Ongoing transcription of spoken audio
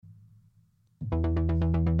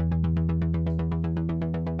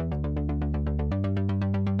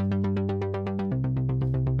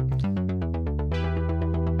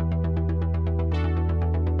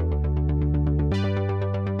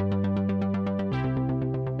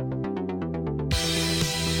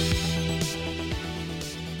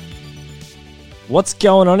What's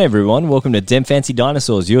going on, everyone? Welcome to Dem Fancy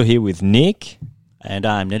Dinosaurs. You're here with Nick. And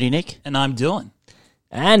I'm Nitty Nick. And I'm Dylan.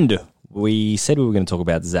 And we said we were going to talk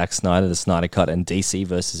about Zack Snyder, the Snyder Cut, and DC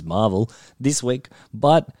versus Marvel this week,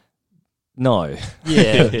 but no.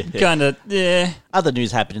 Yeah, kind of, yeah. Other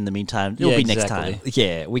news happened in the meantime. It'll be next time.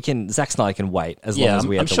 Yeah, Zack Snyder can wait as long as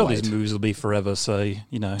we have I'm to sure wait. these movies will be forever, so,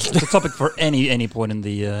 you know, it's a topic for any point in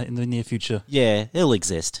the near future. Yeah, it'll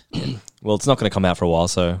exist. Well, it's not going to come out for a while,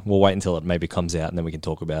 so we'll wait until it maybe comes out and then we can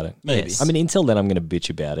talk about it. Maybe. Yes. I mean, until then, I'm going to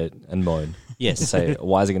bitch about it and moan. Yes. And say,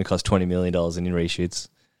 why is it going to cost $20 million in reshoots?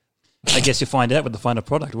 I guess you'll find out with the final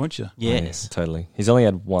product, won't you? Yes. Yeah, totally. He's only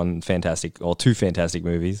had two fantastic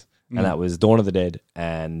movies, and that was Dawn of the Dead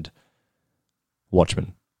and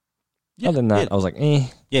Watchmen. Yeah, Other than that, I was like,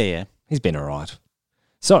 Yeah. he's been all right.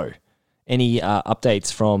 So, any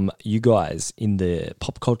updates from you guys in the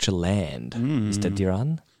pop culture land, Mr.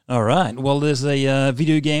 Diran? All right. Well, there's a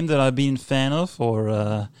video game that I've been a fan of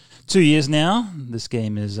for 2 years now. This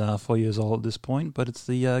game is 4 years old at this point, but it's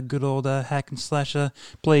the good old hack and slasher,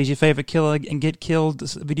 play as your favorite killer and get killed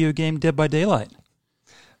video game, Dead by Daylight.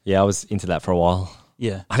 Yeah, I was into that for a while.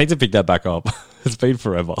 Yeah. I need to pick that back up. It's been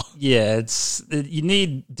forever. Yeah, you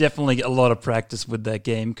need definitely a lot of practice with that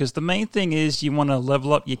game because the main thing is you want to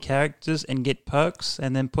level up your characters and get perks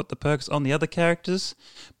and then put the perks on the other characters,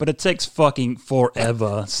 but it takes fucking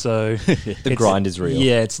forever. So The grind is real.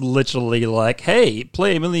 Yeah, it's literally like, hey,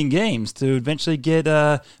 play a million games to eventually get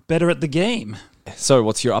better at the game. So,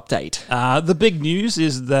 what's your update? The big news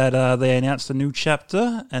is that they announced a new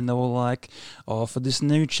chapter, and they were like, "Oh, for this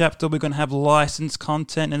new chapter, we're going to have licensed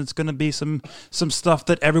content, and it's going to be some stuff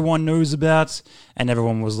that everyone knows about." And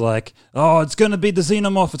everyone was like, "Oh, it's going to be the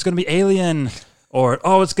Xenomorph. It's going to be Alien." Or,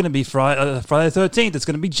 oh, it's going to be Friday the 13th. It's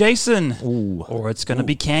going to be Jason. Ooh. Or it's going to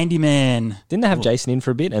be Candyman. Didn't they have Jason in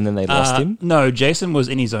for a bit and then they lost him? No, Jason was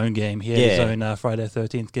in his own game. He had his Yeah. own Friday the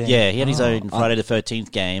 13th game. Yeah, he had his own Friday the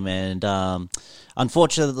 13th game, and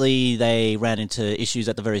unfortunately, they ran into issues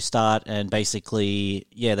at the very start, and basically,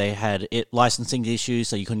 they had licensing issues,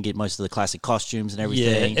 so you couldn't get most of the classic costumes and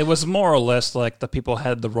everything. Yeah, it was more or less like the people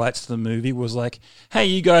had the rights to the movie was like, hey,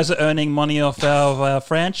 you guys are earning money off our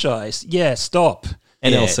franchise. Yeah, stop.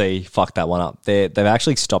 NLC fucked that one up. They've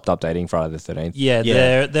actually stopped updating Friday the 13th. Yeah,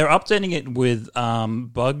 Yeah. they're updating it with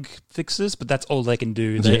bug fixes, but that's all they can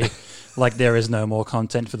do. They like there is no more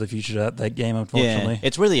content for the future of that game, unfortunately. Yeah,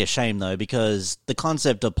 it's really a shame though, because the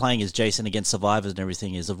concept of playing as Jason against survivors and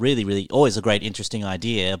everything is a really always a great, interesting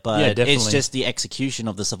idea. But Yeah, it's definitely. just the execution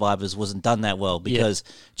of the survivors wasn't done that well, because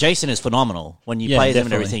Jason is phenomenal when you Yeah, play as him and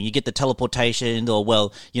definitely. everything. You get the teleportation,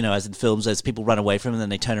 or as in films, as people run away from him and then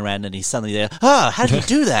they turn around and he's suddenly there. How did you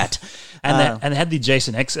do that? And they had the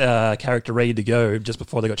Jason X character ready to go just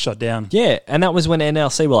before they got shut down. Yeah, and that was when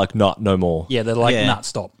NLC were like, no more. Yeah, they're like, Yeah. nah,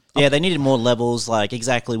 stop. Yeah, they needed more levels.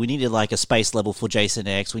 We needed like a space level for Jason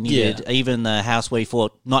X. We needed even the house where he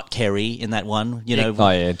fought not Kerry in that one. Oh,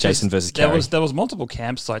 yeah, Jason versus Carrie. There was multiple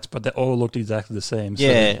campsites, but they all looked exactly the same. So.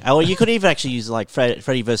 Yeah, or you could even actually use like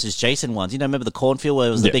Freddy versus Jason ones. Remember the cornfield where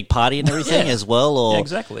it was the big party and everything as well, or Yeah,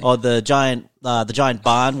 exactly. or the giant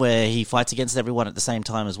barn where he fights against everyone at the same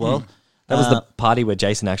time as well. That was the party where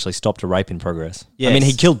Jason actually stopped a rape in progress. Yes. I mean,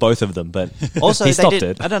 he killed both of them, but Also, he they stopped did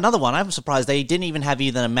it. and another one. I'm surprised they didn't even have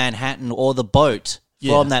either a Manhattan or the boat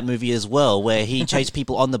from that movie as well, where he chased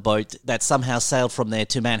people on the boat that somehow sailed from there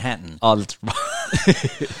to Manhattan. Oh, that's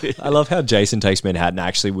right. I love how Jason Takes Manhattan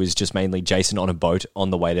actually was just mainly Jason on a boat on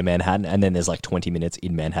the way to Manhattan, and then there's like 20 minutes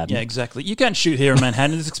in Manhattan. Yeah, exactly. You can't shoot here in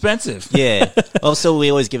Manhattan. It's expensive. Yeah. Also, we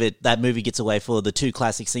always give it, that movie gets away for the two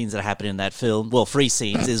classic scenes that happen in that film. Well, 3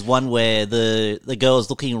 scenes. Is one where the girl is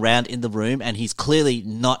looking around in the room and he's clearly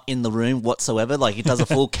not in the room whatsoever. Like, it does a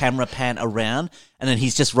full camera pan around and then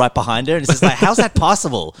he's just right behind her. And it's just like, how's that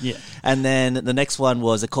possible? Yeah. And then the next one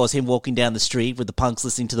was, of course, him walking down the street with the punks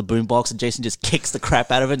listening to the boombox, and Jason just kicks the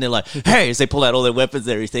crap out of it. And they're like, hey, as they pull out all their weapons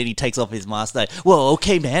and everything, he takes off his mask. Like, well,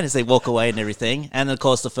 okay, man, as they walk away and everything. And of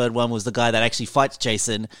course, the third one was the guy that actually fights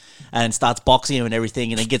Jason and starts boxing him and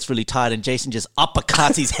everything, and then gets really tired, and Jason just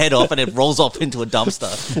uppercuts his head off and it rolls off into a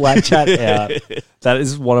dumpster. Flat chat out. That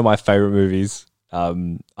is one of my favorite movies.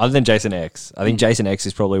 Other than Jason X. I think Jason X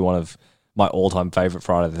is probably one of my all-time favorite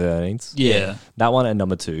Friday the 13th. Yeah. That one and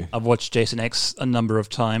number 2. I've watched Jason X a number of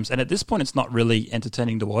times, and at this point, it's not really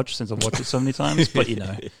entertaining to watch since I've watched it so many times. But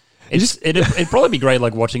it'd probably be great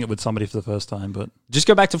like watching it with somebody for the first time. But Just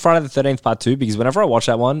go back to Friday the 13th Part 2, because whenever I watch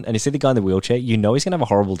that one and you see the guy in the wheelchair, you know he's going to have a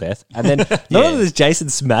horrible death. And then not only does Jason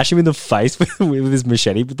smash him in the face with his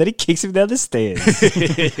machete, but then he kicks him down the stairs.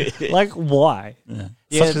 Like, why? yeah.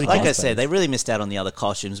 Yeah, Such a like I cast said, base. they really missed out on the other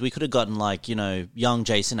costumes. We could have gotten young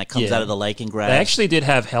Jason that comes Yeah. out of the lake and They grabs. actually did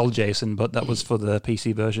have Hell Jason, but that was for the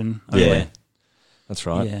PC version. only. Yeah. That's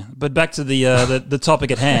right. Yeah, but back to the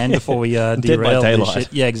topic at hand before we derail this Daylight.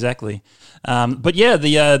 shit. Yeah, exactly. But yeah,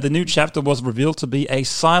 the new chapter was revealed to be a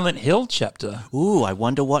Silent Hill chapter. Ooh, I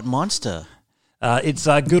wonder what monster. It's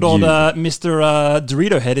good old Mr.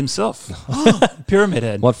 Dorito Head himself, Pyramid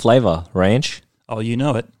Head. What flavor? Ranch? Oh, you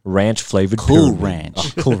know it. Ranch flavored Cool pyramid. Ranch.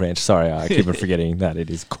 Oh, Cool Ranch. Sorry, I keep on forgetting that it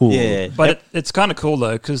is cool. Yeah. But it's kind of cool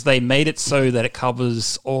though because they made it so that it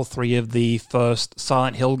covers all three of the first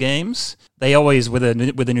Silent Hill games. They always with a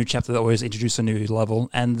new chapter they always introduce a new level,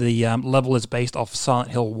 and the level is based off Silent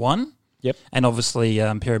Hill 1. Yep. And obviously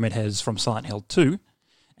Pyramid Head is from Silent Hill 2.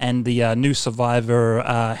 And the new survivor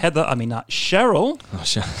Cheryl Oh,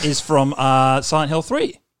 sure. is from Silent Hill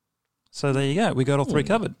 3. So there you go. We got all three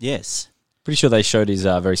covered. Yes. Pretty sure they showed his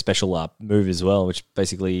very special move as well, which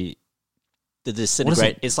basically The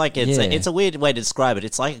disintegrate. it? It's like Yeah. it's a weird way to describe it.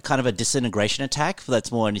 It's like kind of a disintegration attack.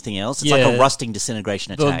 That's more than anything else. It's Yeah. like a rusting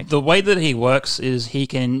disintegration attack. The way that he works is he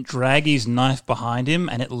can drag his knife behind him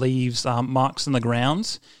and it leaves marks in the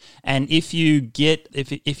ground. And if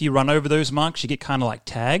you run over those marks, you get kind of like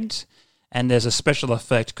tagged. And there's a special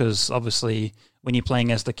effect because obviously when you're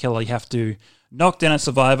playing as the killer, you have to knock down a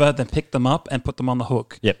survivor, then pick them up and put them on the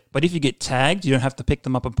hook. Yep. But if you get tagged, you don't have to pick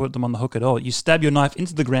them up and put them on the hook at all. You stab your knife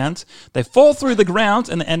into the ground, they fall through the ground,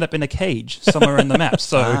 and they end up in a cage somewhere in the map.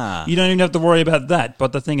 So you don't even have to worry about that.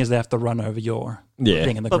 But the thing is, they have to run over your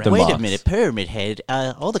thing in the But ground. wait a marks. minute, Pyramid Head.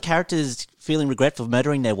 All the characters feeling regret for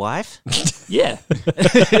murdering their wife? Yeah.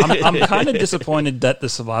 I'm kind of disappointed that the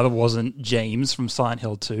survivor wasn't James from Silent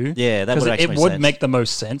Hill 2. Yeah, that would Because actually it make would sense. make the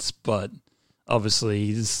most sense, but obviously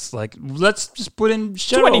it's like, let's just put in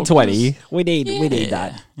Cheryl. 2020. We need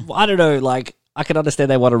that. I don't know. Like I can understand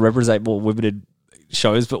they want to represent more women in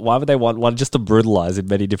shows, but why would they want one just to brutalize in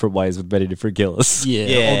many different ways with many different killers? Yeah.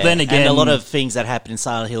 Yeah, Well, then again, and a lot of things that happen in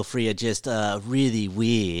Silent Hill 3 are just really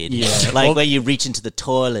weird. Yeah. Like Well- where you reach into the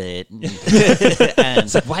toilet. And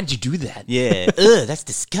it's like, why'd you do that? yeah, ugh, that's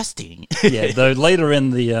disgusting. Yeah, though later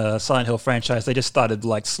in the Silent Hill franchise, they just started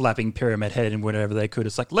like slapping Pyramid Head in whenever they could.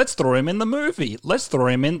 It's like, let's throw him in the movie. Let's throw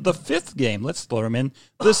him in the 5th game. Let's throw him in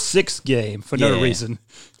the 6th game for no Yeah. reason.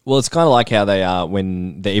 Well, it's kind of like how they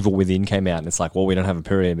when The Evil Within came out, and it's like, well, we don't have a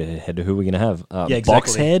pyramid head. Who are we going to have? Yeah, exactly.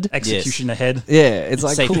 Box head? Executioner head. Yeah, it's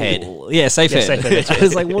like Safe cool. head. Yeah, safe Yeah, head. safe head, that's right.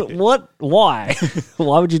 It's like, what? Why?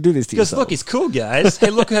 Why would you do this to Because yourself? look, he's cool, guys. Hey,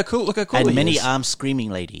 look how cool And he many is. arm screaming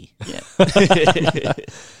lady.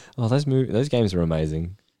 Oh, those games are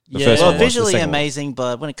amazing. The Yeah. first Well, one was, the visually second one. amazing,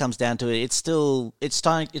 but when it comes down to it, it's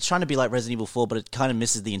trying to be like Resident Evil 4, but it kind of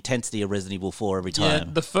misses the intensity of Resident Evil 4 every Yeah,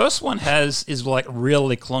 time. the first one is like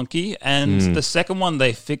really clunky, and the second one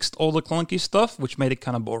they fixed all the clunky stuff, which made it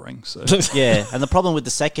kind of boring. So Yeah, and the problem with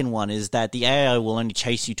the second one is that the AI will only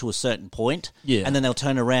chase you to a certain point, Yeah. and then they'll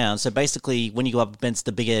turn around. So basically, when you go up against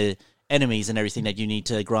the bigger enemies and everything that you need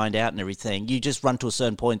to grind out and everything, you just run to a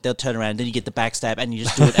certain point, they'll turn around, then you get the backstab, and you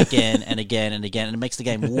just do it again and again and again, and it makes the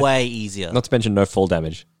game way easier. Not to mention no fall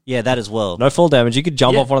damage. Yeah, that as well. No fall damage. You could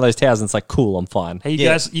jump Yeah. off one of those towers and it's like, cool, I'm fine. hey,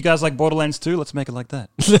 Yeah. you guys like Borderlands 2? Let's make it like that.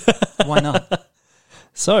 Why not?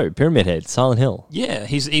 So, Pyramid Head, Silent Hill. Yeah,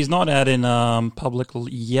 he's not out in public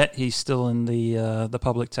yet. He's still in the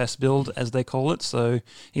public test build, as they call it. So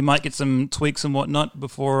he might get some tweaks and whatnot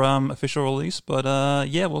before official release. But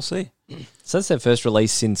yeah, we'll see. So that's their first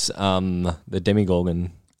release since the Demigorgon.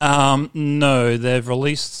 No, they've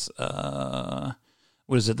released.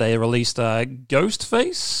 What is it? They released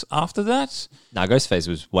Ghostface after that. No, Ghostface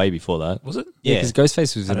was way before that. Was it? Yeah, Yeah. because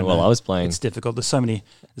Ghostface was in it don't while know. I was playing. It's difficult. There's so many.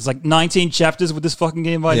 There's like 19 chapters with this fucking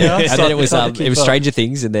game right now. And It's then hard- it was it's hard to keep up. Stranger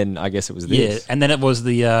Things, and then I guess it was Yeah, this. and then it was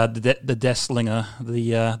the Death Slinger,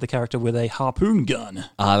 the character with a harpoon gun.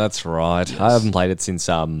 Ah, that's right. I haven't played it since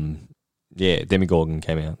Demigorgon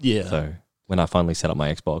came out. Yeah. So when I finally set up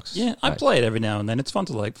my Xbox. Yeah, I play it every now and then. It's fun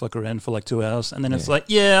to like flick around for like 2 hours, and then it's like,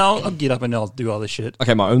 yeah, I'll get up and I'll do all this shit.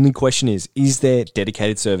 Okay, my only question is there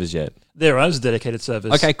dedicated servers yet? There is dedicated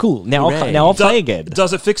servers. Okay, cool. Now Hooray. I'll Do- play again.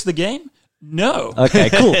 Does it fix the game? No, Okay,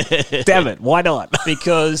 cool. Damn it, why not?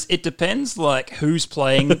 because it depends like who's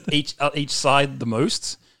playing each side the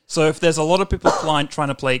most. So if there's a lot of people trying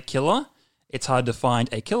to play killer, it's hard to find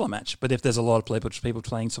a killer match. But if there's a lot of people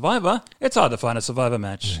playing survivor, it's hard to find a survivor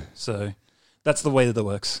match. So that's the way that it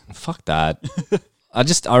works. Fuck that.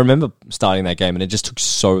 I remember starting that game and it just took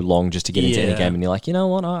so long just to get into any Yeah. game, and you're like, you know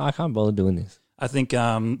what, I can't bother doing this. I think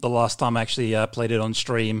the last time I actually played it on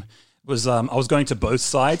stream was I was going to both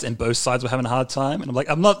sides, and both sides were having a hard time. And I'm like,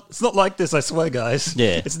 it's not like this, I swear, guys.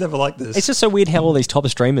 Yeah. It's never like this. It's just so weird how all these top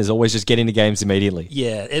streamers always just get into games immediately.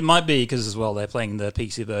 Yeah, it might be because as well they're playing the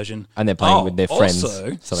PC version. And they're playing with their friends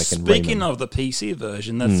Also, so they can speaking ream them. of the PC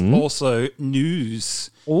version, that's also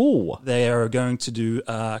news. Ooh. They are going to do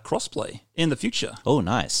crossplay in the future. Oh,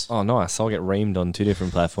 nice. Oh, nice. I'll get reamed on 2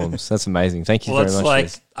 different platforms. That's amazing. Thank you Well, very that's much. like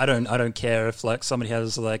Liz. I don't care if like somebody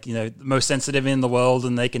has like the most sensitive in the world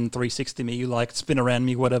and they can 360 me, like spin around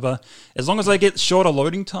me, whatever. As long as I get shorter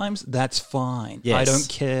loading times, that's fine. Yes. I don't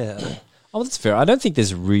care. Oh, that's fair. I don't think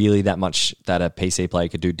there's really that much that a PC player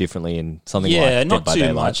could do differently in something like Yeah, Dead not by too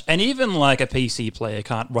Daylight. much. And even like a PC player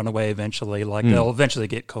can't run away eventually. Like they'll eventually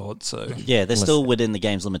get caught. So Yeah, they're still within the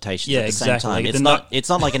game's limitations Yeah, at the exactly. same time. They're It's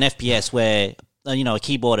not like an FPS where a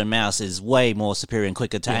keyboard and mouse is way more superior and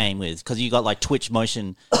quicker to aim with because you got like twitch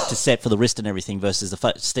motion to set for the wrist and everything versus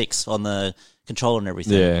the sticks on the controller and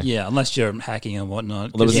everything. Yeah. yeah, unless you're hacking and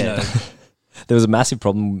whatnot. Well, there 'cause, was- There was a massive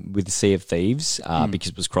problem with Sea of Thieves because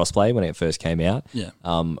it was crossplay when it first came out Yeah.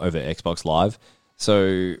 over Xbox Live.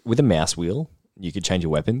 So with a mouse wheel, you could change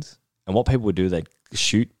your weapons. And what people would do, they'd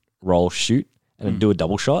shoot, roll, shoot, and then do a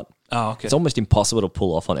double shot. Oh, okay. It's almost impossible to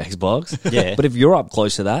pull off on Xbox. Yeah. But if you're up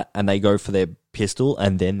close to that and they go for their pistol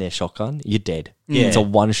and then their shotgun, you're dead. Yeah. It's a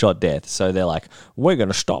one-shot death. So they're like, we're going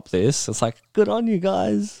to stop this. It's like, good on you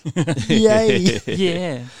guys. Yay.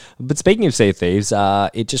 yeah. But speaking of Sea of Thieves,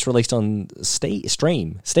 it just released on Steam. Not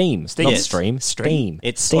Yes. Stream. Steam.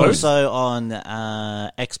 It's Steam. also on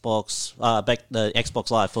Xbox, the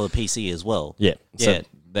Xbox Live for the PC as well. Yeah. So Yeah.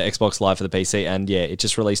 the Xbox Live for the PC, and yeah, it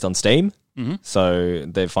just released on Steam. Mm-hmm. So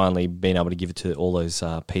they've finally been able to give it to all those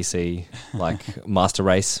PC like Master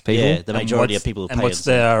Race people. Yeah, the And majority what's- of people And pay what's it.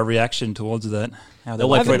 their reaction towards that? How They'll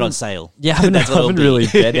they wait for it haven't- on sale. Yeah, I haven't, That's what it'll be. really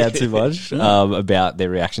bet out too much about their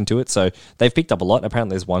reaction to it. So they've picked up a lot.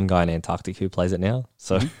 Apparently, there's one guy in Antarctic who plays it now.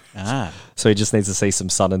 So, Ah, so he just needs to see some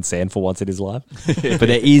sun and sand for once in his life. But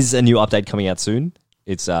there is a new update coming out soon.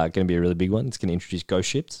 It's going to be a really big one. It's going to introduce ghost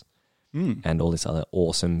ships and all this other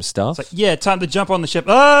awesome stuff. It's like, yeah, time to jump on the ship.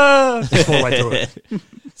 Ah! Just fall right through it.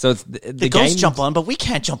 So it's the ghosts jump on, but we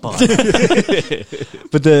can't jump on.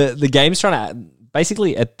 but the game's trying to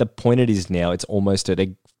basically at the point it is now, it's almost at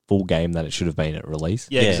a full game that it should have been at release.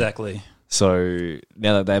 Yeah, Yeah. exactly. So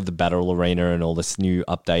now that they have the battle arena and all this new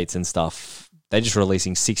updates and stuff, they're just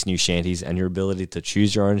releasing 6 new shanties and your ability to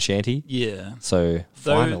choose your own shanty. Yeah. So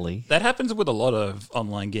Though finally, that happens with a lot of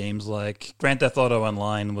online games. Like Grand Theft Auto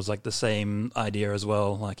Online was like the same idea as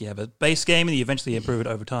well. Like you have a base game and you eventually improve it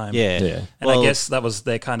over time. Yeah. Yeah. And Well- I guess that was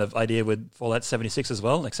their kind of idea with Fallout 76 as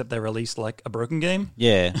well, except they released like a broken game.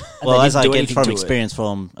 Yeah. Well, they as didn't I do get anything from to it. experience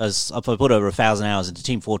as I've put over 1,000 hours into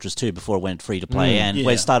Team Fortress 2 before it went free to play, and yeah.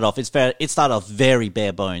 when it started off, it started off very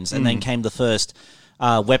bare bones, and then came the first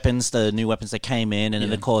weapons, the new weapons that came in, and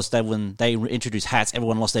then of course when they introduced hats,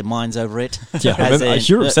 everyone lost their minds over it. yeah, As remember, in-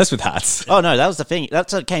 you're obsessed with hats. Oh no, that was the thing.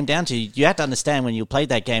 That's what it came down to. You had to understand when you played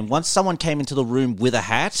that game. Once someone came into the room with a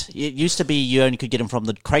hat, it used to be you only could get them from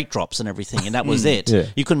the crate drops and everything, and that was it. Yeah.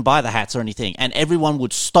 You couldn't buy the hats or anything, and everyone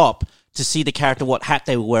would stop to see the character, what hat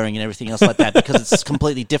they were wearing, and everything else like that, because it's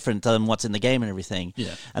completely different than what's in the game and everything. Yeah.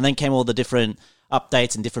 And then came all the different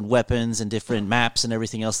updates and different weapons and different maps and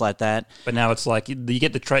everything else like that. But now it's like you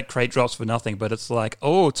get the crate drops for nothing, but it's like,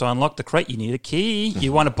 oh, to unlock the crate, you need a key.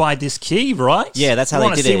 You want to buy this key, right? Yeah, that's how you they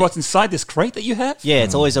want to did see it. what's inside this crate that you have? Yeah,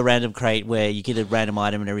 it's always a random crate where you get a random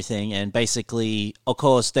item and everything, and basically, of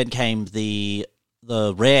course, then came the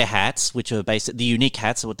rare hats, which are basically the unique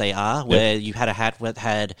hats, are what they are, where you had a hat that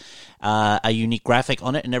had a unique graphic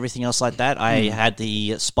on it and everything else like that. I had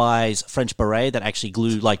the Spy's French beret that actually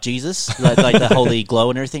glue like Jesus, like the holy glow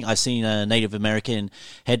and everything. I've seen a Native American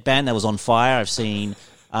headband that was on fire. I've seen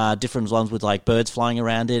different ones with like birds flying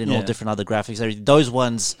around it and all Yeah. different other graphics. Everything. Those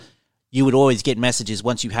ones, you would always get messages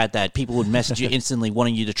once you had that. People would message you instantly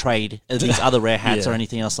wanting you to trade these other rare hats or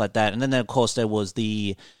anything else like that. And then, of course, there was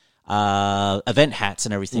the event hats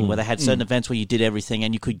and everything, where they had certain events where you did everything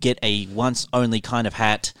and you could get a once only kind of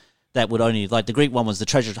hat that would only, like the Greek one was the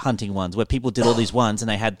treasure hunting ones, where people did all these ones and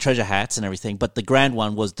they had treasure hats and everything, but the grand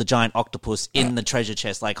one was the giant octopus in the treasure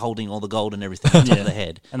chest, like holding all the gold and everything on top of the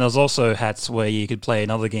head. And there's also hats where you could play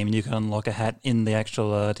another game and you could unlock a hat in the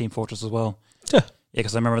actual Team Fortress as well. Yeah,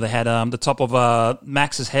 because I remember they had the top of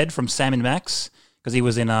Max's head from Sam and Max Because he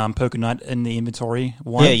was in Poker Night in the inventory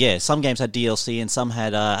one. Yeah. Some games had DLC and some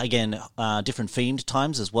had, different themed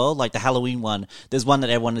times as well. Like the Halloween one, there's one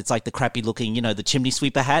that everyone, it's like the crappy looking, the chimney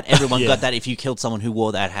sweeper hat. Everyone got that if you killed someone who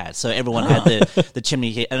wore that hat. So everyone had the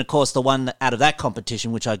chimney hit. And of course, the one out of that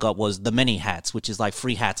competition, which I got, was the many hats, which is like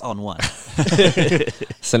 3 hats on one.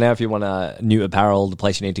 So now if you want new apparel, the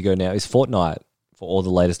place you need to go now is Fortnite. For all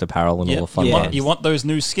the latest apparel and all the fun ones. You want those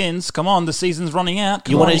new skins? Come on, the season's running out.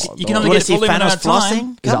 You can only get see it for a limited Thanos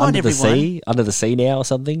time. flossing? Come on, everyone. Under the sea now or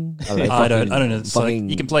something? I don't know. It's like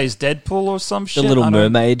you can play as Deadpool or some shit. The Little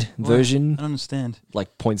Mermaid version. I don't understand.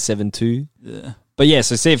 Like 0.72. Yeah. But yeah,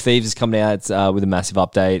 so Sea of Thieves is coming out with a massive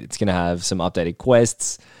update. It's going to have some updated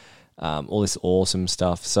quests, all this awesome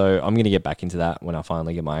stuff. So I'm going to get back into that when I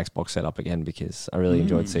finally get my Xbox set up again because I really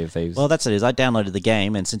enjoyed Sea of Thieves. Well, that's it. I downloaded the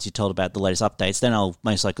game, and since you told about the latest updates, then I'll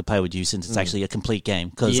most likely play with you since it's actually a complete game.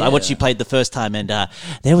 Because I watched you play the first time, and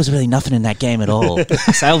there was really nothing in that game at all. I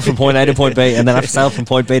sailed from point A to point B, and then I sailed from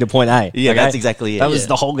point B to point A. Yeah, that's exactly it. That was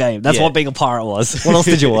the whole game. That's what being a pirate was. What else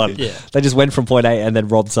did you want? They just went from point A and then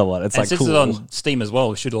robbed someone. It's And like since cool. it's on Steam as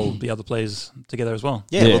well, should all be other players together as well.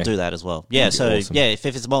 Yeah, we'll do that as well. Yeah, so awesome. if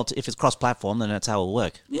it's cross-platform, then that's how it'll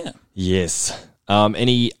work. Yeah. Yes.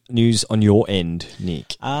 Any news on your end,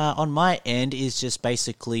 Nick? On my end is just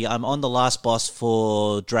basically I'm on the last boss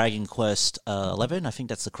for Dragon Quest 11. I think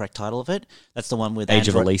that's the correct title of it. That's the one with Age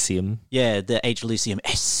of Elysium. Yeah, the Age of Elysium.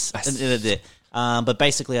 Yes. But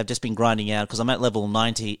basically, I've just been grinding out because I'm at level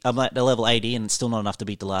 90. I'm at the level 80, and it's still not enough to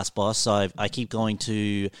beat the last boss. So I keep going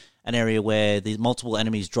to an area where the multiple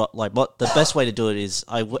enemies drop. Like, what the best way to do it is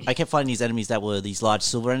I kept finding these enemies that were these large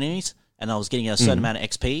silver enemies, and I was getting a certain amount of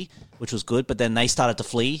XP, which was good. But then they started to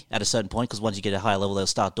flee at a certain point because once you get a higher level, they'll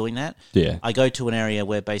start doing that. Yeah. I go to an area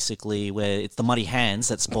where it's the muddy hands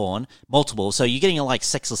that spawn multiple. So you're getting like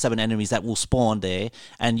 6 or 7 enemies that will spawn there,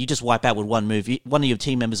 and you just wipe out with one move. One of your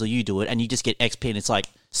team members or you do it, and you just get XP, and it's like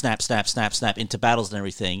snap, snap, snap, snap into battles and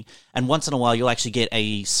everything. And once in a while, you'll actually get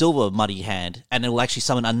a silver muddy hand, and it will actually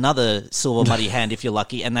summon another silver muddy hand if you're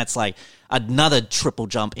lucky, and that's like another triple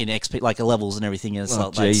jump in XP, like levels and everything else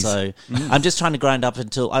like that. So I'm just trying to grind up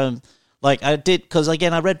until I'm like I did, because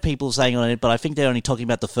again I read people saying on it, but I think they're only talking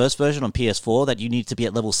about the first version on PS4 that you need to be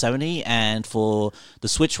at level 70, and for the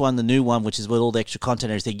Switch one, the new one, which is with all the extra content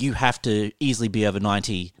and everything, you have to easily be over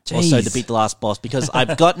 90 or so to beat the last boss, because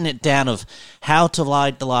I've gotten it down of how to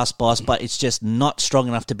ride the last boss, but it's just not strong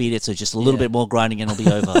enough to beat it, so just a little bit more grinding and it'll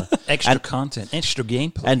be over. Extra content, extra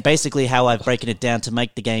gameplay. And basically how I've broken it down to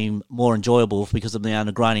make the game more enjoyable because of the amount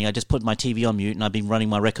of grinding, I just put my TV on mute and I've been running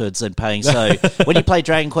my records and paying. So when you play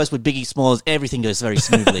Dragon Quest with Biggie Smalls, everything goes very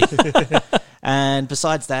smoothly. And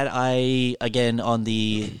besides that, I'm on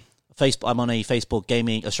a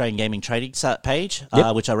Facebook Australian gaming trading page,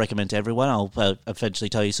 which I recommend to everyone. I'll eventually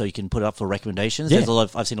tell you so you can put it up for recommendations. Yeah.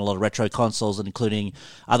 I've seen a lot of retro consoles, including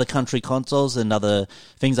other country consoles and other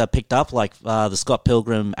things I picked up, like the Scott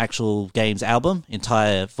Pilgrim Actual Games album,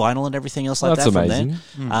 entire vinyl and everything else like That's that amazing.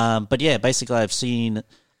 from there. But yeah, basically I've seen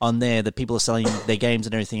on there that people are selling their games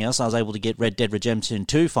and everything else. I was able to get Red Dead Redemption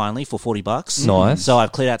 2 finally for $40. Nice. So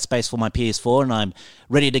I've cleared out space for my PS4 and I'm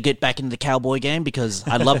ready to get back into the cowboy game because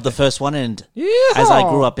I loved the first one. And as I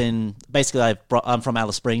grew up I'm from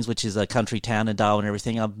Alice Springs, which is a country town in Darwin and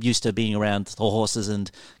everything. I'm used to being around the horses and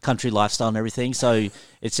country lifestyle and everything. So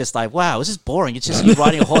it's just like, wow, this is boring. It's just you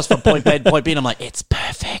riding a horse from point B to point B, and I'm like, it's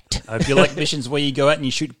perfect. I feel like missions where you go out and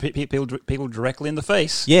you shoot people directly in the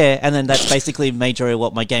face. Yeah, and then that's basically majority of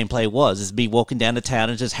what my gameplay was, is me walking down the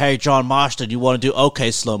town and just, hey, John Marston, you want to do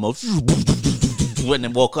okay slow-mo? And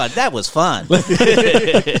then walk on. That was fun.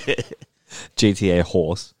 GTA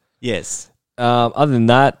horse. Yes. Other than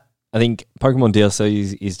that, I think Pokemon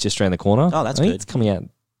DLC is just around the corner. Oh, that's I think good. It's coming out,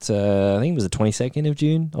 I think it was the 22nd of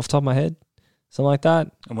June, off the top of my head. Something like that.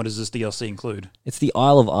 And what does this DLC include? It's the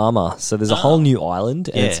Isle of Armor. So there's a whole new island,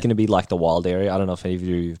 and it's Yeah. going to be like the wild area. I don't know if any of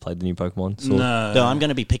you have played the new Pokemon. So. No, I'm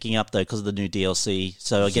going to be picking up, though, because of the new DLC,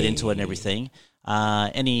 so I get into it and everything.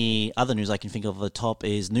 Any other news I can think of at the top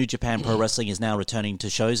is New Japan Pro Wrestling is now returning to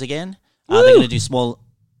shows again. They're going to do small...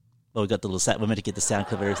 Well, we got the little sound. We're meant to get the sound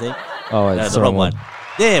clip and everything. Oh, it's the wrong one.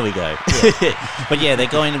 There we go. But yeah, they're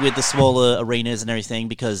going with the smaller arenas and everything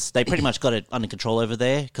because they pretty much got it under control over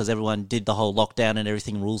there because everyone did the whole lockdown and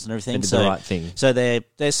everything, rules and everything. They did the right thing. So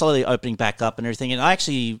they're slowly opening back up and everything. And I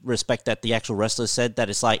actually respect that the actual wrestlers said that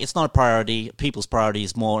it's like, it's not a priority. People's priority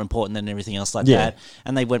is more important than everything else like that.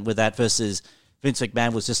 And they went with that versus Vince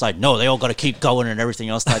McMahon was just like, no, they all got to keep going and everything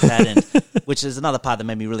else like that. And which is another part that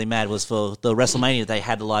made me really mad was for the WrestleMania they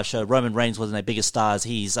had the live show. Roman Reigns wasn't their biggest stars.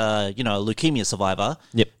 He's a leukemia survivor,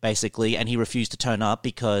 basically, and he refused to turn up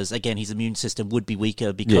because again his immune system would be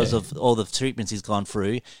weaker because of all the treatments he's gone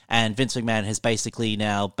through. And Vince McMahon has basically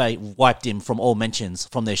now wiped him from all mentions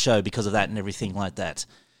from their show because of that and everything like that.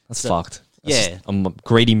 That's fucked. That's Yeah. just a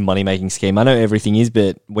greedy money making scheme. I know everything is,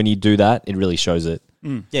 but when you do that, it really shows it.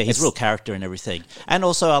 Yeah, he's real character and everything. And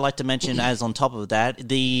also, I like to mention, as on top of that,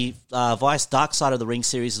 the Vice Dark Side of the Ring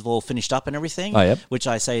series is all finished up and everything, which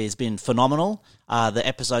I say has been phenomenal. The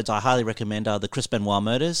episodes I highly recommend are the Chris Benoit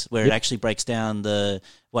murders, where it actually breaks down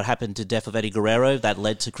what happened to death of Eddie Guerrero that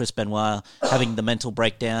led to Chris Benoit having the mental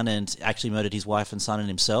breakdown and actually murdered his wife and son and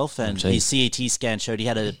himself. And his CAT scan showed he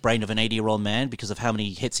had a brain of an 80-year-old man because of how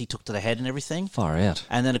many hits he took to the head and everything. Far out.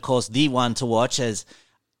 And then, of course, the one to watch as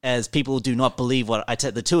people do not believe what I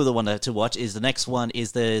the two of the one to watch is the next one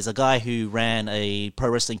is there's a guy who ran a pro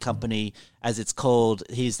wrestling company, as it's called.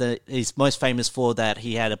 He's most famous for that.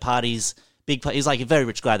 He had parties. He's like a very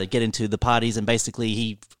rich guy that get into the parties, and basically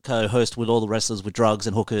he co-host with all the wrestlers with drugs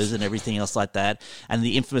and hookers and everything else like that. And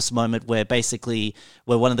the infamous moment where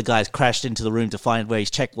one of the guys crashed into the room to find where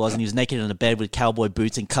his check was, and he was naked in a bed with cowboy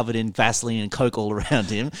boots and covered in Vaseline and coke all around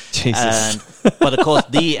him. Jesus. But of course,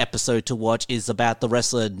 the episode to watch is about the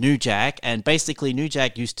wrestler New Jack, and basically New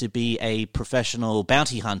Jack used to be a professional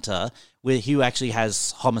bounty hunter who actually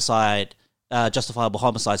has justifiable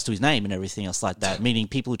homicides to his name and everything else like that, meaning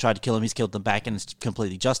people who tried to kill him, he's killed them back and it's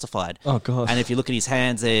completely justified. Oh, God. And if you look at his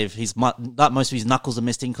hands, most of his knuckles are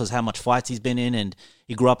missing because how much fights he's been in, and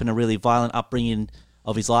he grew up in a really violent upbringing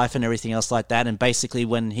of his life and everything else like that. And basically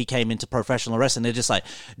when he came into professional wrestling, they're just like,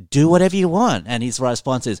 do whatever you want. And his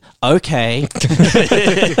response is, okay.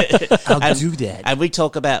 I'll do that. And we're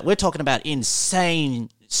talking about insane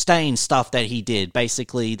stuff that he did.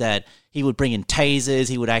 Basically that he would bring in tasers,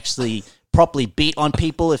 he would actually properly beat on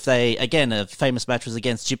people if they, again, a famous match was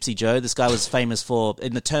against Gypsy Joe. This guy was famous for,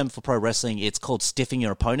 in the term for pro wrestling, it's called stiffing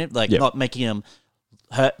your opponent, not making them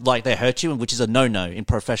hurt, like they hurt you, which is a no-no in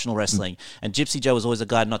professional wrestling. And Gypsy Joe was always a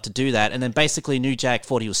guy not to do that. And then basically New Jack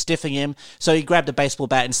thought he was stiffing him, so he grabbed a baseball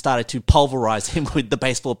bat and started to pulverize him with the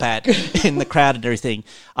baseball bat in the crowd and everything.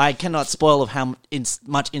 I cannot spoil of how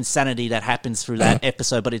much insanity that happens through that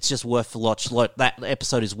episode, but it's just worth that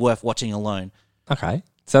episode is worth watching alone. Okay.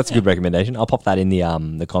 So that's a good recommendation. I'll pop that in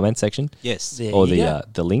the comment section. Yes. There Or you go.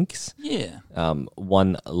 the links. Yeah.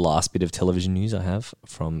 One last bit of television news I have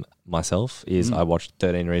from myself is I watched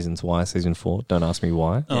 13 Reasons Why season 4. Don't ask me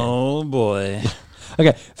why. Oh, boy.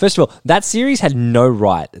 Okay, first of all, that series had no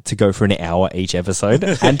right to go for an hour each episode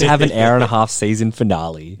and to have an hour and a half season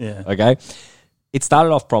finale. Yeah. Okay? It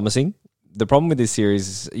started off promising. The problem with this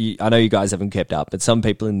series, I know you guys haven't kept up, but some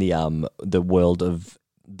people in the world of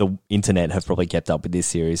the internet have probably kept up with this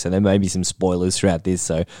series, so there may be some spoilers throughout this,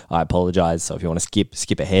 so I apologize. So if you want to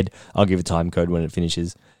skip ahead, I'll give a time code when it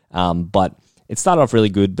finishes. But it started off really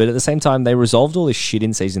good, but at the same time, they resolved all this shit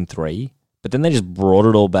in season 3, but then they just brought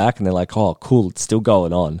it all back, and they're like, oh, cool, it's still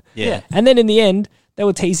going on. Yeah. And then in the end, they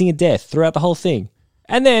were teasing a death throughout the whole thing.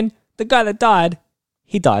 And then the guy that died,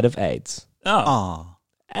 he died of AIDS. Oh.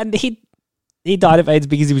 And he died of AIDS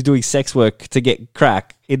because he was doing sex work to get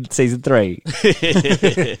crack in season 3.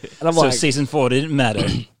 And I'm So like, season 4 didn't matter.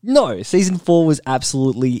 no, season 4 was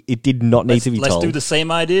absolutely, it did not need to be Let's told. do the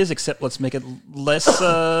same ideas, except let's make it less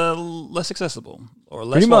accessible or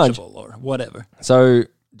less Pretty much. watchable or whatever. So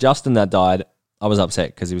Justin that died, I was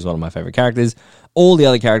upset because he was one of my favorite characters. All the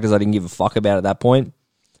other characters I didn't give a fuck about at that point.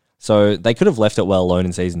 So they could have left it well alone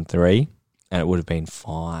in season 3 and it would have been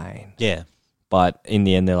fine. Yeah. But in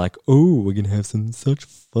the end, they're like, oh, we're going to have such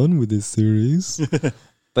fun with this series.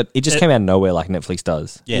 But it just came out of nowhere like Netflix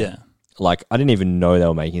does. Yeah. Like, I didn't even know they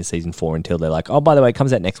were making a season 4 until they're like, oh, by the way, it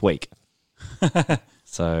comes out next week.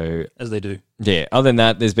 So, As they do. yeah, other than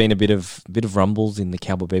that, there's been a bit of rumbles in the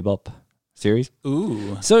Cowboy Bebop series.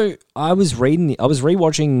 Ooh. So, I was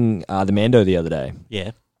rewatching The Mando the other day.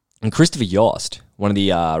 Yeah. And Christopher Yost, one of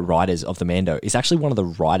the writers of The Mando, is actually one of the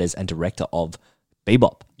writers and director of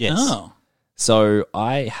Bebop. Yes. Oh. So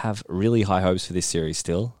I have really high hopes for this series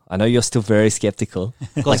still. I know you're still very skeptical.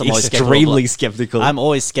 Of course, I'm always extremely skeptical. I'm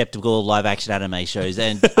always skeptical of live action anime shows,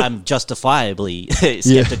 and I'm justifiably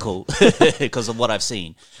skeptical because of what I've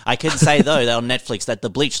seen. I can say though that on Netflix that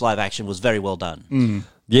the Bleach live action was very well done.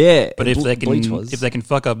 Yeah. But if they Bleach can was. if they can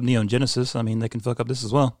fuck up Neon Genesis, I mean they can fuck up this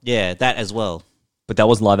as well. Yeah, that as well. But that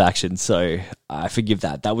wasn't live action, so I forgive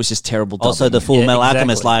that. That was just terrible dubbing. Also, the Full Yeah, Metal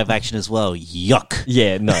Alchemist exactly. live action as well. Yuck.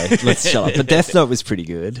 Yeah, no, let's shut up. But Death Note was pretty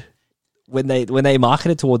good. when they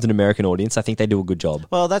market it towards an American audience, I think they do a good job.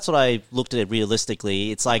 Well, that's what I looked at it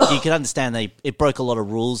realistically. It's like you can understand it broke a lot of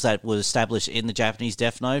rules that were established in the Japanese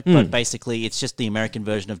Death Note, but basically it's just the American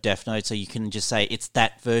version of Death Note, so you can just say it's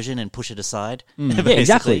that version and push it aside. Yeah,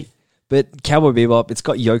 exactly. But Cowboy Bebop, it's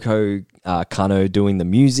got Yoko Kanno doing the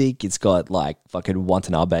music. It's got like fucking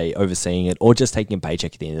Watanabe overseeing it, or just taking a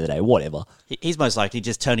paycheck at the end of the day, whatever. He's most likely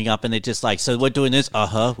just turning up and they're just like, so we're doing this?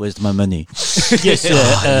 Where's my money? Yes,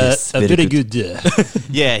 yes, very very good.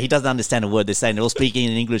 Yeah, he doesn't understand a word they're saying. They're all speaking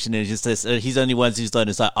in English and it's just this, he's the only one who's done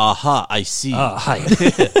it's like, I see. Hi.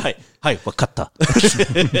 Hi, wakata.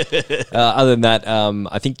 Other than that,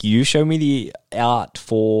 I think you showed me the art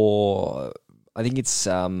for... I think it's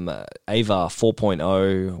Ava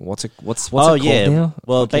 4.0. What's it called now?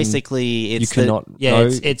 Well, Fucking- basically, it's you cannot. Yeah, know.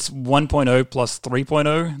 it's 1.0 plus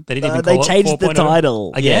 3.0. They didn't even They call changed it the 4.0.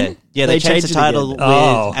 title Again? Yeah, they changed the it title again.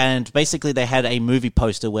 Oh. and basically they had a movie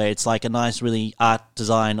poster where it's like a nice, really art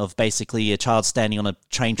design of basically a child standing on a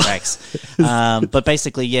train tracks. But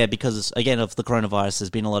basically, yeah, because again of the coronavirus, there's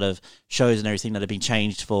been a lot of shows and everything that have been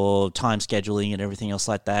changed for time scheduling and everything else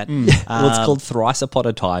like that. Well, it's called Thrice Upon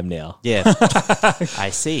a Time now. Yeah, I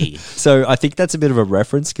see. So I think that's a bit of a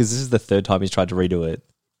reference because this is the third time he's tried to redo it.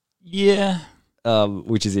 Yeah.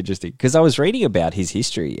 Which is interesting because I was reading about his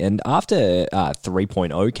history, and after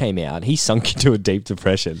 3.0 came out, he sunk into a deep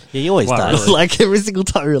depression. Yeah, he always Wow, does. really? Like every single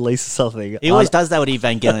time he releases something, He always does that with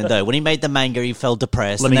Evangelion, though. When he made the manga, he felt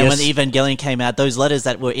depressed. Let And me then guess. when Evangelion came out, those letters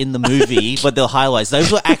that were in the movie, but the highlights,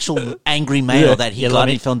 those were actual angry mail that he Yeah, got let and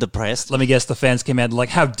me- he felt depressed. Let me guess, the fans came out and like,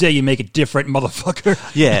 how dare you make it different, motherfucker?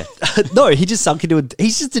 Yeah. no, he just sunk into it.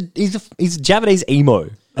 He's just he's a Japanese emo,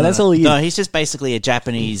 and that's all he is. No, he's just basically a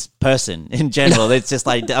Japanese person in general. It's just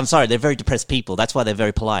like, I'm sorry, they're very depressed people. That's why they're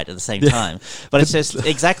very polite at the same time. But it's just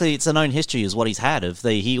exactly, it's a known history is what he's had.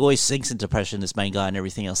 He always sinks into depression, this main guy, and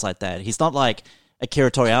everything else like that. He's not like Akira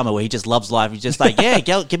Toriyama where he just loves life. He's just like, yeah,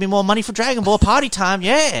 give me more money for Dragon Ball party time,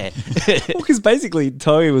 yeah. Because basically,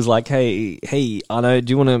 Toei was like, hey, Arno, do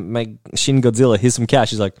you want to make Shin Godzilla? Here's some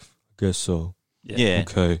cash. He's like, guess so. Yeah.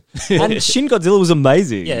 Okay. And Shin Godzilla was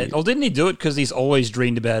amazing. Yeah, well, didn't he do it because he's always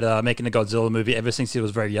dreamed about making a Godzilla movie ever since he was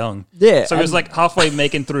very young? Yeah, So he was and- like halfway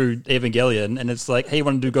making through Evangelion, and it's like, hey, you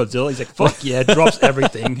want to do Godzilla? He's like, fuck yeah, drops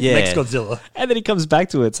everything, Yeah. makes Godzilla. And then he comes back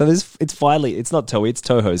to it. So it's finally, it's not Toei, it's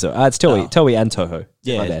Toho. So it's Toei and Toho.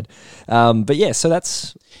 Yeah. My bad. But yeah, so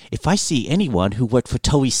that's... If I see anyone who worked for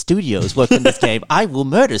Toei Studios work on this game, I will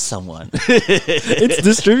murder someone. It's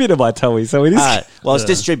distributed by Toei, so it is... Well, it's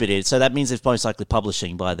distributed, so that means it's most likely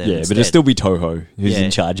publishing by them. yeah, instead. but it'll still be Toho who's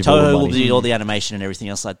in charge of all the Toho money. will do all the animation and everything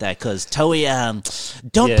else like that because Toei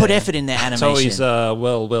don't put effort in their animation. Toei's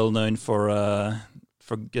well known for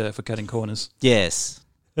cutting corners. Yes.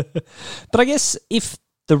 But I guess if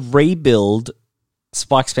the rebuild,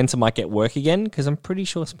 Spike Spencer might get work again, because I'm pretty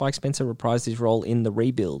sure Spike Spencer reprised his role in the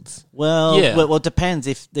rebuilds. Well, Yeah. well, it depends.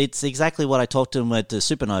 If it's exactly what I talked to him with the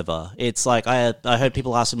Supernova. It's like I heard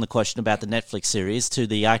people ask him the question about the Netflix series to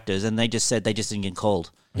the actors, and they just said they just didn't get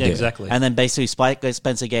called. Yeah, exactly. And then basically Spike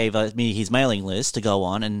Spencer gave me his mailing list to go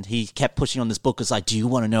on, and he kept pushing on this book. It's like, do you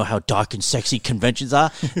want to know how dark and sexy conventions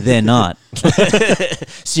are? They're not.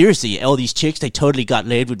 Seriously, all these chicks, they totally got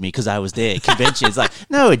laid with me because I was there at conventions. Like,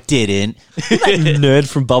 no, it didn't. That nerd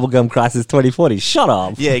from Bubblegum Crisis 2040. Shut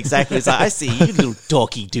up. Yeah, exactly. It's like, I see you, little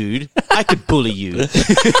dorky dude. I could bully you.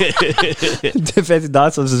 Defensive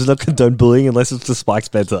Dinosaurs does not condone bullying unless it's to Spike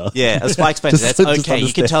Spencer. Yeah, a Spike Spencer. Just- That's just okay.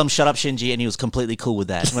 You can understand. tell him shut up, Shinji, and he was completely cool with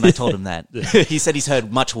that when I told him that. He said he's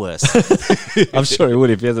heard much worse. I'm sure he would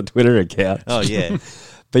if he has a Twitter account. Oh yeah.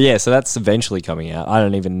 But yeah, so that's eventually coming out. I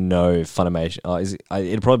don't even know if Funimation...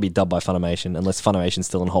 it'll probably be dubbed by Funimation, unless Funimation's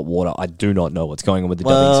still in hot water. I do not know what's going on with the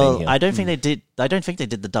dubbing scene Well, here. I don't think they did. I don't think they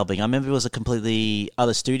did the dubbing. I remember it was a completely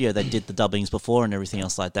other studio that did the dubbings before and everything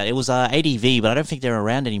else like that. It was ADV, but I don't think they're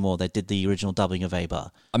around anymore. That did the original dubbing of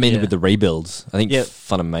Ava. I mean, Yeah. with the rebuilds. I think Yeah.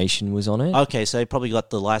 Funimation was on it. Okay, so they probably got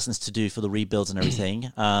the license to do for the rebuilds and everything.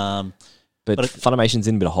 but but- Funimation's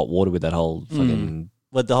in a bit of hot water with that whole fucking...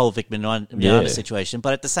 With the whole Vic Mignogna Yeah. situation,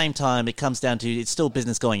 but at the same time, it comes down to it's still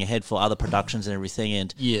business going ahead for other productions and everything,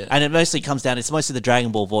 and Yeah. and it mostly comes down. It's mostly the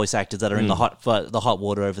Dragon Ball voice actors that are in the hot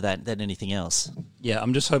water over that than anything else. Yeah,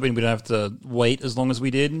 I'm just hoping we don't have to wait as long as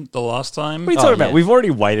we did the last time. What are you talking yeah. about? We've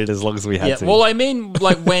already waited as long as we had Yeah, to. well, I mean,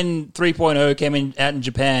 like when 3.0 came out in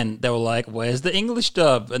Japan, they were like, "Where's the English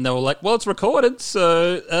dub?" And they were like, "Well, it's recorded,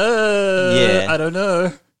 so Yeah. I don't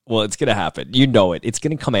know." Well, it's going to happen. You know it. It's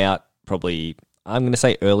going to come out probably, I'm going to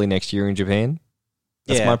say early next year in Japan.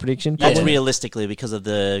 That's Yeah. my prediction. That's Probably. realistically because of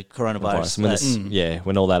the coronavirus. When this- Yeah,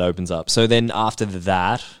 when all that opens up. So then after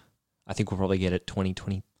that, I think we'll probably get it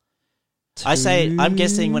 2022. I say I'm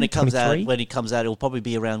guessing when it comes 23? out, it'll probably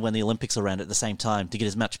be around when the Olympics are around at the same time to get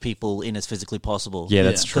as much people in as physically possible. Yeah,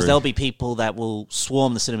 that's true. Because there'll be people that will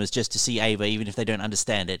swarm the cinemas just to see Ava, even if they don't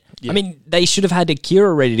understand it. I mean, they should have had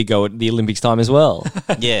Akira ready to go at the Olympics time as well.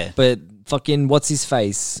 Yeah. But fucking what's his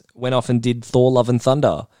face went off and did Thor: Love and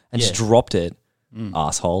Thunder and just dropped it.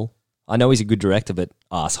 Asshole. I know he's a good director, but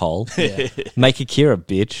asshole. Make Akira,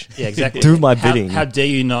 bitch. Yeah, exactly. Do my bidding. How dare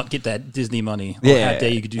you not get that Disney money? Or Yeah. How dare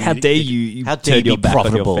you do? How dare you How dare turn you your be back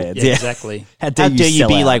profitable? on your fans? Yeah, exactly. How dare How dare you sell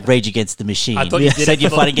be out? like Rage Against the Machine? I thought you did said it you're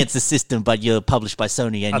for the- fighting against the system, but you're published by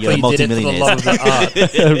Sony and I you're thought you did it for the love multimillionaires.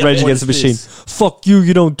 of the art. Rage What Against the is Machine. this? Fuck you,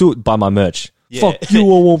 you don't do it. Buy my merch. Yeah. Fuck you,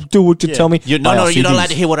 I won't do what you Yeah. tell me. You're Buy our you're not CDs. allowed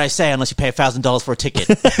to hear what I say unless you pay $1,000 for a ticket.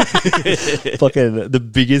 Fucking the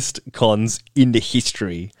biggest cons in the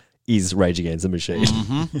history is Rage Against the Machine.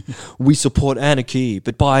 We support anarchy,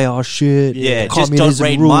 but buy our shit. yeah, just don't Communism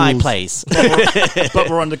raid rules. my place. But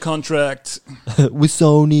we're under contract. With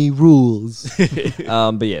Sony rules.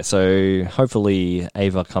 But yeah, so hopefully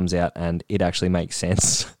Ava comes out and it actually makes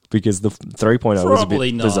sense because the 3.0 was a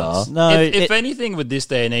Probably bit not. bizarre. No, if anything, with this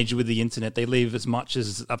day and age, with the internet, they leave as much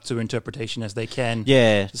as up to interpretation as they can.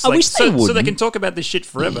 Yeah. It's I wish they so they wouldn't. can talk about this shit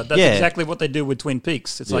forever. That's Yeah. exactly what they do with Twin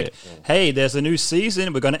Peaks. It's Yeah. like, hey, there's a new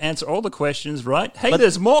season. We're going to answer all the questions, right? Hey,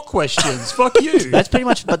 there's more questions. Fuck you. That's pretty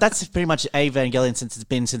much Evangelion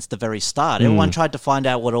since the very start. Everyone tried to find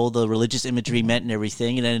out what all the religious imagery meant and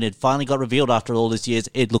everything, and then it finally got revealed after all these years.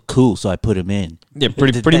 It looked cool, so I put him in. Yeah,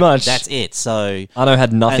 pretty much. That's it. So, Arno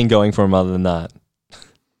had nothing And- going for him other than that.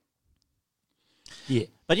 Yeah.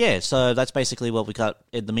 but yeah, so that's basically what we got.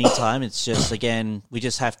 In the meantime, it's just again, we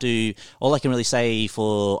just have to. All I can really say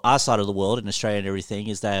for our side of the world in Australia and everything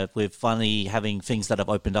is that we're finally having things that have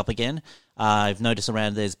opened up again. I've noticed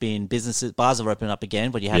around there's been bars have opened up again,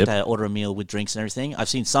 but you have Yep. to order a meal with drinks and everything. I've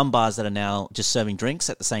seen some bars that are now just serving drinks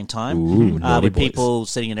at the same time, Ooh, naughty with boys. people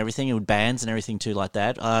sitting and everything, and with bands and everything too, like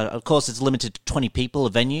that. Of course, it's limited to 20 people a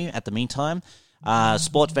venue at the meantime.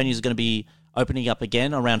 Sports venues are going to be opening up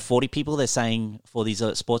again, around 40 people, they're saying, for these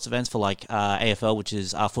sports events, for like AFL, which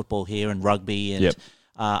is our football here, and rugby, and Yep.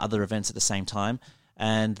 other events at the same time.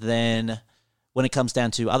 And then when it comes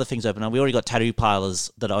down to other things open up, we already got tattoo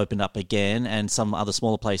parlors that are opened up again, and some other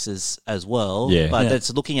smaller places as well. Yeah. But Yeah.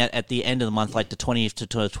 that's looking at the end of the month, like the 20th to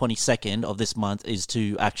 22nd of this month, is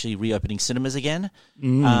to actually reopening cinemas again.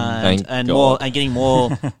 Thank And God. more, and getting more...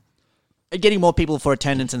 Getting more people for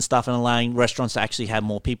attendance and stuff, and allowing restaurants to actually have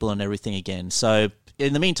more people and everything again. So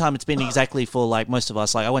in the meantime, it's been exactly for like most of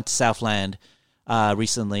us. Like I went to Southland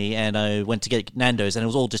recently, and I went to get Nando's, and it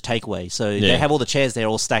was all just takeaway. So they Yeah. have all the chairs there,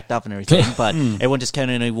 all stacked up and everything, but everyone just kind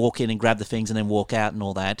of walk in and grab the things and then walk out and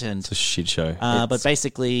all that. And It's a shit show. but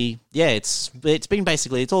basically, yeah, it's been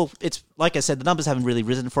basically it's like I said, the numbers haven't really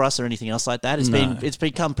risen for us or anything else like that. It's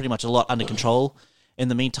become pretty much a lot under control. In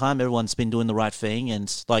the meantime, everyone's been doing the right thing,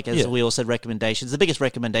 and like as we all said, recommendations. The biggest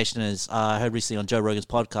recommendation is I heard recently on Joe Rogan's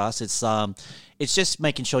podcast. It's just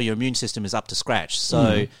making sure your immune system is up to scratch.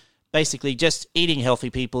 So basically, just eating healthy.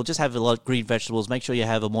 People just have a lot of green vegetables. Make sure you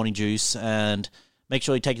have a morning juice, and make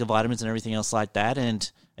sure you take the vitamins and everything else like that. And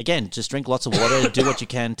again, just drink lots of water. Do what you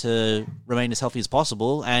can to remain as healthy as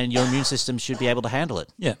possible, and your immune system should be able to handle it.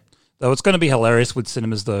 Yeah. Though it's going to be hilarious with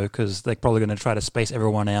cinemas, though, because they're probably going to try to space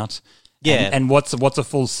everyone out. Yeah. And what's a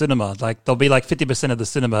full cinema? Like, there'll be like 50% of the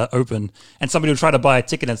cinema open, and somebody will try to buy a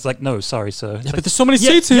ticket, and it's like, no, sorry, sir. It's like, but there's so many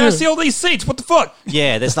yeah, seats yeah, here. I see all these seats. What the fuck?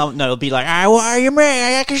 Yeah, there's no, it'll be like, what are you,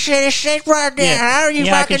 man? I can see the shit right there. Yeah. How are you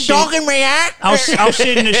Yeah, I can fucking see- dogging me, huh? I'll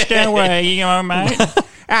sit in the stairway, you know, mate. What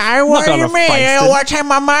Not do you on a mean? Feiston. What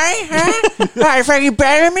time am I? Huh? I think you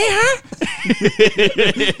better than me, huh?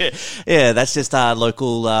 Yeah, that's just our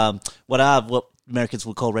local, what Americans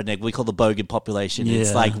would call redneck. We call the bogan population. It's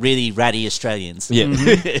Yeah. like really ratty Australians. Yeah.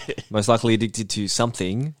 Most likely addicted to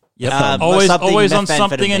something. Yep. Something always on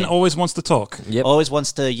something and methamphetamine. always wants to talk. Yep. Always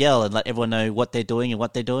wants to yell and let everyone know what they're doing,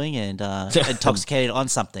 and intoxicated on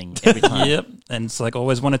something every time. Yep. And it's like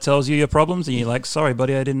always want to tells you your problems, and you're like, sorry,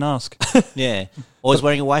 buddy, I didn't ask. Yeah. Always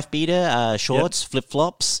wearing a wife beater, shorts,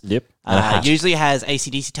 flip-flops. Yep. And a hat. Usually has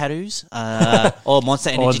AC/DC tattoos or Monster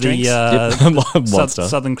Or Energy drinks. the Monster.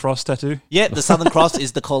 Southern Cross tattoo. Yeah, the Southern Cross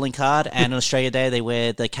is the calling card, and on Australia Day they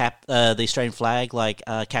wear the the Australian flag like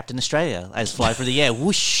Captain Australia as fly through the air.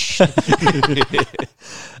 Whoosh!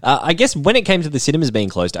 I guess when it came to the cinemas being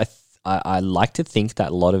closed, I like to think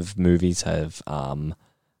that a lot of movies have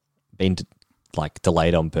been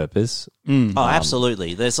delayed on purpose. Oh,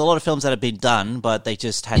 absolutely. There's a lot of films that have been done, but they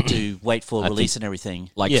just had to wait for release and everything.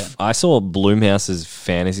 Like Yeah. I saw Blumhouse's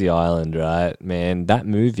Fantasy Island, right? Man, that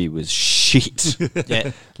movie was shit. shit.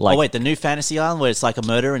 Yeah. Like- oh wait, the new Fantasy Island where it's like a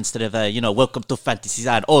murder instead of welcome to Fantasy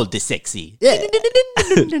Island, all the sexy. Yeah.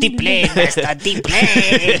 Deep plane, master, deep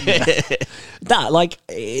plane. That, like,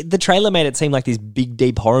 the trailer made it seem like this big,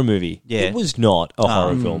 deep horror movie. Yeah. It was not a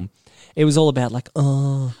horror film. It was all about, like,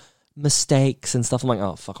 mistakes and stuff. I'm like,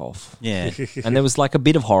 oh, fuck off. Yeah. And there was, like, a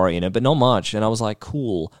bit of horror in it, but not much. And I was like,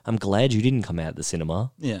 cool. I'm glad you didn't come out of the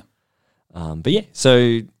cinema. Yeah. But yeah,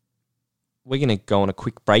 so we're going to go on a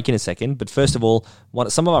quick break in a second. But first of all,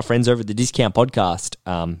 some of our friends over at the Discount Podcast,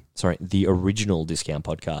 the original Discount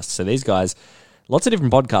Podcast. So these guys, lots of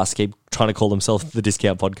different podcasts keep trying to call themselves the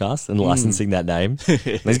Discount Podcast and licensing that name.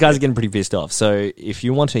 These guys are getting pretty pissed off. So if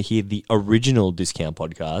you want to hear the original Discount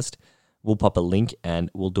Podcast, we'll pop a link and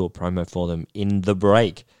we'll do a promo for them in the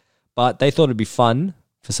break. But they thought it'd be fun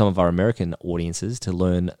for some of our American audiences to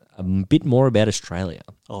learn a bit more about Australia.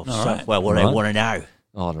 Oh, right. well, what do I Right. want to know?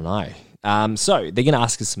 I don't know. So they're going to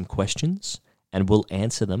ask us some questions and we'll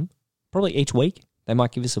answer them probably each week. They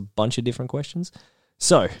might give us a bunch of different questions.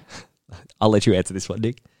 So I'll let you answer this one,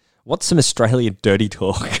 Nick. What's some Australian dirty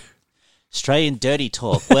talk? Australian dirty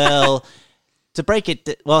talk. Well, to break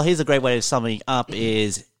it, here's a great way of summing up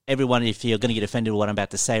is everyone, if you're going to get offended with what I'm about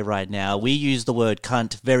to say right now, we use the word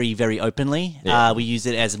cunt very, very openly. Yeah. We use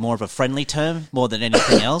it as more of a friendly term more than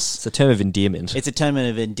anything else. It's a term of endearment. It's a term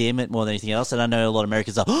of endearment more than anything else, and I know a lot of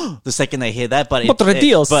Americans are the second they hear that. But Madre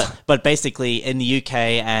Dios. but basically in the UK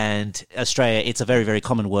and Australia, it's a very, very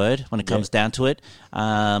common word when it comes down to it.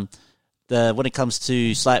 When it comes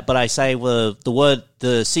to but I say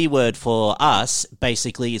the C word for us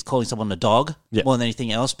basically is calling someone a dog more than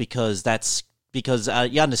anything else because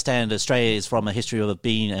you understand Australia is from a history of it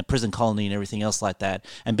being a prison colony and everything else like that.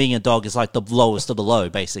 And being a dog is like the lowest of the low,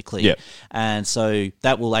 basically. Yeah. And so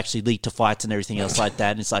that will actually lead to fights and everything else like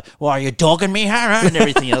that. And it's like, well, are you dogging me, Hara? And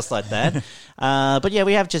everything else like that. But yeah,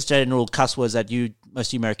 we have just general cuss words that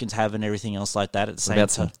most Americans have and everything else like that at the same about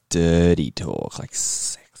time. some dirty talk, like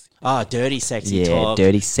sexy. Oh, dirty, sexy Yeah, talk.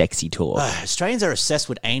 dirty, sexy talk. Australians are obsessed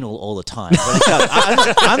with anal all the time.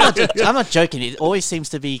 I'm not joking. It always seems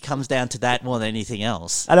to comes down to that more than anything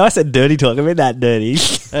else. I know I said dirty talk. I mean that dirty.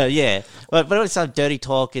 Yeah, but it's some dirty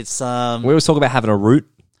talk. It's We always talk about having a root.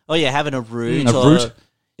 having a root. A root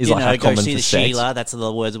is you like know, how go common see for the sex. Sheila. That's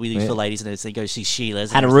the words we use for ladies, and everything. Go see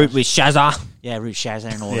Sheila's. Had a root with Shazza. Yeah, root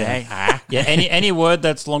Shazza and all that. Yeah, any word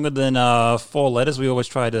that's longer than 4 letters, we always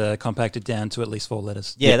try to compact it down to at least 4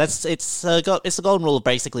 letters. Yeah, it's the golden rule of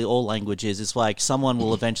basically all languages. It's like someone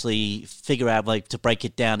will eventually figure out like to break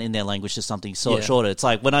it down in their language to something shorter. It's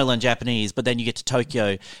like when I learned Japanese, but then you get to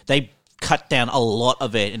Tokyo, they cut down a lot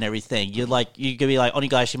of it and everything. You could be like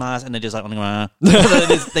onigai shimasu, and they're just like onigai.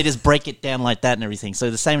 They just break it down like that and everything.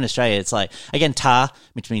 So the same in Australia. It's like again ta,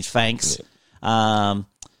 which means thanks.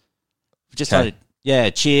 Just Okay.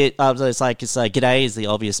 like cheer. It's like g'day is the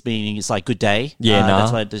obvious meaning. It's like good day. Yeah, nah.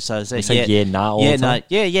 That's what I just say. You say yeah, nah all yeah, the time?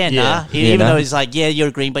 nah. Yeah, nah. Yeah, Even nah. though it's like you're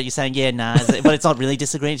agreeing, but you're saying yeah, nah. But it's not really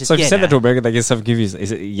disagreeing. It's just So if you yeah, said nah. that to America, they get so confused.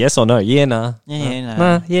 Is it yes or no? Yeah, nah. Yeah, nah.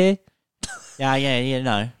 Nah, yeah. Yeah,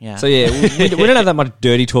 no, yeah. So yeah, we don't have that much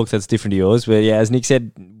dirty talk that's different to yours. But yeah, as Nick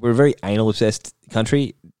said, we're a very anal obsessed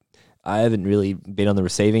country. I haven't really been on the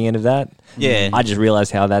receiving end of that. Yeah. I just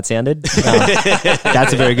realised how that sounded.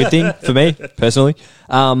 That's a very good thing for me personally.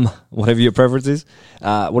 Whatever your preference is.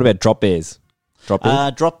 What about drop bears? Drop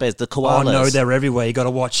bears. Drop bears, the koalas. Oh no, they're everywhere. You got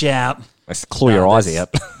to watch out. Let's claw your eyes out.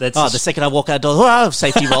 That's the second I walk out the door,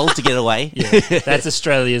 safety roll to get away. that's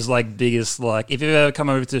Australia's like biggest like. If you ever come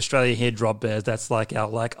over to Australia, here drop bears. That's like our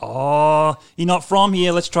like. Oh, you're not from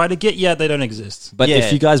here. Let's try to get you. They don't exist. But Yeah.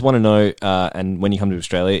 if you guys want to know, and when you come to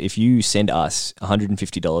Australia, if you send us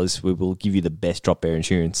 $150, we will give you the best drop bear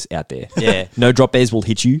insurance out there. Yeah. No drop bears will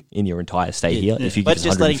hit you in your entire stay here if you give But us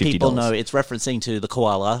just $150. letting people know, it's referencing to the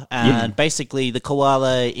koala, and basically the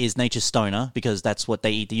koala is nature's stoner because that's what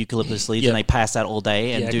they eat, the eucalyptus leaves, Yeah. and they pass out all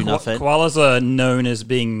day and do nothing. Koalas are known as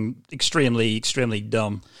being extremely, extremely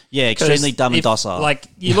dumb. Yeah, extremely 'Cause dumb and if, docile. Like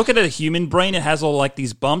you look at a human brain, it has all like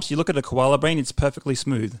these bumps. You look at a koala brain, it's perfectly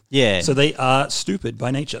smooth. Yeah. So they are stupid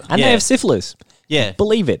by nature. And Yeah. they have syphilis. Yeah.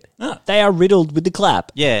 Believe it. Ah. They are riddled with the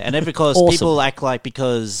clap. Yeah, and because Awesome. people act like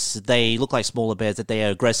because they look like smaller bears that they are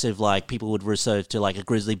aggressive, like people would refer to like a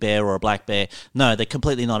grizzly bear or a black bear. No, they're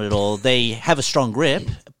completely not at all. They have a strong grip,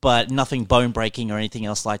 but nothing bone breaking or anything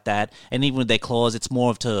else like that. And even with their claws, it's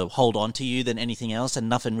more of to hold on to you than anything else, and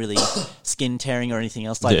nothing really skin tearing or anything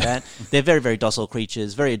else like Yeah. that. They're very, very docile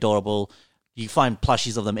creatures, very adorable. You find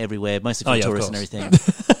plushies of them everywhere, mostly for Oh, yeah, of tourists and course.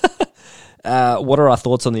 everything. What are our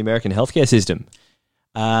thoughts on the American healthcare system?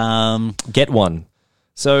 Get one.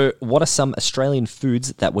 So, what are some Australian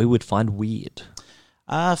foods that we would find weird?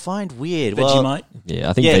 I find weird. Vegemite. Yeah,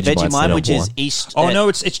 I think Yeah, Vegemite's the Vegemite, number which is one. East. Oh no,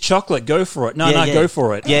 it's chocolate. Go for it. No, go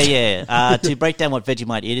for it. Yeah. To break down what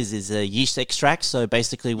Vegemite is a yeast extract. So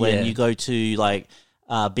basically, when you go to like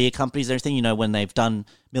beer companies and everything, when they've done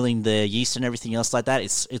milling the yeast and everything else like that,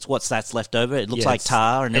 it's that's left over. It looks like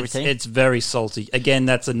tar and everything. It's very salty. Again,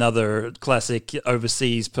 that's another classic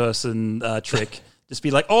overseas person trick. Just be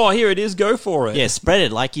like, oh, here it is, go for it. Yeah, spread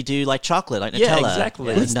it like you do like chocolate, like Nutella. Yeah,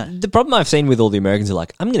 exactly. The problem I've seen with all the Americans are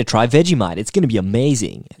like, I'm going to try Vegemite. It's going to be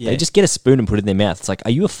amazing. Yeah. They just get a spoon and put it in their mouth. It's like,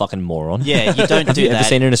 are you a fucking moron? Yeah, you don't Have do you that. ever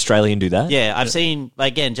seen an Australian do that? Yeah, I've seen,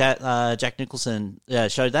 again, Jack Nicholson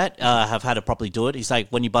showed that. I've had to properly do it. He's like,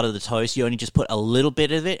 when you butter the toast, you only just put a little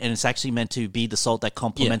bit of it, and it's actually meant to be the salt that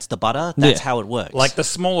complements the butter. That's how it works. Like the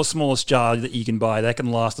smallest jar that you can buy, that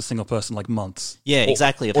can last a single person like months. Yeah,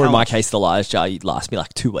 exactly. Or in my case, the large jar, you'd last me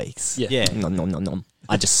like 2 weeks. Yeah. Nom.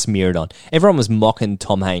 I just smear it on. Everyone was mocking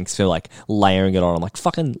Tom Hanks for like layering it on. I'm like,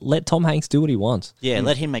 fucking let Tom Hanks do what he wants. Yeah,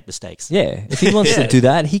 let him make mistakes. Yeah, if he wants to do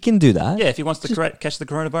that, he can do that. Yeah, if he wants to catch the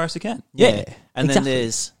coronavirus, he can. Yeah. And exactly. then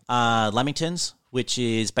there's Lamingtons, which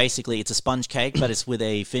is basically, it's a sponge cake, but it's with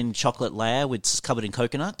a thin chocolate layer, which is covered in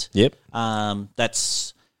coconut. Yep.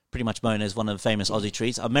 That's pretty much known as one of the famous Aussie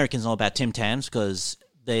treats. Americans know about Tim Tams because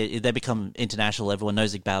they become international. Everyone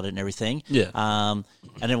knows about it and everything. Yeah. And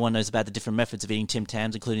everyone knows about the different methods of eating Tim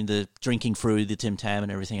Tams, including the drinking through the Tim Tam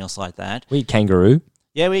and everything else like that. We eat kangaroo.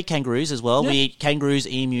 Yeah, we eat kangaroos as well. Yeah. We eat kangaroos,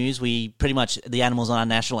 emus. We pretty much, the animals on our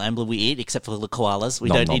national emblem we eat, except for the koalas. We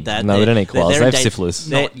don't eat that. No, we don't eat koalas. They have endan- syphilis.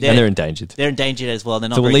 they're- And they're endangered. They're endangered as well. They're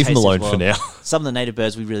not So we'll very leave them tasty alone as for well. now. Some of the native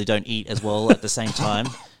birds we really don't eat as well at the same time.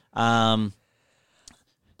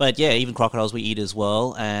 But yeah, even crocodiles we eat as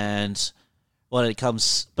well. And when it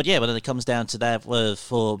comes down to that,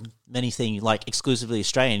 for many things like exclusively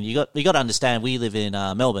Australian, you got to understand we live in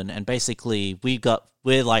Melbourne, and basically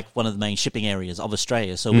we're like one of the main shipping areas of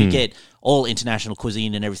Australia, so we get all international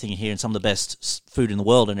cuisine and everything here, and some of the best food in the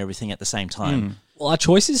world and everything at the same time. Well, our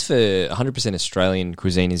choices for 100% Australian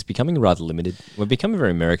cuisine is becoming rather limited. We're becoming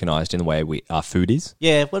very Americanized in the way our food is.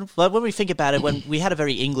 Yeah, when we think about it, when we had a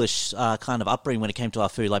very English kind of upbringing when it came to our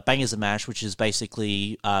food, like bangers and mash, which is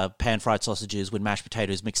basically pan-fried sausages with mashed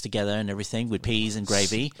potatoes mixed together and everything with peas and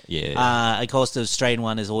gravy. Yeah. Of course, the Australian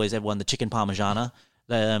one is always the chicken parmigiana.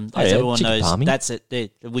 As yeah, everyone chicken knows, parmy. that's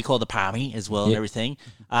it. We call it the parmy as well and everything.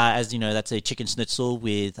 As you know, that's a chicken schnitzel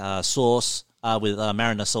with sauce, with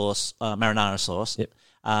marinara sauce. Yep.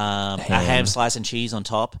 A ham slice and cheese on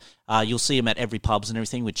top. You'll see them at every pubs and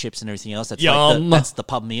everything with chips and everything else. That's Yum. that's the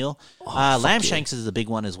pub meal. Lamb shanks is a big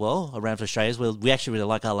one as well around for Australia. We actually really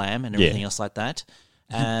like our lamb and everything else like that.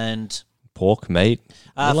 And Pork, meat.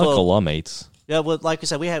 We like for- all our meats. yeah, well, like I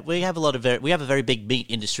said, we have a very big meat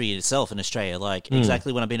industry in itself in Australia. Like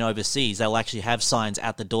exactly when I've been overseas, they'll actually have signs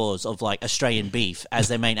out the doors of like Australian beef as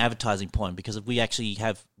their main advertising point, because we actually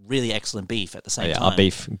have really excellent beef at the same time. Our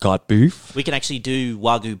beef got beef. We can actually do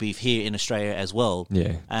Wagyu beef here in Australia as well.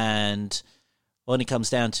 Yeah. And when it comes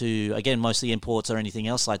down to, again, mostly imports or anything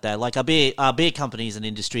else like that, like our beer companies and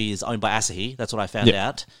industry is owned by Asahi. That's what I found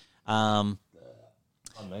out.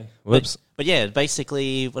 Whoops. But yeah,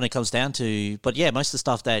 basically when it comes down to, most of the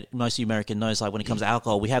stuff that most of the American knows, like when it comes to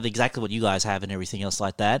alcohol, we have exactly what you guys have and everything else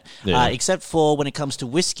like that. Yeah. Except for when it comes to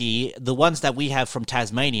whiskey, the ones that we have from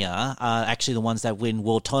Tasmania are actually the ones that win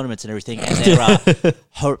world tournaments and everything. And there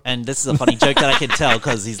are, and this is a funny joke that I can tell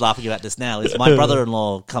because he's laughing about this now, is my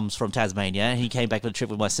brother-in-law comes from Tasmania, and he came back on a trip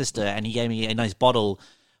with my sister, and he gave me a nice bottle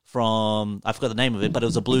from, I forgot the name of it, but it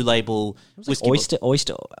was a blue label whiskey.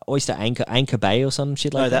 Oyster Anchor Bay or some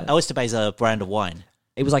shit like No, that. that Oyster Bay is a brand of wine.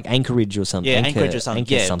 It was like Anchorage or something. Yeah, Anchorage or something.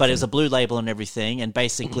 Anchor Yeah, something. but it was a blue label and everything. And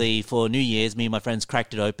basically, for New Year's, me and my friends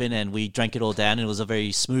cracked it open and we drank it all down. And it was a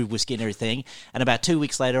very smooth whiskey and everything. And about 2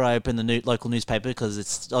 weeks later, I opened the local newspaper because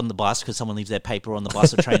it's on the bus, because someone leaves their paper on the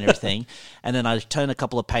bus or train and everything. And then I turned a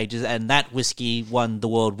couple of pages, and that whiskey won the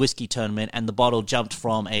World Whiskey Tournament. And the bottle jumped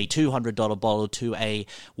from a $200 bottle to a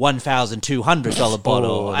 $1,200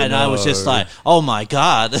 bottle. And I was just like, oh my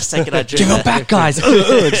God, the second I drank Give it that. back, guys.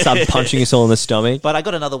 Just start punching us all in the stomach. But I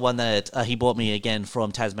got another one that he bought me again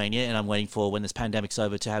from Tasmania, and I'm waiting for when this pandemic's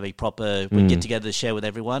over to have a proper get together to share with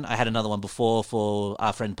everyone. I had another one before for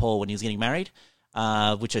our friend Paul when he was getting married,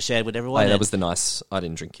 which I shared with everyone. Oh, that And- was the nice. I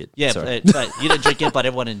didn't drink it. yeah, Sorry. but you didn't drink it, but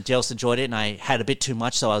everyone else enjoyed it, and I had a bit too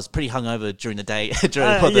much, so I was pretty hungover during the day.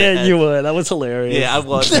 you were. That was hilarious. Yeah, I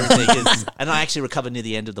was. and everything. And I actually recovered near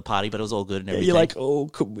the end of the party, but it was all good and everything. You're like, oh,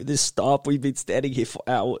 could we just stop? We've been standing here for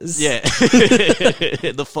hours. yeah.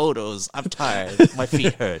 The photos. I'm tired. My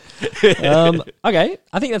feet hurt. Okay,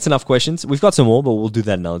 I think that's enough questions. We've got some more, but we'll do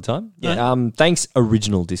that another time. Yeah. Thanks,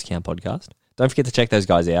 Original Discount Podcast. Don't forget to check those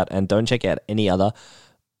guys out, and don't check out any other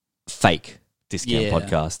fake discount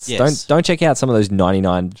podcasts. Yes. Don't check out some of those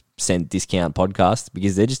 99-cent discount podcasts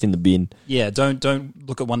because they're just in the bin. Yeah, don't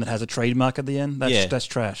look at one that has a trademark at the end. That's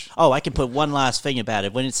trash. Oh, I can put one last thing about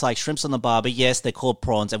it. When it's like shrimps on the barbie, yes, they're called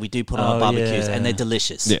prawns, and we do put them on barbecues, and they're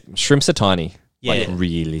delicious. Yeah, shrimps are tiny. Yeah. Like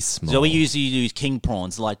really small. So we usually use king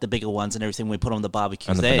prawns, like the bigger ones and everything. We put on the barbecues.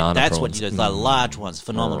 And the banana That's prawns. what you do. The large ones,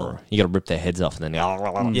 phenomenal. You got to rip their heads off and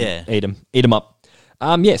then Yeah. eat them up. So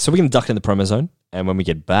we're going to duck in the promo zone, and when we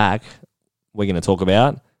get back, we're going to talk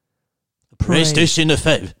about PlayStation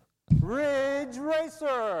FM. Ridge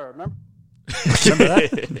Racer.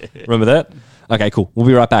 Remember that? Okay, cool. We'll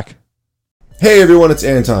be right back. Hey everyone, it's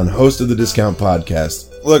Anton, host of the Discount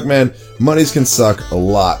Podcast. Look man, Mondays can suck a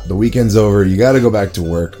lot. The weekend's over, you gotta go back to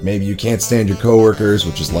work. Maybe you can't stand your coworkers,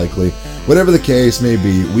 which is likely. Whatever the case may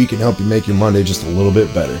be, we can help you make your Monday just a little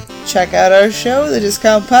bit better. Check out our show, The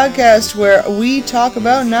Discount Podcast, where we talk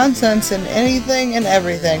about nonsense and anything and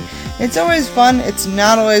everything. It's always fun, it's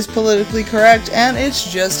not always politically correct, and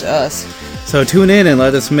it's just us. So tune in and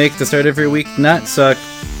let us make the start of your week not suck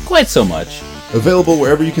quite so much. Available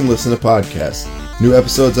wherever you can listen to podcasts. New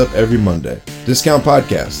episodes up every Monday. Discount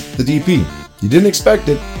Podcast, the DP. You didn't expect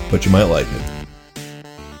it, but you might like it.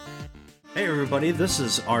 Hey everybody, this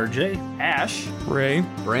is RJ, Ash, Ray,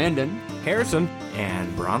 Brandon, Harrison,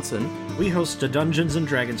 and Bronson. We host a Dungeons &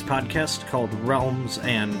 Dragons podcast called Realms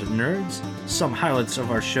and Nerds. Some highlights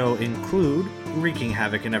of our show include wreaking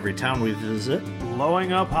havoc in every town we visit,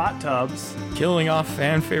 Blowing up hot tubs. Killing off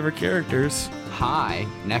fan favorite characters. High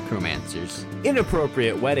necromancers.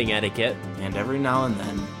 Inappropriate wedding etiquette. And every now and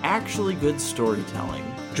then, actually good storytelling.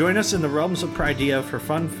 Join us in the realms of Pridea for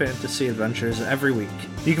fun fantasy adventures every week.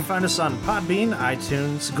 You can find us on Podbean,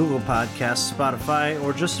 iTunes, Google Podcasts, Spotify,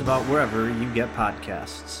 or just about wherever you get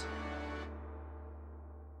podcasts.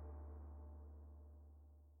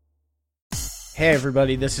 Hey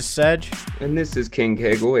everybody, this is Sedge. And this is King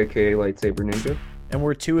Kegel, aka Lightsaber Ninja. And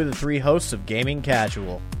we're two of the three hosts of Gaming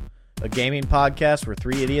Casual, a gaming podcast where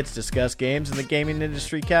three idiots discuss games in the gaming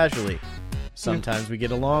industry casually. Sometimes we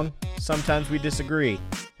get along, sometimes we disagree,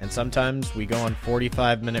 and sometimes we go on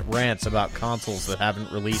 45-minute rants about consoles that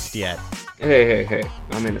haven't released yet. Hey,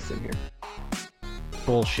 I'm innocent here.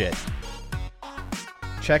 Bullshit.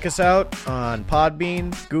 Check us out on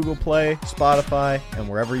Podbean, Google Play, Spotify, and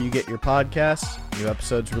wherever you get your podcasts. New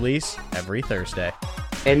episodes release every Thursday.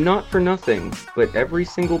 And not for nothing, but every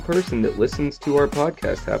single person that listens to our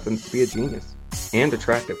podcast happens to be a genius. And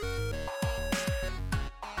attractive.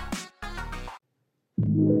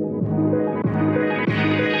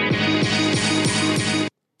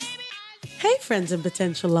 Hey friends and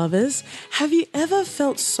potential lovers, have you ever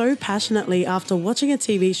felt so passionately after watching a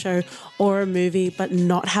TV show or a movie but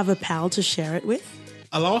not have a pal to share it with?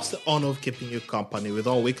 Allow us the honor of keeping you company with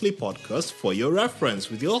our weekly podcast For Your Reference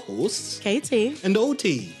with your hosts, KT and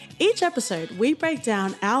OT. Each episode, we break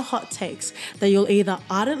down our hot takes that you'll either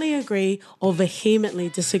ardently agree or vehemently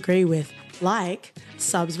disagree with, like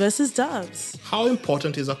subs versus dubs. How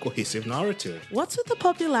important is a cohesive narrative? What's with the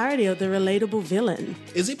popularity of the relatable villain?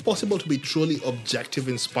 Is it possible to be truly objective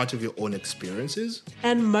in spite of your own experiences?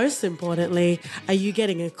 And most importantly, are you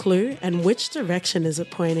getting a clue, and which direction is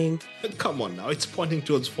it pointing? Come on now, it's pointing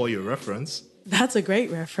towards For Your Reference. That's a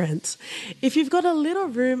great reference. If you've got a little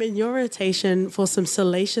room in your rotation for some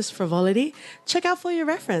salacious frivolity, check out For Your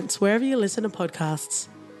Reference wherever you listen to podcasts.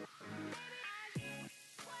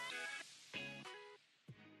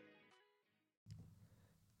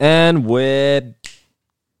 And we're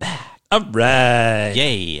back. All right.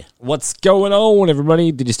 Yay. What's going on,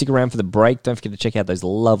 everybody? Did you stick around for the break? Don't forget to check out those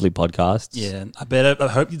lovely podcasts. Yeah, I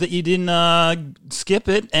hope that you didn't skip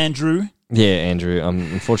it, Andrew. Yeah, Andrew.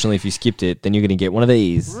 Unfortunately, if you skipped it, then you're going to get one of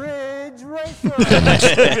these Ridge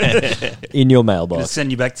Racer. in your Gonna mailbox. send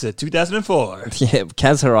you back to 2004. Yeah,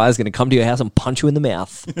 Kaz Harai is going to come to your house and punch you in the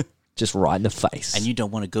mouth. Just right in the face. And you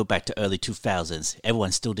don't want to go back to early 2000s.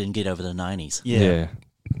 Everyone still didn't get over the 90s. Yeah.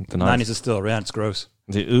 The 90s are still around. It's gross.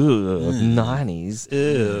 90s.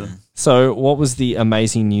 Ew. So, what was the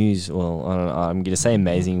amazing news? Well, I don't know, I'm going to say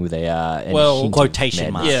amazing with a hint of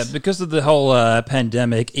quotation madness. marks. Yeah, because of the whole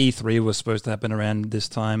pandemic, E3 was supposed to happen around this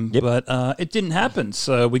time, but it didn't happen.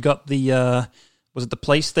 So we got the, was it the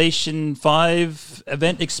PlayStation 5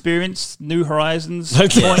 event experience, New Horizons,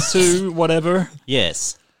 Yes. 0.2, whatever?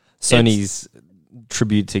 Yes. Sony's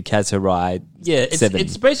tribute to Kaz Harai Yeah, it's 7.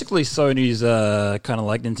 it's basically Sony's kind of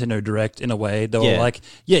like Nintendo Direct in a way. They were Yeah. like,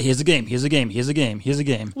 yeah, here's a game, here's a game, here's a game, here's a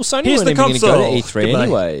game. Well, Sony here's weren't even going to go to E3 Goodbye.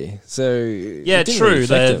 anyway. So Yeah, it didn't true. really affect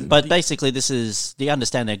They- them. But basically, this is they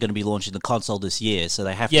understand they're going to be launching the console this year, so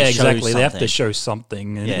they have Yeah, to show exactly. They have to something. show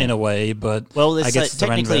something Yeah. in a way, but Well, I it's, guess it's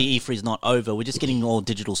around technically E3 is not over. We're just getting all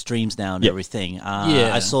digital streams now and Yep. everything.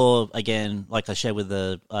 Yeah. I saw, again, like I shared with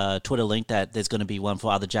the Twitter link, that there's going to be one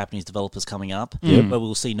for other Japanese developers coming up, Yep. where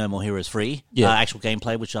we'll see No More Heroes free, Yeah. actual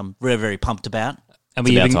gameplay, which I'm very, very pumped about. And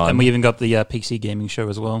we even got the PC gaming show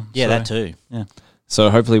as well. Yeah, so, that too. Yeah. So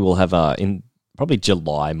hopefully we'll have in probably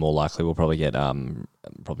July, more likely we'll probably get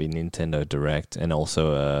probably Nintendo Direct and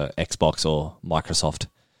also Xbox or Microsoft.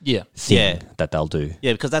 Yeah. Thing that they'll do.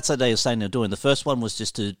 Yeah, because that's what they were saying they're doing. The first one was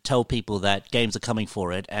just to tell people that games are coming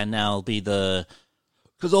for it, and now it'll be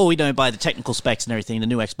because all we know by the technical specs and everything, the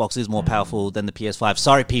new Xbox is more powerful than the PS5.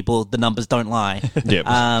 Sorry, people, the numbers don't lie. Yep.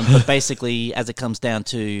 But basically, as it comes down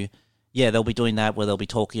to, they'll be doing that where they'll be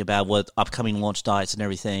talking about what upcoming launch dates and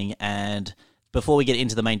everything. And before we get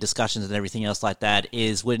into the main discussions and everything else like that,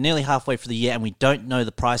 is we're nearly halfway through the year and we don't know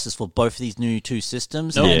the prices for both of these new two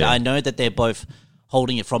systems. Nope. And Yeah. I know that they're both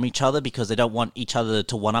holding it from each other because they don't want each other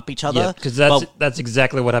to one-up each other. Yeah, because that's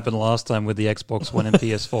exactly what happened last time with the Xbox One and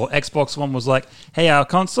PS4. Xbox One was like, hey, our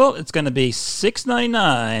console, it's going to be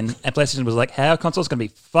 $6.99. And PlayStation was like, hey, our console, it's going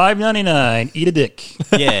to be $5.99. Eat a dick.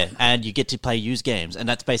 Yeah, and you get to play used games. And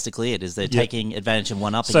that's basically it, is they're taking advantage and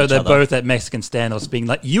one-upping So each they're other. both at Mexican standoffs being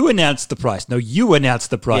like, you announced the price. No, you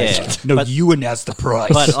announced the price. Yeah, No, you announced the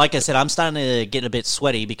price. But like I said, I'm starting to get a bit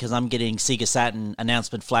sweaty because I'm getting Sega Saturn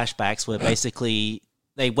announcement flashbacks where basically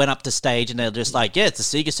they went up to stage and they're just like, yeah, the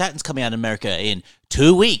Sega Saturn's coming out in America in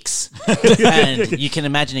 2 weeks. And you can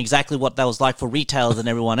imagine exactly what that was like for retailers and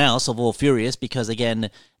everyone else, of all furious, because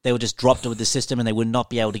again, they were just dropped with the system and they would not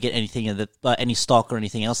be able to get anything of any stock or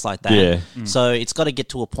anything else like that. Yeah. So it's got to get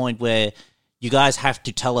to a point where you guys have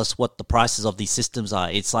to tell us what the prices of these systems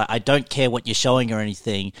are. It's like, I don't care what you're showing or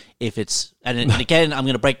anything. If it's, and again, I'm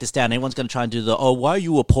going to break this down. Everyone's going to try and do why are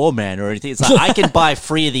you a poor man or anything. It's like, I can buy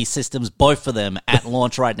 3 of these systems, both of them at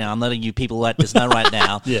launch right now. I'm letting you people let this know right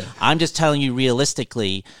now. Yeah. I'm just telling you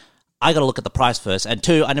realistically, I got to look at the price first. And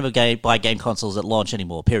 2, I never buy game consoles at launch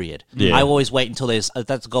anymore, period. Yeah. I always wait until that's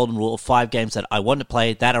the golden rule of 5 games that I want to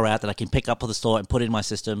play, that are out, that I can pick up for the store and put in my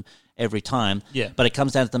system every time. Yeah. But it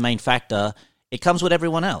comes down to the main factor. It comes with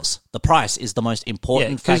everyone else. The price is the most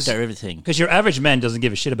important factor of everything. Because your average man doesn't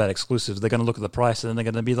give a shit about exclusives. They're going to look at the price and then they're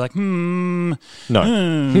going to be like, No.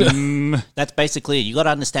 That's basically it. You got to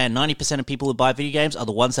understand 90% of people who buy video games are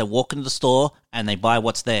the ones that walk into the store and they buy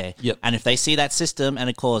what's there. Yep. And if they see that system, and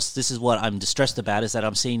of course, this is what I'm distressed about, is that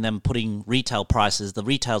I'm seeing them putting retail prices, the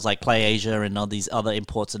retails like PlayAsia and all these other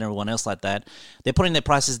imports and everyone else like that, they're putting their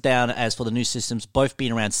prices down as for the new systems, both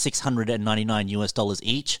being around $699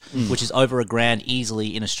 each, which is over $1,000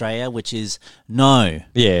 easily in Australia, which is no.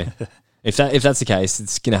 Yeah. If that's the case,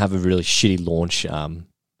 it's going to have a really shitty launch.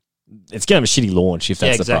 It's going to have a shitty launch if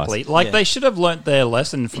that's exactly. the price. Like they should have learnt their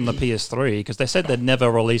lesson from the PS3 because they said they'd never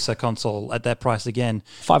release a console at that price again.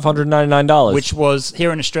 $599. Which was,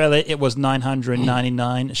 here in Australia, it was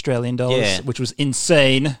 $999 Australian dollars, Yeah. which was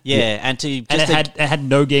insane. Yeah, and it had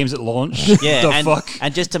no games at launch. Yeah, the and, fuck?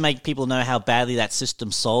 and just to make people know how badly that system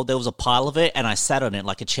sold, there was a pile of it, and I sat on it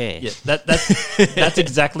like a chair. Yeah, that's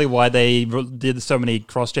exactly why they did so many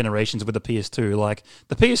cross generations with the PS2. Like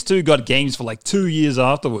the PS2 got games for like 2 years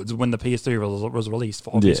afterwards when the PS3 was released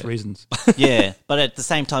for obvious reasons. Yeah, but at the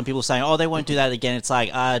same time, people saying, "Oh, they won't do that again." It's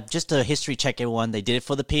like, just to history check everyone. They did it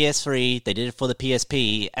for the PS3, they did it for the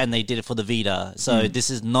PSP, and they did it for the Vita. So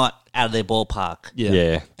this is not out of their ballpark. Yeah.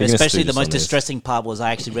 They're gonna Especially steal the most some of this. distressing part was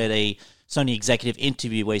I actually read a Sony executive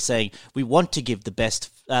interview where he's saying, "We want to give the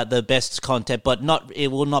best content, but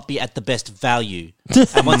it will not be at the best value."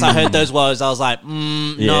 And once I heard those words, I was like,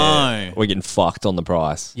 "No, We're getting fucked on the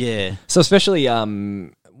price. yeah." So especially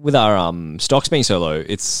with our stocks being so low,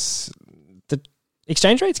 it's the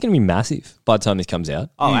exchange rate's going to be massive by the time this comes out.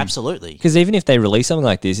 Oh, absolutely. Because even if they release something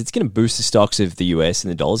like this, it's going to boost the stocks of the US and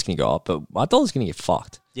the dollar's going to go up, but our dollar's going to get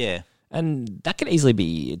fucked. Yeah. And that could easily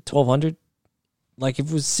be $1,200. Like if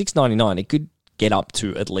it was $699, it could get up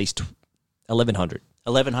to at least $1,100.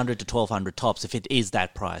 $1,100 to $1,200 tops if it is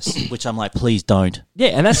that price, which I'm like, please don't. Yeah,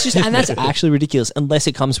 and that's actually ridiculous unless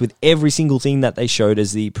it comes with every single thing that they showed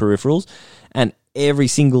as the peripherals and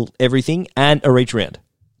everything and a reach around.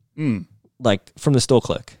 Like from the store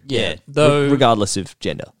clerk. Yeah. Regardless of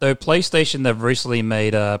gender. Though PlayStation, they've recently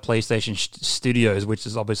made PlayStation Studios, which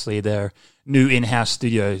is obviously their new in-house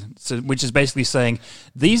studio, which is basically saying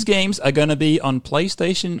these games are going to be on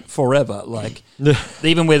PlayStation forever. Like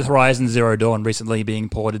even with Horizon Zero Dawn recently being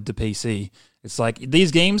ported to PC, It's like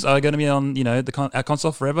these games are going to be on, our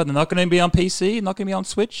console forever. They're not going to be on PC, not going to be on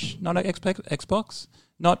Switch, not on Xbox,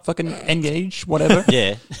 not fucking Engage, whatever.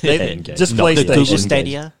 Yeah. Just Not the PlayStation. Google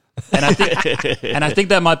Stadia. And I think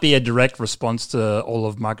that might be a direct response to all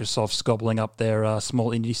of Microsoft gobbling up their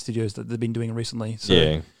small indie studios that they've been doing recently. So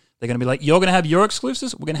they're going to be like, you're going to have your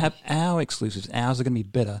exclusives, we're going to have our exclusives. Ours are going to be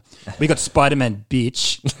better. We got Spider-Man,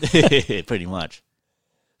 bitch. Pretty much.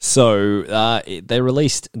 So they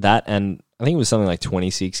released that, and I think it was something like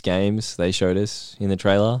 26 games they showed us in the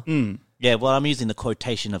trailer. Yeah, well, I'm using the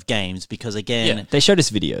quotation of games because, again... They showed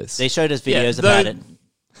us videos. They showed us videos about it.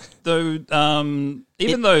 Though,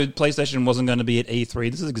 even though PlayStation wasn't going to be at E3,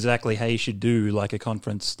 this is exactly how you should do like a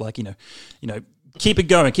conference, like keep it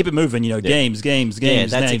going, keep it moving. Games. that's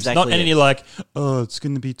names. exactly Not it. any like, it's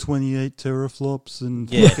going to be 28 teraflops and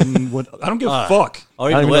fucking what? I don't give a fuck. Or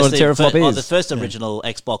even worse, the first original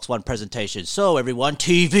Xbox One presentation. So everyone,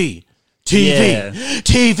 TV,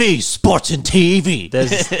 sports and TV.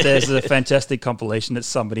 There's a fantastic compilation that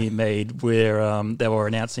somebody made where they were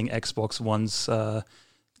announcing Xbox One's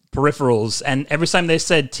peripherals, and every time they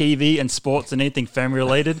said TV and sports and anything family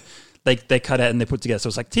related, they cut out and they put together. So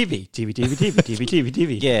it's like TV.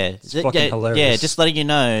 Yeah, it's fucking hilarious. Yeah, just letting you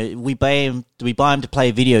know, we buy them to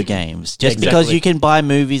play video games. Just because you can buy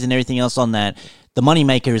movies and everything else on that, the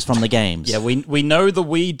moneymaker is from the games. Yeah, we know the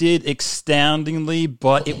Wii did astoundingly,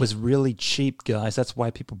 but it was really cheap, guys. That's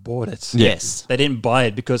why people bought it. Yes. They didn't buy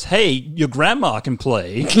it because, hey, your grandma can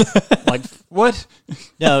play. Like, what?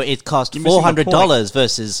 No, it cost $400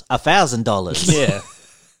 versus $1,000. Yeah.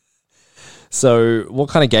 So what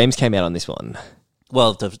kind of games came out on this one?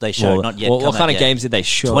 Well, they showed not yet. What kind of games did they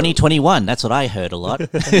show? 2021. That's what I heard a lot.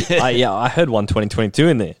 I heard one 2022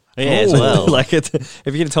 in there. Yeah, as well. Like if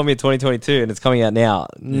you're going to tell me 2022 and it's coming out now,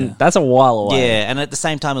 that's a while away. Yeah, and at the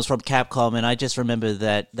same time it was from Capcom, and I just remember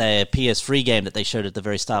that their PS3 game that they showed at the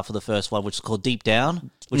very start for the first one, which was called Deep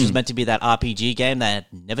Down, which was meant to be that RPG game that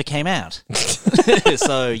never came out.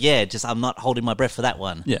 So, yeah, I'm not holding my breath for that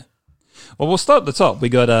one. Yeah. Well, we'll start at the top. We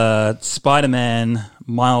got Spider-Man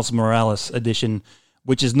Miles Morales edition,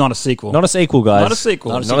 which is not a sequel. Not a sequel, guys. Not a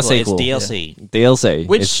sequel. Not a sequel. It's DLC. Yeah. DLC.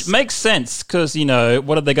 Which makes sense because,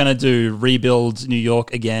 what are they going to do? Rebuild New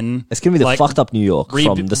York again? It's going to be the fucked up New York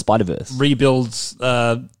from the Spider-Verse. Rebuild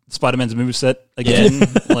Spider-Man's moveset again.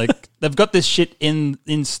 Like, they've got this shit in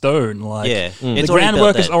stone. Like, the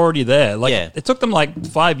groundwork is already there. Like, it took them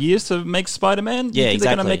 5 years to make Spider-Man. Yeah, you think exactly.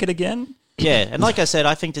 they're going to make it again? Yeah, and like I said,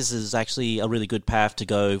 I think this is actually a really good path to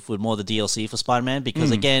go with more of the DLC for Spider-Man because,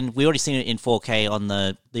 again, we already seen it in 4K on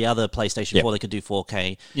the other PlayStation 4. They could do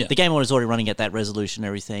 4K. Yeah. The game was already running at that resolution and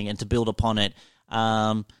everything, and to build upon it.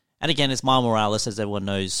 And again, it's Miles Morales, as everyone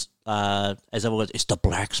knows. It's the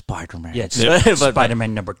Black Spider-Man. Yeah, it's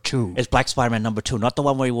Spider-Man number 2. It's Black Spider-Man number 2, not the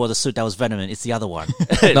one where he wore the suit that was Venom. It's the other one.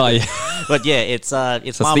 No, yeah. But yeah, it's so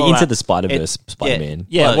it's the Into the Spider-Verse Spider-Man.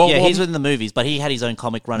 He's in the movies, but he had his own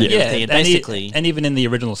comic run and everything. And basically, and even in the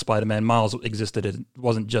original Spider-Man, Miles existed. It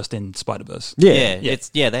wasn't just in Spider-Verse. They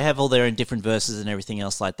have all their own different verses and everything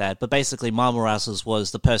else like that. But basically, Miles Morales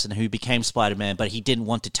was the person who became Spider-Man, but he didn't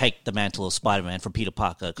want to take the mantle of Spider-Man from Peter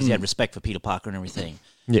Parker because he had respect for Peter Parker and everything.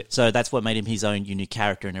 Yeah. So that's what made him his own unique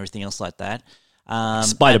character and everything else like that.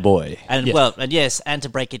 Spider-Boy. And to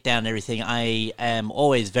break it down and everything, I am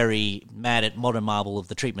always very mad at modern Marvel of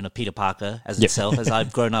the treatment of Peter Parker as itself, as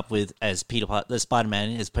I've grown up with as Peter Parker. The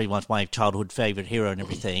Spider-Man is pretty much my childhood favorite hero and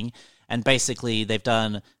everything. And basically they've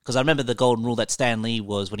done, because I remember the golden rule that Stan Lee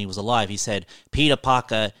was when he was alive, he said, Peter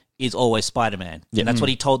Parker is always Spider-Man. Yeah. And that's what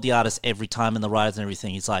he told the artists every time and the writers and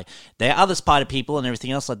everything. He's like, there are other Spider people and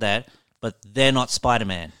everything else like that, but they're not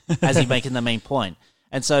Spider-Man, as he's making the main point.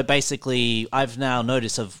 And so basically, I've now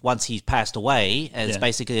noticed of once he's passed away, as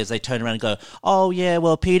basically as they turn around and go, oh yeah,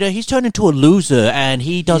 well Peter, he's turned into a loser and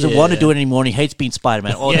he doesn't want to do it anymore and he hates being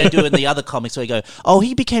Spider-Man. Or they do it in the other comics where they go, oh,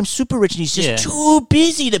 he became super rich and he's just too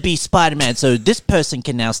busy to be Spider-Man, so this person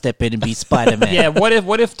can now step in and be Spider-Man. Yeah,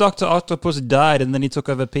 what if Dr. Octopus died and then he took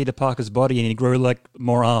over Peter Parker's body and he grew like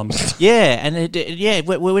more arms?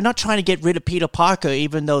 We're not trying to get rid of Peter Parker,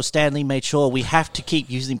 even though Stan Lee made sure we have to keep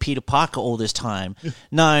using Peter Parker all this time.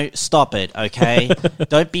 No, stop it, okay?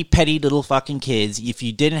 Don't be petty little fucking kids. If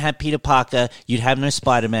you didn't have Peter Parker, you'd have no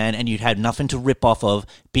Spider-Man and you'd have nothing to rip off of.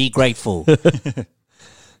 Be grateful.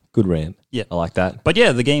 Good rant. Yeah. I like that. But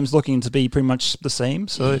yeah, the game's looking to be pretty much the same.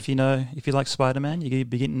 So if you like Spider-Man, you're going to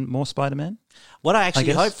be getting more Spider-Man. What I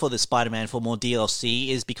actually hope for the Spider-Man for more DLC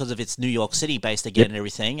is because of its New York City based again and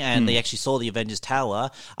everything, and they actually saw the Avengers Tower.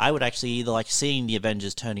 I would actually either like seeing the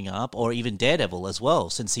Avengers turning up or even Daredevil as well,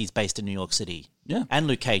 since he's based in New York City. Yeah. And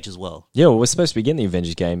Luke Cage as well. Yeah, well, we're supposed to be getting the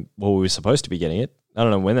Avengers game. Well, we were supposed to be getting it I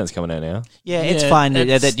don't know when that's coming out now. Yeah, it's fine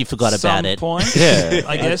that you forgot about it. Point, Yeah,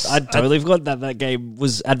 I guess. I totally forgot that game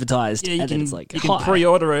was advertised. Yeah, you and can, it's like, you can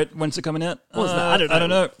pre-order it. When's it coming out? What was that? I don't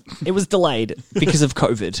know. It was delayed because of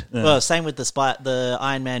COVID. Well, same with the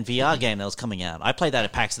Iron Man VR game that was coming out. I played that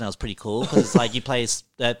at PAX and that was pretty cool because it's like you play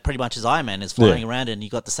pretty much as Iron Man is flying around and you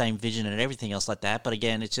got the same vision and everything else like that. But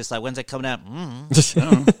again, it's just like, when's that coming out?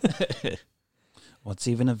 What's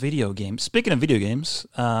even a video game? Speaking of video games,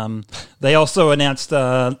 they also announced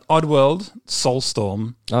Oddworld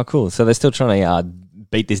Soulstorm. Oh, cool. So they're still trying to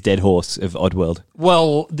beat this dead horse of Oddworld.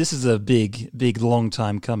 Well, this is a big, long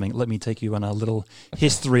time coming. Let me take you on a little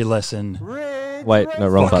history lesson. Wait, no,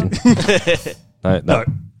 wrong button.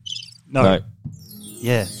 No.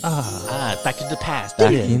 Yeah. Back in the past.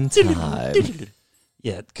 Back in time.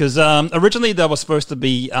 Yeah, because originally there was supposed to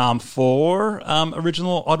be 4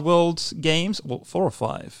 original Oddworld games. Well, 4 or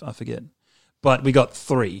 5, I forget. But we got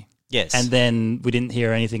 3. Yes. And then we didn't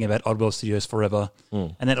hear anything about Oddworld Studios forever.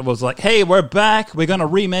 And then it was like, hey, we're back. We're going to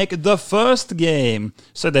remake the first game.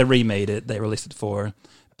 So they remade it. They released it for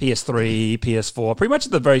PS3, PS4, pretty much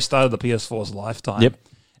at the very start of the PS4's lifetime. Yep.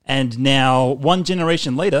 And now, one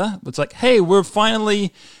generation later, it's like, hey, we're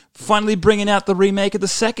finally bringing out the remake of the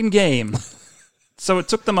second game. So it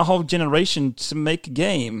took them a whole generation to make a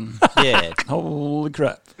game. Yeah. Holy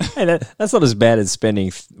crap. Hey, that's not as bad as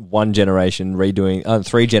spending one generation redoing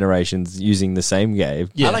 3 generations using the same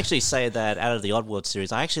game. Yeah. I'd actually say that out of the Oddworld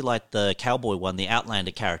series, I actually like the cowboy one, the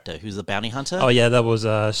Outlander character, who's the bounty hunter. Oh, yeah, that was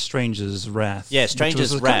Stranger's Wrath. Yeah,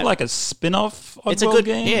 Stranger's Wrath. Wrath. Kind of like a spin-off Oddworld It's a good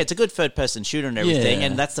game. Yeah, it's a good third-person shooter and everything. Yeah.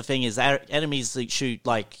 And that's the thing is, our enemies that shoot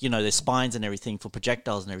like their spines and everything for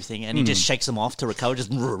projectiles and everything, and he just shakes them off to recover,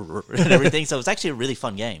 just and everything. So it's actually a really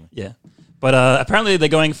fun game. Yeah. But apparently they're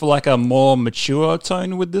going for like a more mature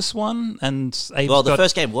tone with this one. And the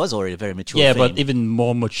first game was already a very mature Yeah, theme. but even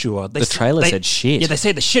more mature. The trailer said shit. Yeah, they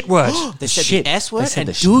say the shit word. They said Shit. the S word They said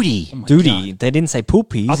and the duty. Oh my Duty. God. They didn't say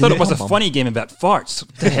poopies. I thought it was a funny game about farts.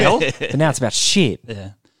 What the hell? But now it's about shit. Yeah.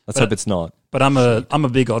 Let's hope it's not. But I'm a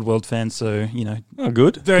big Oddworld fan, so Oh,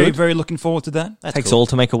 good. very Good. very looking forward to that. That's Takes cool. all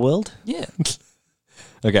to make a world. Yeah.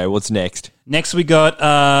 Okay, what's next? Next we got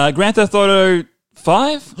Grand Theft Auto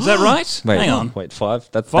 5. Is that right? Wait, Hang on. Wait,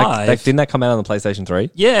 5? That 5? Didn't that come out on the PlayStation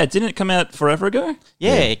 3? Yeah, didn't it come out forever ago?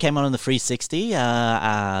 Yeah, it came out on the 360, the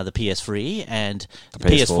PS3, and the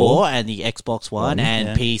PS4, PS4, and the Xbox One, and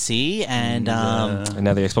yeah. PC, and And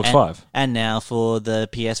now the Xbox 5. and now for the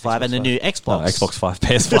PS5 and the new Oh, Xbox. Xbox 5,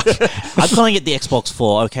 PS5. I'm calling it the Xbox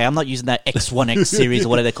 4. Okay, I'm not using that X1X series or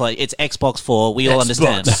whatever they call it. It's Xbox 4. We all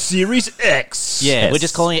understand. Xbox Series X. Yeah, Yes. we're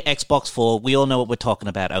just calling it Xbox 4. We all know what we're talking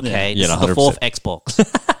about. Okay, Yeah, this no, is the 4th Xbox.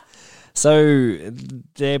 So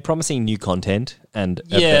they're promising new content and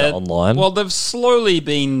better online. Well, they've slowly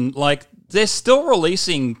been like they're still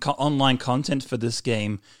releasing online content for this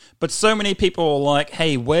game, but so many people are like,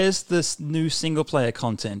 "Hey, where's this new single player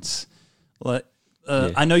content?" Like,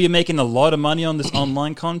 I know you're making a lot of money on this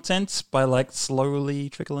online content by like slowly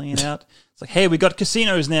trickling it out. It's like, "Hey, we got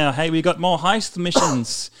casinos now. Hey, we got more heist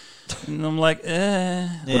missions." And I'm like,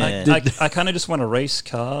 I kind of just want to race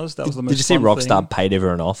cars. That was the most. Did you see fun Rockstar thing. paid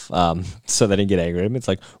everyone off so they didn't get angry at him? It's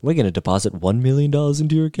like, we're going to deposit $1 million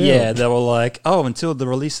into your account. Yeah, they were like, oh, until the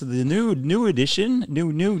release of the new edition,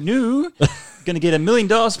 going to get $1 million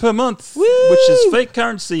per month, which is fake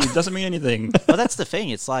currency. It doesn't mean anything. Well, that's the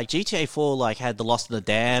thing. It's like GTA 4 like had the Lost in the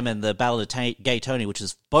Dam and the Battle of Gay Tony, which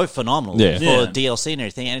is both phenomenal for DLC and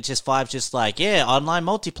everything. And it's just 5's just like, online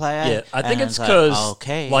multiplayer. Yeah, I think And it's because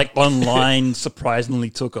like, online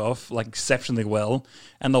surprisingly took off like exceptionally well,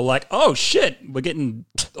 and they're like, oh shit, we're getting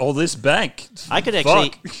all this back. I could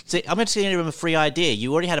actually see. I'm actually going to give them a free idea.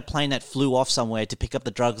 You already had a plane that flew off somewhere to pick up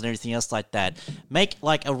the drugs and everything else like that. Make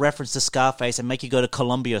like a reference to Scarface and make you go to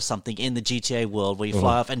Colombia or something in the GTA world where you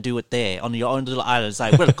fly off and do it there on your own little island. It's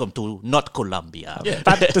like, welcome to not Colombia.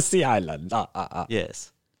 Fantasy Island.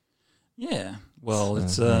 Yes. Yeah. Well,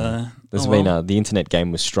 it's There's been the internet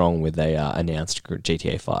game was strong with they announced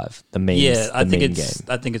GTA 5. The memes. yeah. I the think meme it's game.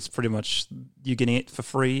 I think it's pretty much you're getting it for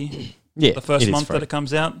free. Yeah, the first it is month free. that it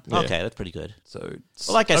comes out. Okay, that's pretty good. So, it's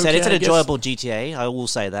Well, like I said, it's an okay, I guess. enjoyable GTA. I will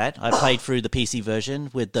say that. I played through the PC version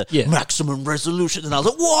with the maximum resolution, and I was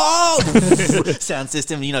like, "Whoa!" sound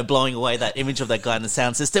system, blowing away that image of that guy in the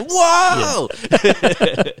sound system. Whoa!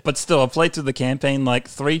 But still, I've played through the campaign like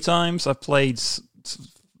 3 times. I've played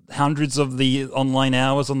hundreds of the online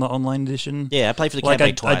hours on the online edition. Yeah, I played for the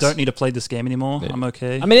campaign twice. I don't need to play this game anymore. I'm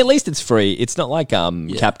okay. I mean, at least it's free. It's not like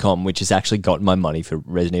Capcom, which has actually gotten my money for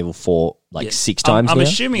Resident Evil 4 6 times I'm now.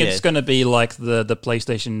 assuming it's going to be like the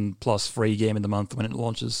PlayStation Plus free game of the month when it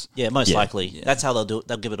launches. Yeah, most likely. That's how they'll do it.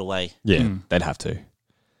 They'll give it away. Yeah, they'd have to.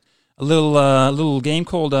 a little game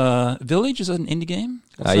called Village. Is that an indie game?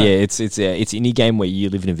 Yeah, it's an indie game where you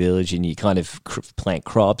live in a village and you kind of plant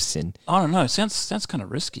crops and. I don't know. Sounds kind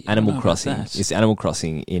of risky. Animal Crossing. It's Animal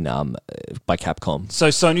Crossing in by Capcom. So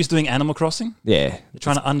Sony's doing Animal Crossing. Yeah, they're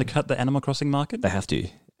trying to undercut the Animal Crossing market. They have to.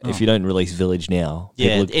 If you don't release Village now,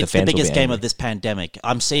 it's the biggest game of this pandemic.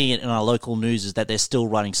 I'm seeing it in our local news is that they're still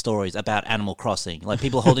writing stories about Animal Crossing. Like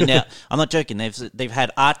people holding out. I'm not joking. They've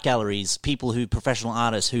had art galleries, professional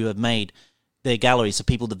artists who have made their galleries for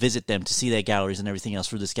people to visit them to see their galleries and everything else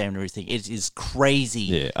through this game and everything. It is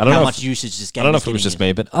crazy how much usage this game is. I don't know if it was just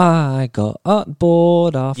me, but I got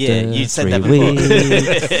bored after you said 3 that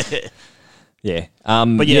before. weeks. Yeah.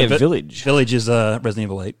 But Village. Village is Resident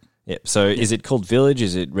Evil 8. Yeah. So is it called Village?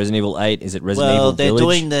 Is it Resident Evil 8? Is it Resident Evil Village? Well, they're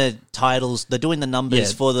doing the titles. They're doing the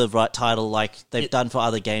numbers for the right title like they've done for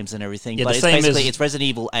other games and everything. Yeah, but it's basically it's Resident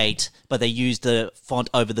Evil 8, but they use the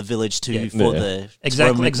font over the Village for the...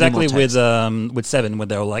 Exactly with 7, when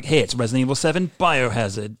they were like, hey, it's Resident Evil 7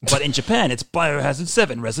 Biohazard. But in Japan, it's Biohazard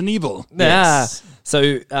 7 Resident Evil. Yes.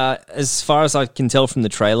 So as far as I can tell from the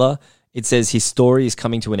trailer... It says his story is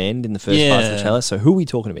coming to an end in the first part of the trailer. So who are we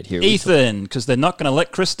talking about here? Ethan, because they're not going to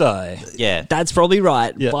let Chris die. Yeah. That's probably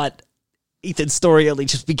right. Yeah. But Ethan's story only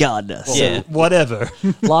just begun. So whatever.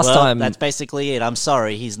 Last time. That's basically it. I'm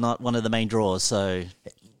sorry. He's not one of the main draws, so...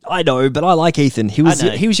 I know, but I like Ethan. He was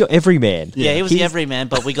your everyman. Yeah, he was the everyman,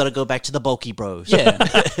 but we got to go back to the bulky bros. Yeah.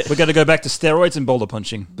 we got to go back to steroids and boulder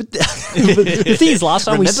punching. But the thing is, last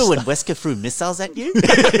time Remember when Wesker threw missiles at you?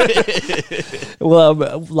 Well,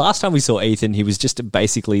 last time we saw Ethan, he was just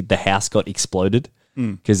basically the house got exploded.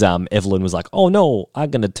 Because Evelyn was like, oh no, I'm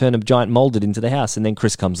going to turn a giant molded into the house. And then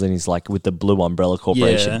Chris comes in, he's like with the Blue Umbrella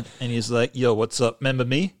Corporation. Yeah, and he's like, yo, what's up? Remember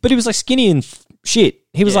me? But he was like skinny and shit.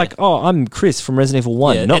 He was like, oh, I'm Chris from Resident Evil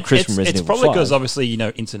 1, not Chris from Resident Evil 5. It's probably because obviously,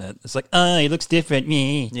 internet. It's like, he looks different.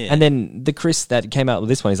 Yeah. And then the Chris that came out with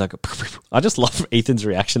this one, he's like, I just love Ethan's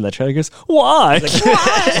reaction to that trailer. He goes, why? Like,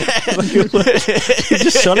 why? You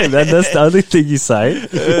just shot him, man. That's the only thing you say.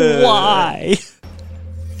 Why?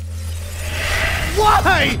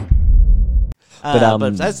 Why?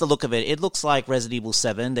 But that's the look of it. It looks like Resident Evil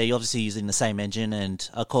 7. They're obviously using the same engine, and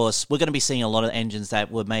of course, we're going to be seeing a lot of engines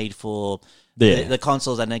that were made for the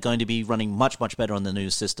consoles, and they're going to be running much, much better on the new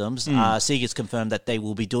systems. Sega's confirmed that they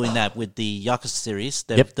will be doing that with the Yakuza series,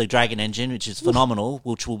 the Dragon engine, which is phenomenal,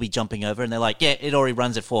 which we'll be jumping over. And they're like, yeah, it already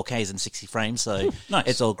runs at 4Ks and 60 frames, so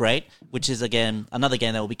it's all great. Which is, again, another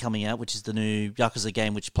game that will be coming out, which is the new Yakuza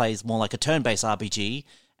game, which plays more like a turn-based RPG.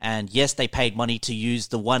 And yes, they paid money to use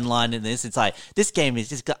the one line in this. It's like, this game is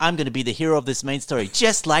just, I'm going to be the hero of this main story,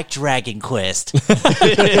 just like Dragon Quest.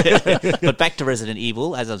 But back to Resident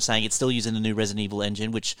Evil, as I'm saying, it's still using the new Resident Evil engine,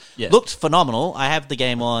 which looked phenomenal. I have the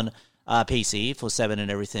game on PC for 7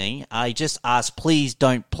 and everything. I just ask, please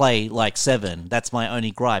don't play like 7. That's my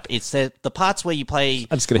only gripe. It's the parts where you play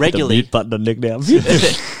I'm just going to regularly. hit the mute button on Nick now.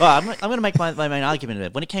 Well, I'm going to make my main argument of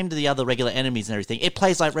it. When it came to the other regular enemies and everything, it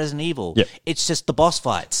plays like Resident Evil. Yep. It's just the boss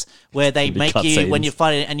fights where they make you, when you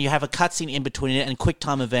fight it, and you have a cutscene in between it and quick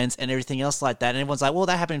time events and everything else like that. And everyone's like, well,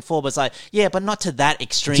 that happened before, but it's like, yeah, but not to that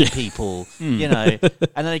extreme, people, And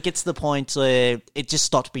then it gets to the point where it just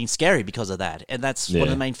stopped being scary because of that. And that's one of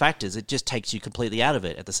the main factors. It just takes you completely out of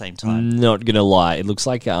it at the same time. Not going to lie. It looks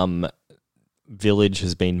like Village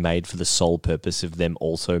has been made for the sole purpose of them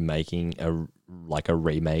also making a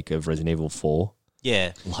remake of Resident Evil 4.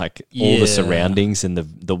 Yeah. Like all the surroundings and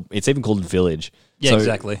the it's even called Village. Yeah,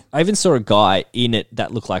 exactly. I even saw a guy in it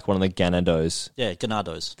that looked like one of the Ganados. Yeah,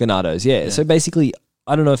 Ganados. Ganados, yeah. So basically,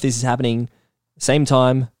 I don't know if this is happening same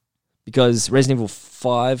time because Resident Evil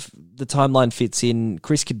 5, the timeline fits in.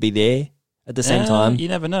 Chris could be there at the same time. You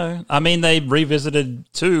never know. I mean, they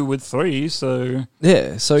revisited 2 with 3, so...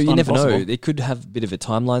 Yeah, so you never know. It could have a bit of a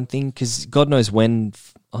timeline thing because God knows when...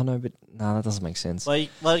 Oh, no, but no, that doesn't make sense. Well,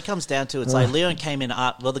 it comes down to, it's like Leon came in...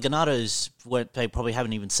 the Ganados, they probably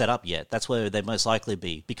haven't even set up yet. That's where they most likely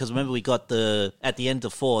be. Because remember, we got at the end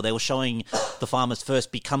of 4, they were showing the farmers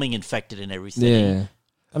first becoming infected and everything. Yeah.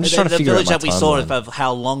 I'm just trying to figure out the village that we saw of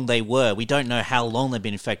how long they were. We don't know how long they've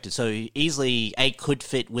been infected. So easily 8 could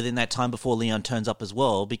fit within that time before Leon turns up as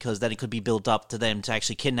well, because then it could be built up to them to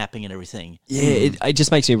actually kidnapping and everything. Yeah, it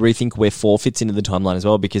just makes me rethink where 4 fits into the timeline as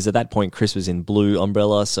well, because at that point Chris was in Blue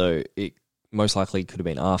Umbrella, so most likely could have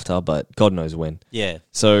been after, but God knows when. Yeah.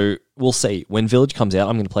 So we'll see. When Village comes out,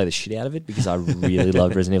 I'm going to play the shit out of it because I really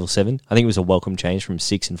loved Resident Evil 7. I think it was a welcome change from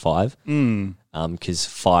 6 and 5. Because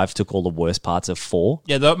 5 took all the worst parts of 4.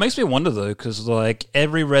 Yeah, though it makes me wonder though, because like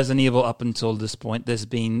every Resident Evil up until this point, there's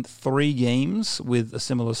been 3 games with a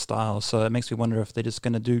similar style. So it makes me wonder if they're just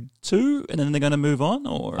going to do 2 and then they're going to move on,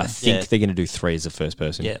 or I think they're going to do 3 as the first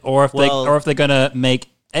person. Yeah, or if they're going to make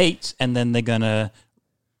 8 and then they're going to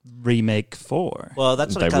remake 4. Well,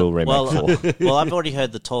 that's what They will remake 4. Well, I've already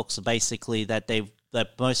heard the talks basically that they're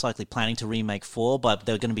most likely planning to remake 4, but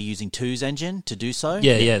they're going to be using 2's engine to do so.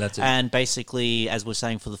 Yeah, that's it. And basically, as we're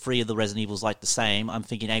saying, for the 3 of the Resident Evils like the same, I'm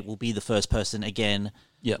thinking 8 will be the first person again,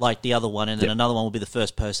 like the other one, and then another one will be the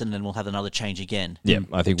first person, and then we'll have another change again. Yeah,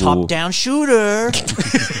 I think Top-down shooter!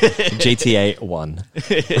 GTA 1.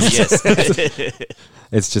 Yes.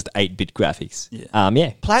 It's just 8-bit graphics. Yeah.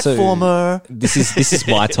 Platformer. So this is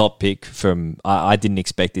my top pick from. I didn't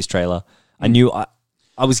expect this trailer. I knew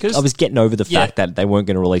I was getting over the fact that they weren't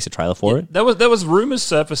going to release a trailer for it. There was rumors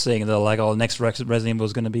surfacing. They're like, "Oh, next Resident Evil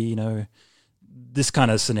is going to be this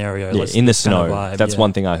kind of scenario." Yeah, in the snow. Kind of vibe, That's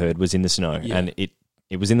one thing I heard was in the snow, and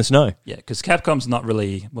it was in the snow. Yeah, because Capcom's not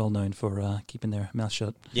really well known for keeping their mouth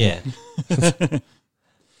shut. Yeah.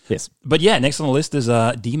 Yes, but next on the list is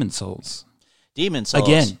Demon's Souls. Demon's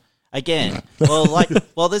Souls. Again.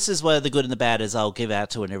 Well, this is where the good and the bad is I'll give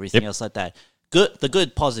out to and everything else like that. The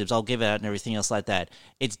good positives I'll give out and everything else like that.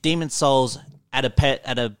 It's Demon's Souls at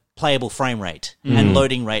a playable frame rate and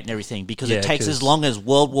loading rate and everything, because it takes as long as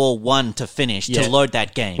World War I to finish to load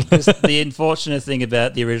that game. The unfortunate thing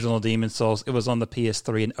about the original Demon's Souls, it was on the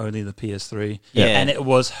PS3 and only the PS3. Yeah. And it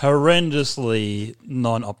was horrendously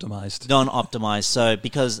non-optimized. So,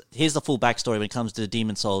 because here's the full backstory when it comes to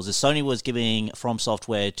Demon's Souls, is Sony was giving From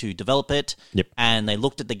Software to develop it, and they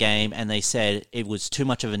looked at the game and they said it was too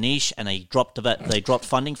much of a niche, and they dropped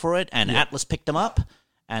funding for it, and Atlas picked them up.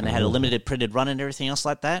 And they had a limited printed run and everything else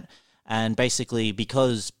like that. And basically,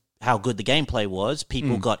 because how good the gameplay was,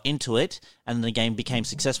 people got into it, and the game became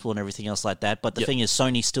successful and everything else like that. But the thing is,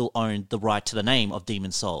 Sony still owned the right to the name of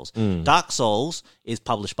Demon's Souls. Dark Souls is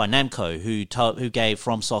published by Namco, who gave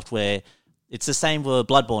From Software. It's the same for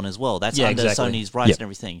Bloodborne as well. That's under Sony's rights and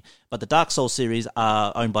everything. But the Dark Souls series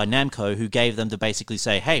are owned by Namco, who gave them to basically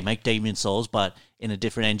say, hey, make Demon's Souls, but in a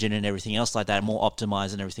different engine and everything else like that, more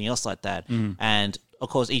optimized and everything else like that. And of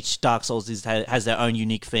course, each Dark Souls has their own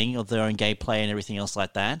unique thing of their own gameplay and everything else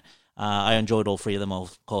like that. I enjoyed all 3 of them,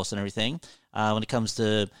 of course, and everything. When it comes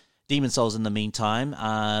to Demon's Souls in the meantime,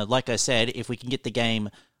 like I said, if we can get the game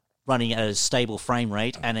running at a stable frame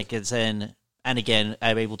rate and it gets in, and again,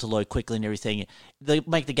 are able to load quickly and everything, they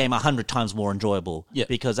make the game 100 times more enjoyable. Yeah.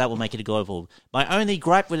 Because that will make it enjoyable. My only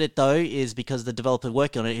gripe with it, though, is because the developer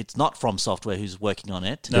working on it, it's not From Software who's working on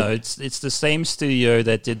it. No, it's the same studio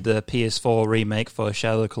that did the PS4 remake for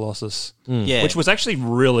Shadow of the Colossus, which was actually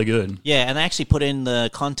really good. Yeah, and they actually put in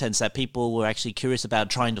the contents that people were actually curious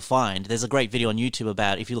about trying to find. There's a great video on YouTube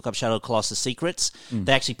about, if you look up Shadow of the Colossus secrets,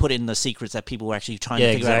 they actually put in the secrets that people were actually trying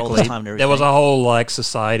to figure out all the time and everything. There was a whole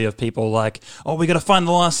society of people oh, we got to find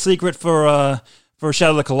the last secret for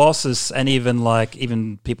Shadow of the Colossus, and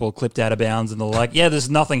even people clipped out of bounds, and they're like, yeah, there's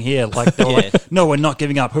nothing here. No, we're not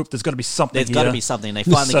giving up hope. There's got to be something. There's got to be something. They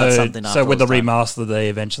finally got something. So with the remaster, they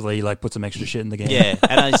eventually put some extra shit in the game. Yeah,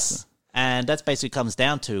 and that's basically comes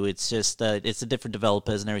down to it's just it's the different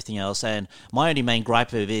developers and everything else. And my only main gripe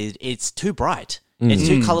of it is it's too bright. It's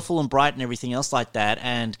too colourful and bright and everything else like that.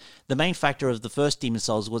 And the main factor of the first Demon's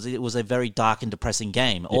Souls was it was a very dark and depressing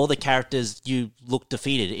game. All the characters, you looked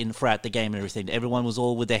defeated throughout the game and everything. Everyone was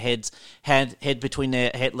all with their head between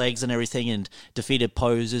their legs and everything, and defeated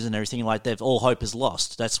poses and everything like that. All hope is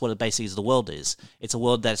lost. That's what it basically is. The world is. It's a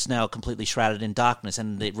world that's now completely shrouded in darkness,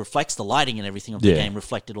 and it reflects the lighting and everything of the game,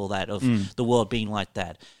 reflected all that of the world being like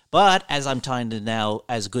that. But as I'm tying to now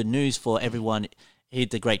as good news for everyone, here's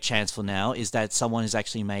the great chance for now, is that someone has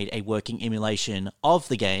actually made a working emulation of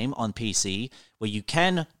the game on PC where you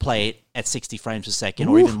can play it at 60 frames per second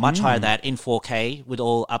or even much higher than that in 4K with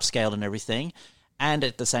all upscaled and everything. And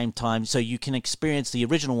at the same time, so you can experience the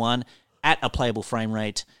original one at a playable frame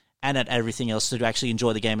rate and at everything else to actually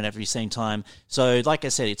enjoy the game at every same time. So like I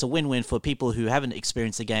said, it's a win-win for people who haven't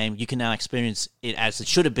experienced the game. You can now experience it as it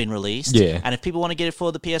should have been released. Yeah. And if people want to get it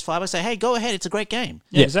for the PS5, I say, hey, go ahead. It's a great game.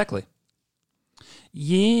 Yeah, exactly.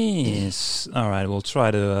 Yes. All right. We'll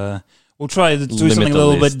try to do something a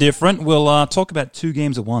little bit different. We'll talk about 2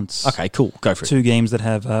 games at once. Okay, cool. Go for it. 2 games that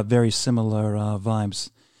have very similar vibes.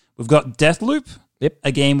 We've got Deathloop,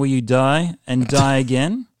 a game where you die and die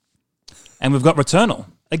again. And we've got Returnal,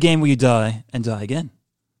 a game where you die and die again.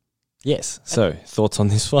 Yes. So, thoughts on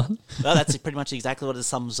this one? Well, that's pretty much exactly what it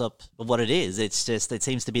sums up of what it is. It's just, it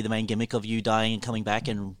seems to be the main gimmick of you dying and coming back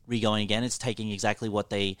and re-going again. It's taking exactly what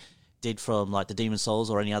they did from like the Demon Souls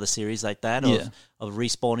or any other series like that of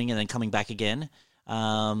respawning and then coming back again.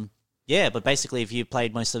 But basically if you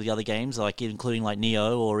played most of the other games, like including like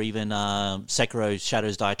Nioh or even Sekiro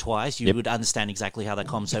Shadows Die Twice, you would understand exactly how that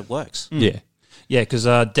concept works. Yeah. Yeah, because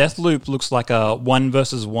Deathloop looks like a 1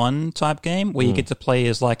 versus 1 type game where you get to play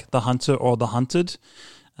as like the hunter or the hunted.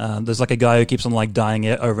 There's like a guy who keeps on like dying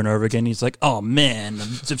over and over again. He's like, "Oh man, I'm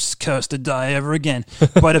just cursed to die ever again."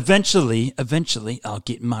 But eventually, I'll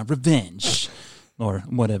get my revenge, or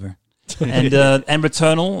whatever. And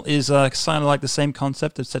Returnal is kind of like the same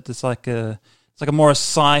concept, except it's like a more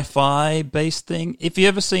sci-fi based thing. If you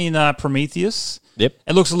ever seen Prometheus,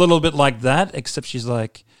 it looks a little bit like that, except she's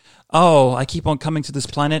like, "Oh, I keep on coming to this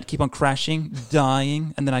planet, keep on crashing,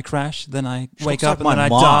 dying, and then I crash, then I wake up, and then I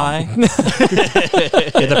die."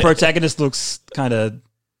 The protagonist looks kind of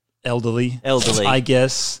elderly, I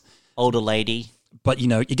guess. Older lady. But,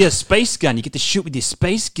 you get a space gun. You get to shoot with your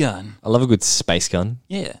space gun. I love a good space gun.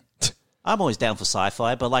 Yeah. I'm always down for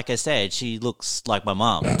sci-fi, but like I said, she looks like my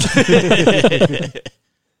mom.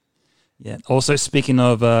 Yeah. Also, speaking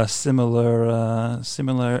of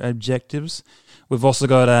similar objectives, we've also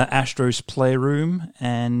got Astro's Playroom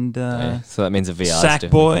and so that means a VR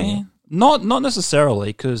Sackboy. Not necessarily,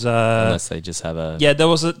 because unless they just have a there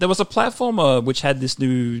was a platformer which had this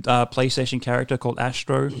new PlayStation character called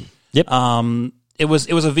Astro. Yep. It was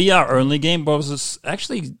a VR only game, but it was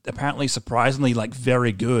actually apparently surprisingly like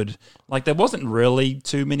very good. Like there wasn't really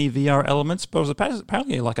too many VR elements, but it was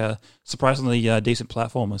apparently like a surprisingly decent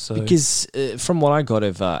platformer. So because from what I got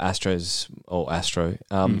of Astro,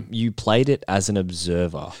 you played it as an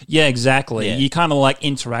observer. Yeah, exactly. Yeah. You kind of like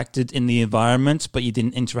interacted in the environment, but you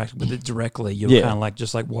didn't interact with it directly. You were kind of like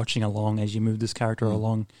just like watching along as you move this character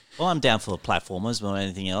along. Well, I'm down for platformers more than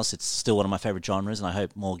anything else. It's still one of my favorite genres, and I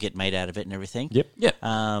hope more get made out of it and everything. Yep.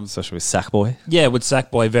 Especially with Sackboy. Yeah, with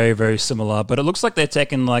Sackboy, very, very similar. But it looks like they're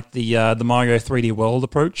taking like the Mario 3D World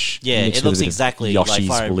approach. Yeah, it looks exactly Yoshi's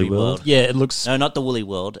like Fire Woolly Emblem World. Yeah, it looks... No, not the Woolly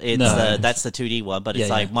World. It's that's the 2D one, but it's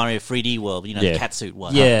like Mario 3D World, the catsuit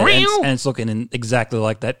one. Yeah, and it's looking exactly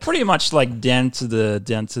like that. Pretty much like down to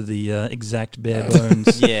the exact bare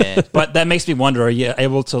bones. Yeah. But that makes me wonder, are you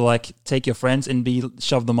able to like take your friends and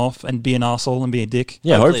shove them off and be an arsehole and be a dick?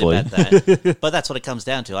 Yeah, hopefully. About that. But that's what it comes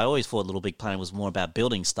down to. I always thought Little Big Planet was more about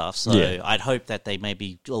building stuff, so I'd hope that they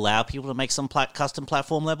maybe allow people to make some custom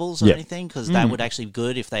platform levels or anything, because that would actually be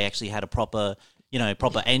good if they actually had a proper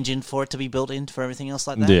engine for it to be built in for everything else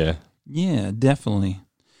like that. Yeah, definitely.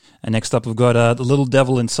 And next up, we've got The Little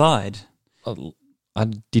Devil Inside. I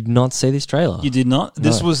did not see this trailer. You did not? No.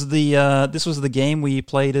 This was the game where you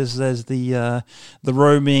played as the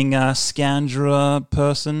roaming scoundrel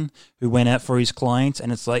person who went out for his clients,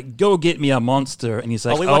 and it's like, go get me a monster, and he's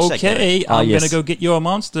like, okay, I'm gonna go get you a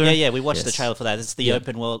monster. Yeah, we watched the trailer for that. It's the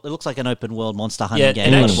open world. It looks like an open world monster hunting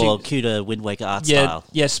game, but more cuter Wind Waker art style.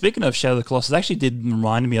 Yeah. Speaking of Shadow of the Colossus, it actually did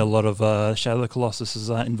remind me a lot of Shadow of the Colossus's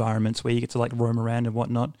environments where you get to like roam around and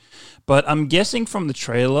whatnot. But I'm guessing from the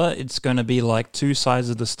trailer, it's going to be like two sides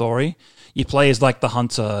of the story. You play as like the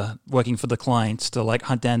hunter working for the clients to like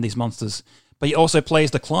hunt down these monsters, but he also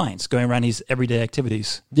plays the clients going around his everyday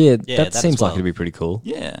activities. Yeah, that seems like it'd be pretty cool.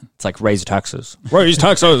 Yeah. It's like raise taxes. Raise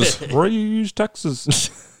taxes. Raise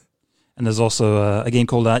taxes. And there's also a game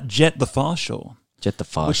called Jet the Far Shore. Jet the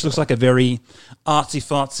Far Shore. Which looks like a very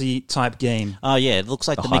artsy-fartsy type game. Oh, yeah. It looks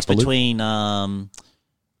like the mix between...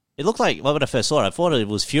 It looked like, when I first saw it, I thought it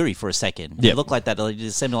was Fury for a second. It looked like that,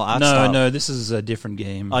 a similar art style. No, this is a different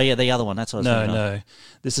game. Oh, yeah, the other one. That's what I was thinking of. No.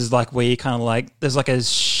 This is like where you kind of like, there's like a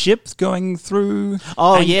ship going through.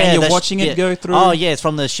 Oh, and, yeah. And you're watching it go through. Oh, yeah, it's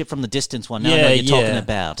from the ship from the distance one. Now I know what you're talking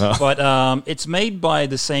about. But it's made by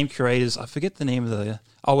the same creators. I forget the name of the...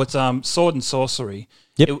 Oh, it's Sword and Sorcery.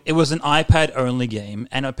 Yep. It was an iPad-only game,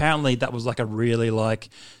 and apparently that was like a really like...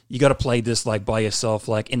 You got to play this like by yourself,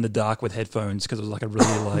 like in the dark with headphones, because it was like a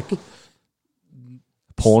really like...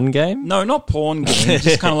 Porn game? No, not porn game.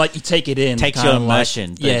 Just kind of like you take it in. Takes your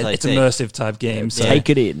immersion. Like, it's immersive type game. So. Take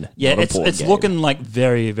it in. Yeah, it's looking like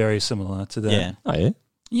very, very similar to that. Yeah. Oh, yeah?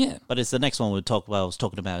 Yeah. But it's the next one I was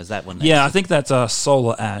talking about. Is that one next? Yeah, I think that's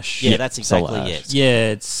Solar Ash. Yeah, that's exactly it.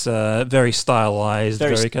 Yeah, it's very stylized,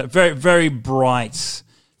 very bright.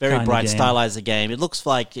 Very bright, stylized game. It looks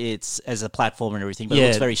like it's as a platform and everything, but it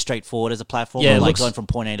looks very straightforward as a platform. Yeah, like going from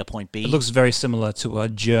point A to point B. It looks very similar to a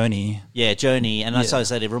Journey. Yeah, Journey. And as I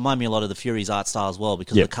said, it reminded me a lot of the Fury's art style as well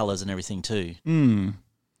because of the colours and everything too.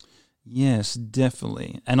 Yes,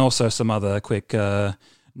 definitely. And also some other quick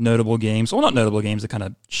notable games. Well, not notable games, they're kind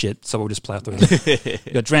of shit, so we'll just plow through them.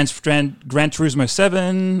 You got Gran Turismo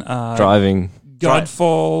 7. Driving.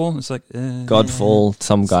 Godfall. It's like... Godfall.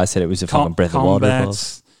 Some guy said it was a fucking Breath of the Wild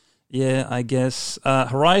ripoff. Yeah, I guess.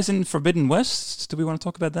 Horizon Forbidden West. Do we want to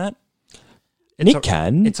talk about that? Nick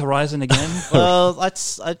can. It's Horizon again. Well,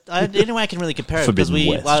 anyway, I can really compare it because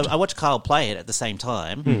Forbidden I watched Kyle play it at the same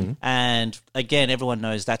time, and again, everyone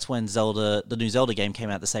knows that's when the new Zelda game came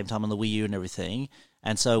out at the same time on the Wii U and everything,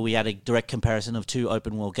 and so we had a direct comparison of two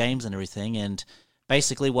open world games and everything, and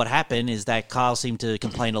basically what happened is that Kyle seemed to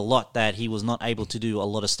complain a lot that he was not able to do a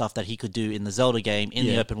lot of stuff that he could do in the Zelda game in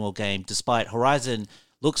the open world game, despite Horizon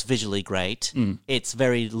looks visually great. It's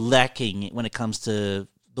very lacking when it comes to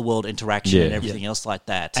the world interaction and everything else like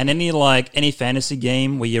that. And any fantasy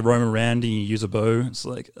game where you roam around and you use a bow, it's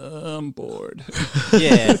like, I'm bored.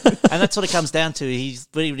 Yeah, and that's what it comes down to. He's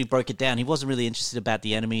really broke it down. He wasn't really interested about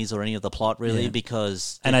the enemies or any of the plot really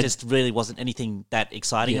because it just really wasn't anything that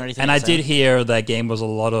exciting or anything. And I did hear that game was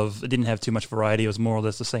it didn't have too much variety. It was more or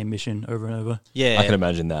less the same mission over and over. Yeah. I can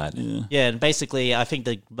imagine that. Yeah, and basically I think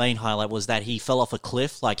the main highlight was that he fell off a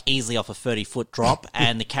cliff, like easily off a 30-foot drop,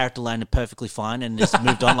 and the character landed perfectly fine and just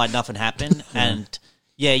moved on like nothing happened. And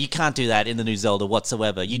you can't do that in the new Zelda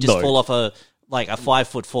whatsoever. You just fall off a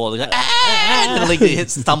 5-foot fall, like, and the Link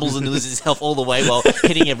stumbles and loses his health all the way while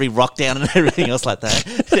hitting every rock down and everything else like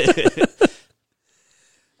that.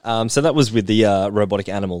 So that was with the robotic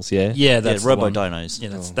animals, yeah? Yeah, that's Robo-Dinos. Yeah,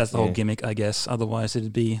 that's the whole gimmick, I guess. Otherwise,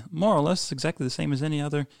 it'd be more or less exactly the same as any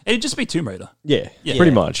other. It'd just be Tomb Raider. Yeah,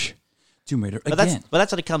 pretty much. Tomb Raider but again.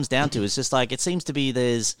 That's what it comes down to. It's just like, it seems to be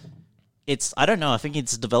I don't know, I think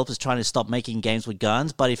it's developers trying to stop making games with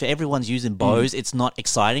guns, but if everyone's using bows, it's not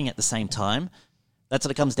exciting at the same time. That's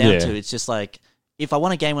what it comes down to. It's just like, if I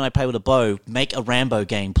want a game when I play with a bow, make a Rambo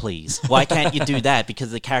game, please. Why can't you do that?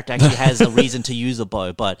 Because the character actually has a reason to use a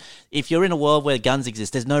bow. But if you're in a world where guns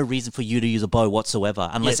exist, there's no reason for you to use a bow whatsoever,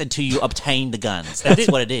 until you obtain the guns. That's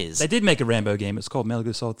what it is. They did make a Rambo game. It's called Metal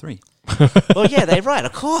Gear Solid 3. Well, yeah, they're right,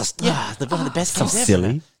 of course. Yeah, they're one of the best games ever.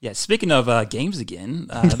 Silly. Yeah, speaking of games again,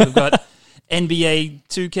 we've got NBA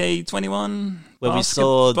 2K21. Where we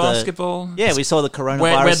saw basketball. We saw the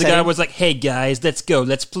coronavirus. Where the guy was like, "Hey guys, let's go,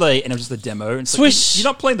 let's play," and it was just a demo. And Swish! You're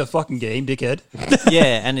not playing the fucking game, dickhead.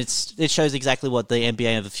 Yeah, and it shows exactly what the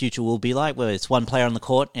NBA of the future will be like, where it's one player on the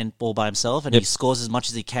court and all by himself, and he scores as much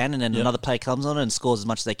as he can, and then another player comes on and scores as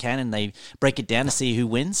much as they can, and they break it down to see who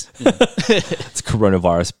wins. It's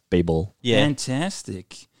coronavirus b-ball. Yeah,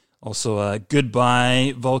 fantastic. Also,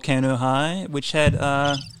 Goodbye Volcano High, which had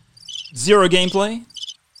zero gameplay.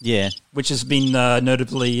 Yeah. Which has been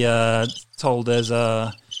notably told as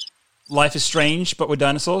Life is Strange, but with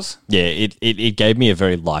dinosaurs. Yeah, it gave me a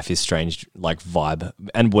very Life is Strange like vibe.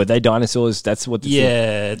 And were they dinosaurs? That's what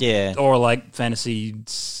the thing. Or like fantasy,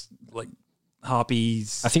 like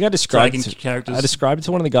harpies. I think I described characters. I described it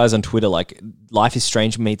to one of the guys on Twitter like Life is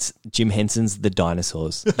Strange meets Jim Henson's The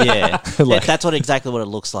Dinosaurs. Yeah. That's exactly what it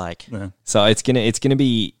looks like. Yeah. So it's gonna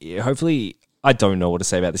be hopefully. I don't know what to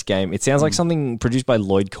say about this game. It sounds like something produced by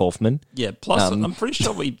Lloyd Kaufman. Yeah, plus I'm pretty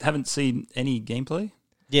sure we haven't seen any gameplay.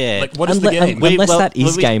 Yeah. Like, what is the game? Unless that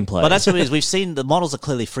is gameplay. But that's what it is. We've seen the models are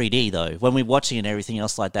clearly 3D, though, when we're watching and everything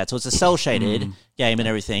else like that. So it's a cel-shaded game and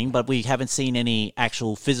everything, but we haven't seen any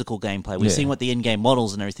actual physical gameplay. We've seen what the in-game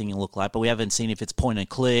models and everything look like, but we haven't seen if it's point and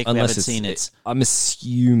click. We haven't seen it. I'm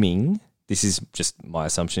assuming, this is just my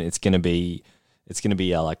assumption, it's going to be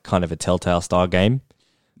like kind of a Telltale style game.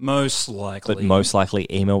 Most likely. But most likely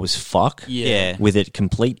emo as fuck. Yeah. With a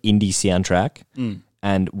complete indie soundtrack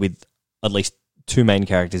and with at least two main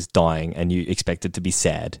characters dying and you expect it to be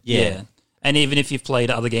sad. Yeah. And even if you've played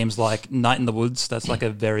other games like Night in the Woods, that's like a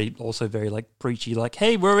very like preachy, like,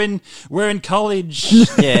 hey, we're in college.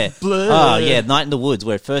 Yeah. Oh, yeah, Night in the Woods,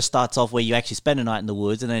 where it first starts off where you actually spend a night in the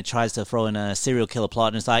woods and then it tries to throw in a serial killer plot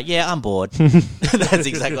and it's like, yeah, I'm bored. That's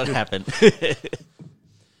exactly what happened.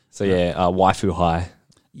 So waifu high.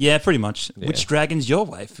 Yeah, pretty much. Yeah. Which dragon's your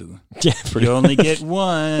waifu? Yeah, you only get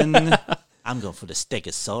one. I'm going for the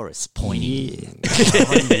Stegosaurus, pointy.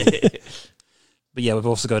 Yeah. But yeah, we've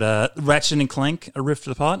also got Ratchet and Clank, A Rift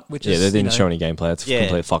Apart, which is... Yeah, they didn't show any gameplay. It's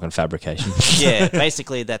complete fucking fabrication. Yeah,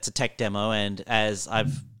 basically that's a tech demo, and as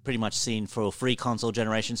I've pretty much seen for free console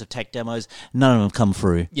generations of tech demos, none of them come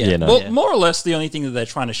through. Yeah, well, more or less the only thing that they're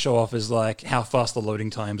trying to show off is like how fast the loading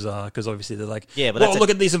times are, because obviously they're like, look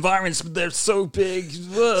at these environments, they're so big.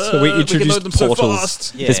 So we introduced them portals. So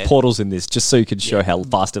fast. Yeah. There's portals in this just so you could show how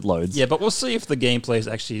fast it loads. Yeah, but we'll see if the gameplay is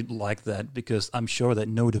actually like that, because I'm sure that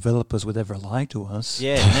no developers would ever lie to us.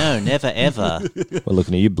 Yeah, no, never ever. We're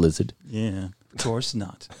looking at you, Blizzard. Yeah, of course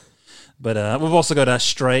not. But we've also got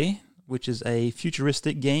Stray, which is a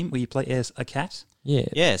futuristic game where you play as a cat. Yeah.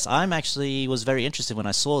 Yes, I'm actually was very interested when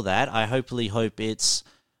I saw that. I hope it's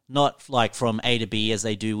not like from A to B as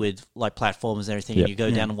they do with like platforms and everything. Yep. And you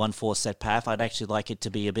go down one set path. I'd actually like it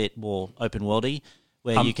to be a bit more open worldy,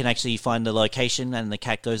 where you can actually find the location and the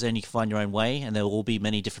cat goes there and you can find your own way, and there will be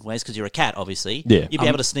many different ways because you're a cat, obviously. Yeah. You'd be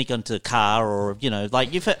able to sneak onto a car or,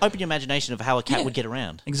 like you've opened your imagination of how a cat would get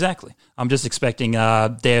around. Exactly. I'm just expecting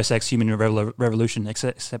Deus Ex Human Revolution,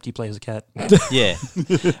 except you play as a cat. Yeah.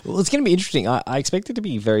 Well, it's going to be interesting. I expect it to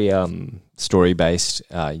be very story based.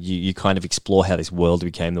 You kind of explore how this world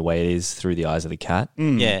became the way it is through the eyes of the cat.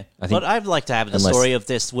 Yeah, but I'd like to have the unless- story of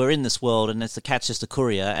this. We're in this world, and the cat's just a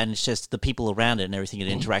courier, and it's just the people around it and everything it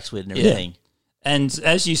interacts with and everything. And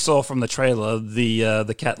as you saw from the trailer,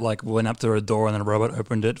 the cat like went up to a door and then a robot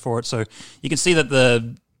opened it for it. So you can see that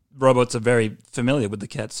the robots are very familiar with the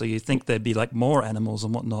cat. So you think there'd be like more animals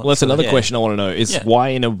and whatnot. Well, that's another question I want to know is why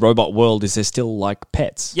in a robot world is there still like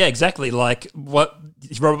pets? Yeah, exactly. Like what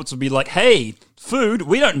robots would be like, hey, food,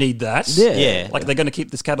 we don't need that. Yeah. Like they're going to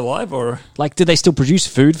keep this cat alive or... Like, do they still produce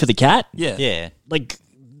food for the cat? Yeah. Yeah. Like,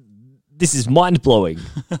 this is mind-blowing.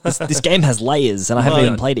 This game has layers, and I haven't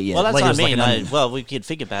even played it yet. Well, that's Layers what I like mean. an onion. Well, we could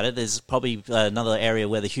think about it. There's probably another area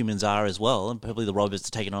where the humans are as well, and probably the robots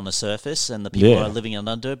are taking on the surface, and the people are living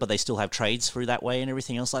under, but they still have trades through that way and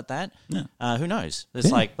everything else like that. Yeah. Who knows?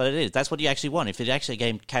 It's but it is. That's what you actually want. If it actually a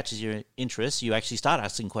game catches your interest, you actually start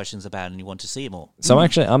asking questions about it, and you want to see it more. So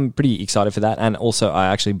I'm pretty excited for that, and also I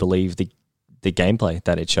actually believe the gameplay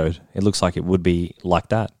that it showed. It looks like it would be like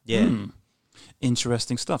that. Yeah.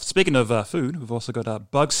 Interesting stuff. Speaking of food, we've also got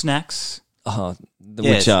Bug Snacks.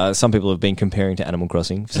 Which some people have been comparing to Animal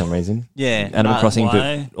Crossing for some reason. Yeah. Animal Crossing,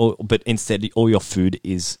 why? but instead all your food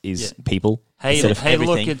is people. Hey, instead of look,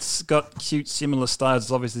 everything. it's got cute, similar styles.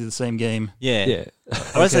 It's obviously the same game. Yeah. Yeah.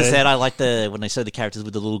 Or as I said, I like when they show the characters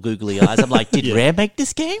with the little googly eyes. I'm like, did Rare make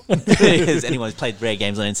this game? Because anyone who's played Rare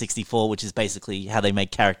games on N64, which is basically how they make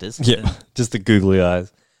characters. Yeah, just the googly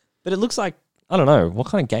eyes. But it looks like, I don't know, what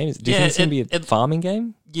kind of game is it? Do you think it's going to be a farming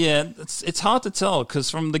game? Yeah, it's hard to tell because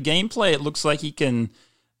from the gameplay, it looks like you can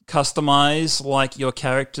customize like your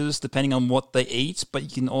characters depending on what they eat, but you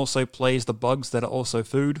can also play as the bugs that are also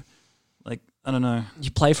food. Like, I don't know.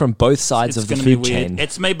 You play from both sides of the gonna be food weird. chain.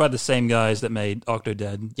 It's made by the same guys that made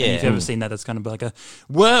Octodad. Yeah. And if you've ever seen that, it's kind of like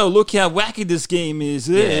whoa, look how wacky this game is.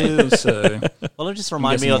 Yeah. So, well, it just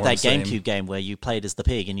reminded me of that guessing more of the GameCube game where you played as the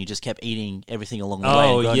pig and you just kept eating everything along the way.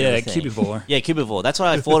 Oh, and growing yeah, everything. Cubivore. Yeah, Cubivore. That's what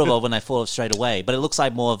I thought of when I thought of straight away. But it looks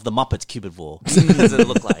like more of the Muppets Cubivore. Does it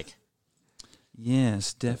look like?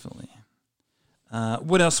 yes, definitely.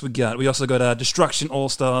 What else we got? We also got Destruction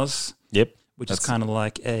All-Stars. Yep. Which is kind of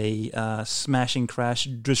like a smash and crash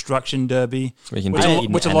destruction derby, you can which, take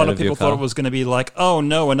which a in lot and of out of your people thought car. it was going to be like, oh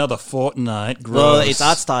no, another Fortnite. Gross. Well, its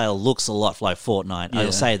art style looks a lot like Fortnite. Yeah.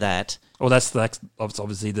 I'll say that. Well, that's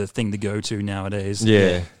obviously the thing to go to nowadays.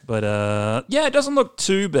 Yeah. But it doesn't look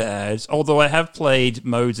too bad. Although I have played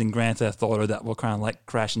modes in Grand Theft Auto that were kind of like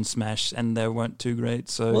crash and smash, and they weren't too great.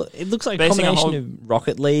 So Well, it looks like a basing a combination of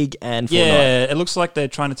Rocket League and Fortnite. yeah, it looks like they're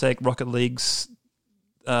trying to take Rocket League's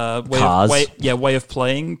Cars. way of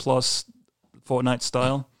playing plus Fortnite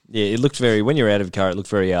style. Yeah, it looked very, when you're out of the car, it looked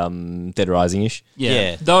very Dead Rising-ish.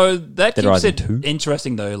 Yeah. Though that Dead keeps Rising it 2.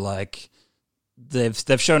 interesting though, like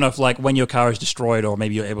they've shown off like when your car is destroyed or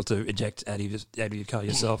maybe you're able to eject out of your car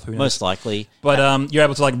yourself. Who knows? Most likely. But you're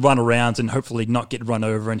able to like run around and hopefully not get run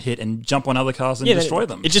over and hit and jump on other cars and destroy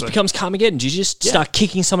them. It just So- becomes Carmageddon. Do you just start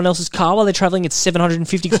kicking someone else's car while they're traveling at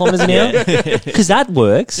 750 kilometers an hour? Because that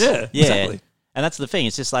works. Yeah, Yeah. exactly. And that's the thing.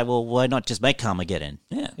 It's just like, well, why not just make Carmageddon?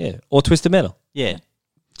 Yeah. Or Twisted Metal. Yeah.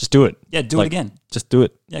 Just do it. Yeah, do it again. Just do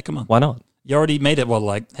it. Yeah, come on. Why not? You already made it. What,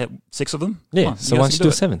 like 6 of them? Yeah. Come on, So you why guys don't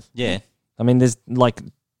you can do a 7th? Yeah. I mean, there's like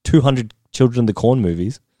 200 Children of the Corn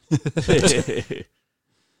movies.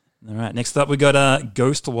 All right. Next up, we got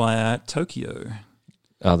Ghostwire Tokyo.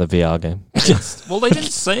 Oh, the VR game. Well, they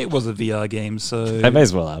didn't say it was a VR game, so They may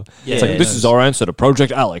as well have. Yeah, it's like, this is our answer to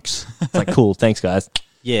Project Alex. It's like, cool, thanks, guys.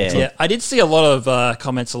 Yeah. Yeah, I did see a lot of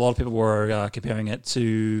comments. A lot of people were comparing it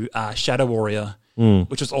to Shadow Warrior,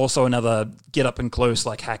 which was also another get up and close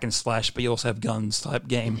like hack and slash, but you also have guns type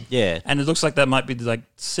game. Yeah. And it looks like that might be like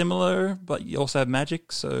similar, but you also have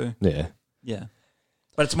magic. So Yeah.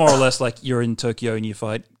 but it's more or less like you're in Tokyo and you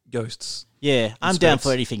fight ghosts. Yeah, I'm down spirits.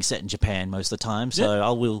 for anything set in Japan most of the time, so Yeah. I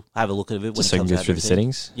will have a look at it when Just it so you comes can go out. through the and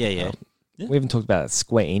everything. settings. Yeah, yeah. We haven't talked about that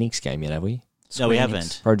Square Enix game yet, have we? No, we Square Enix.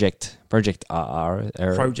 haven't. Project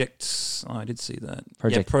RR. Project. Oh, I did see that.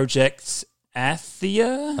 Project- Project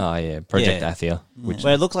Athia. Oh, yeah. Project Yeah. Athia. Which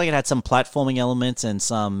Well, it looked like it had some platforming elements and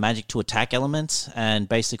some magic to attack elements, and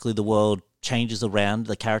basically the world changes around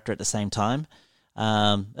the character at the same time.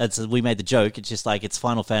 We made the joke. It's just like it's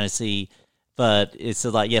Final Fantasy, but it's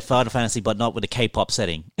like Final Fantasy, but not with a K-pop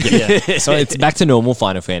setting. Yeah. So it's back to normal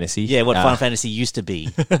Final Fantasy. Yeah, what Final Fantasy used to be.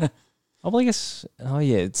 I guess. Oh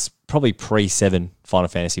yeah, it's probably pre-7 Final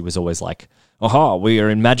Fantasy was always like, aha, we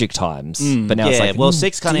are in magic times. But now it's like,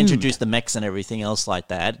 6 kind of introduced the mechs and everything else like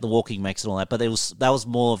that, the walking mechs and all that. But that was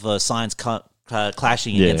more of a science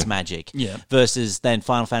clashing against magic. Yeah. Versus then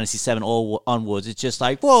Final Fantasy 7 all onwards, it's just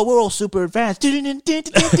like, whoa, we're all super advanced.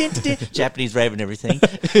 Japanese rave and everything.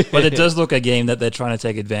 But it does look a game that they're trying to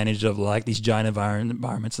take advantage of, like these giant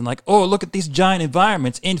environments, and like, oh, look at these giant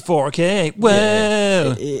environments in 4K. Whoa!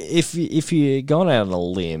 Yeah. If you're going out on a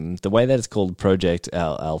limb, the way that it's called Project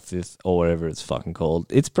Alphith or whatever it's fucking called,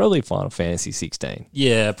 it's probably Final Fantasy 16.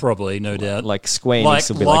 Yeah, probably, no doubt. Like Square Enix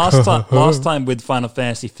will be last time with Final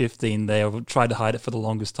Fantasy 15, they tried to hide it for the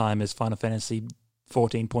longest time as Final Fantasy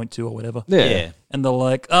 14.2 or whatever. Yeah. And they're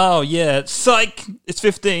like, oh yeah, psych, it's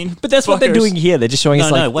 15. But that's what they're doing here. They're just showing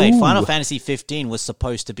us like, wait, ooh. Final Fantasy 15 was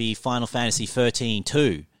supposed to be Final Fantasy 13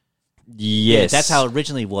 too. Yes. Yeah, that's how it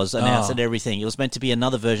originally was announced and everything. It was meant to be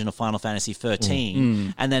another version of Final Fantasy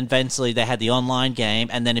 13, and then eventually they had the online game,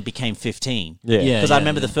 and then it became 15. Yeah. Because I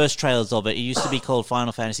remember the first trailers of it. It used to be called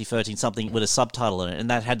Final Fantasy 13 something with a subtitle in it, and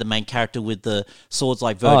that had the main character with the swords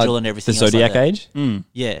like Virgil and everything. The Zodiac else like Age?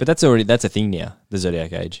 Yeah. But that's a thing now, the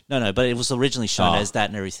Zodiac Age. No, but it was originally shown as that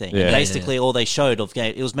and everything. Yeah. And basically, all they showed of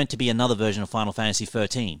game, it was meant to be another version of Final Fantasy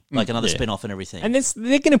 13, like another spin-off and everything. And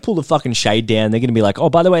they're going to pull the fucking shade down. They're going to be like, oh,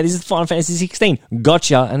 by the way, this is Final Fantasy 16.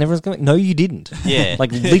 Gotcha. And everyone's going, no, you didn't. Yeah.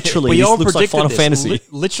 Like, literally, We this all looks like predicted Final this. Fantasy.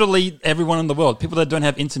 Literally everyone in the world, people that don't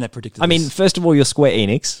have internet predicted I mean, this. first of all, you're Square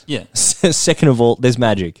Enix. Yeah. Second of all, there's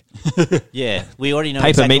magic. Yeah, we already know Paper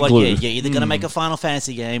exactly meat what glue. you're either going to make a Final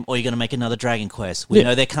Fantasy game or you're going to make another Dragon Quest. We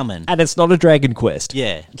know they're coming. And it's not a Dragon Quest.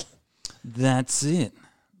 Yeah. That's it.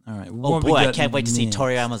 All right. Oh boy, I can't wait to see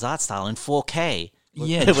Toriyama's art style in 4K.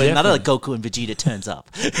 Yeah, when another definitely. Goku and Vegeta turns up.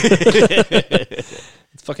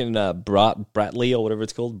 It's fucking Bratley or whatever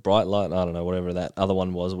it's called. Bright Light, I don't know, whatever that other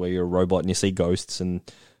one was where you're a robot and you see ghosts, and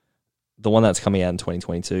the one that's coming out in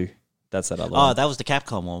 2022. That's that other one. Oh, that was the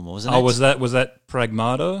Capcom one, wasn't it? Oh, was that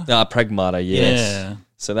Pragmata? Pragmata, yes. Yeah.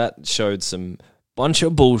 So that showed some bunch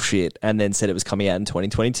of bullshit and then said it was coming out in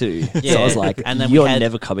 2022. Yeah. So I was like, And then you're we had-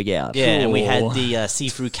 never coming out. Yeah, and we Cool. had the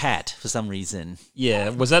see-through cat for some reason. Yeah.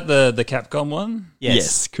 Was that the Capcom one?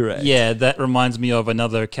 Yes, correct. Yeah, that reminds me of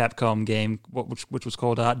another Capcom game, which was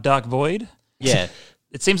called Dark Void. Yeah.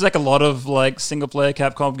 It seems like a lot of like single player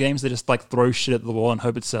Capcom games, they just like throw shit at the wall and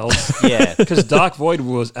hope it sells. Yeah. Because Dark Void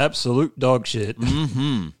was absolute dog shit.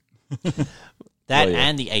 That Oh, yeah.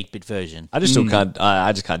 and the 8-bit version. I just still can't.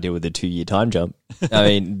 I just can't deal with the 2-year time jump. I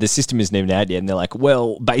mean, the system isn't even out yet, and they're like,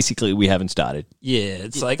 "Well, basically, we haven't started." Yeah,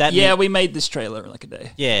 it's like, That yeah, mean- we made this trailer in like a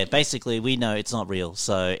day. Yeah, basically, we know it's not real.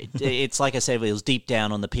 So it's like I said, it was deep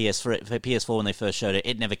down on the PS4 when they first showed it.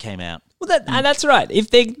 It never came out. Well, and that's right. If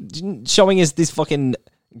they're showing us this fucking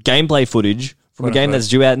gameplay footage from a game that's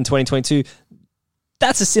due out in 2022,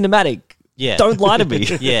 that's a cinematic. Yeah. Don't lie to me.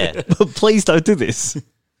 Yeah. Please don't do this.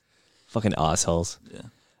 Fucking assholes.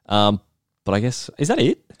 Yeah. But I guess is that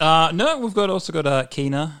it? No, we've also got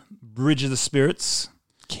Kena, Bridge of the Spirits.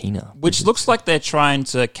 Kena, which looks like they're trying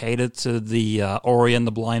to cater to the Ori and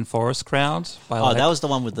the Blind Forest crowd. By That was the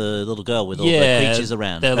one with the little girl with all the creatures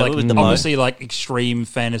around. They're like with the bow. obviously like extreme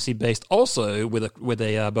fantasy based, also with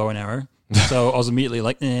a bow and arrow. So I was immediately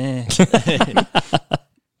like, eh.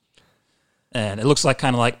 And it looks like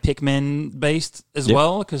kind of like Pikmin based as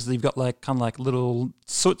well, because they've got like kind of like little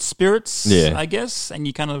soot spirits, I guess, and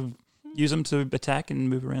you kind of use them to attack and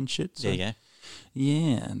move around shit. So. There you go.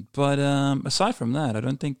 Yeah, but aside from that, I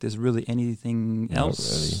don't think there's really anything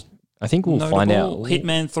else. Really. I think we'll find out.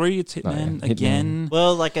 Hitman 3, it's Hitman again.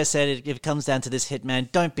 Well, like I said, if it comes down to this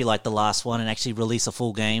Hitman, don't be like the last one and actually release a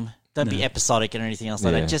full game. Don't be episodic or anything else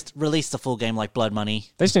like that. Just release the full game like Blood Money.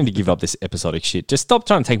 They just need to give up this episodic shit. Just stop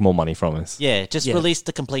trying to take more money from us. Yeah, just release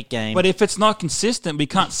the complete game. But if it's not consistent, we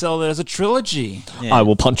can't sell it as a trilogy. Yeah. I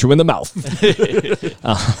will punch you in the mouth.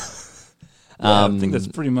 I think that's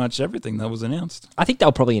pretty much everything that was announced. I think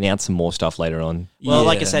they'll probably announce some more stuff later on. Well,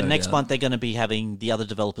 like I said, next month they're going to be having the other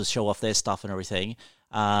developers show off their stuff and everything.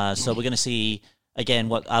 So we're going to see, again,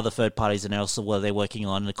 what other third parties and also what they're working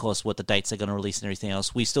on, and of course what the dates they're going to release and everything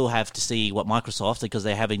else. We still have to see what Microsoft, because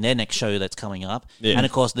they're having their next show that's coming up. Yeah. And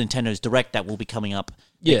of course Nintendo's Direct that will be coming up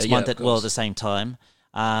next month at the same time.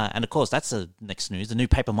 And of course, that's the next news. The new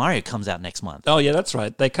Paper Mario comes out next month. Oh yeah, that's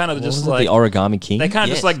right. They kind of just like the Origami King. They kind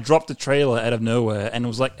of just like dropped the trailer out of nowhere and it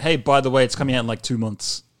was like, hey, by the way, it's coming out in like 2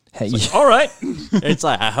 months. Hey, It's like, all right. It's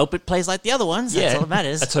like, I hope it plays like the other ones. That's all that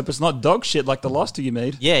matters. Let's hope it's not dog shit like the last two you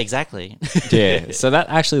made. Yeah, exactly. yeah. So that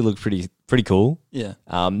actually looked pretty cool. Yeah.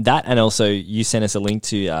 That, and also you sent us a link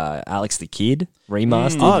to Alex the Kid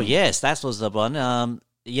remastered. Oh, yes, that was the one.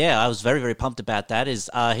 I was very, very pumped about that. Here's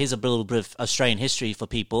a little bit of Australian history for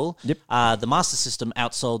people. Yep. The Master System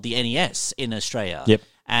outsold the NES in Australia. Yep.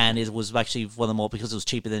 And it was actually one of the more, because it was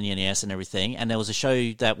cheaper than the NES and everything. And there was a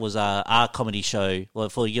show that was our comedy show. Well,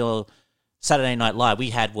 for your Saturday Night Live,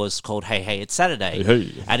 we had was called Hey Hey It's Saturday. Hey.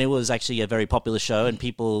 And it was actually a very popular show, and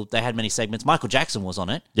they had many segments. Michael Jackson was on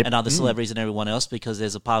it, and other celebrities and everyone else, because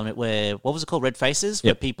there's a parliament where, what was it called, Red Faces,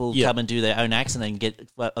 where people come and do their own acts and then get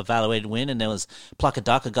evaluated and win. And there was Pluck a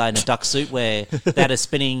Duck, a guy in a duck suit, where they had a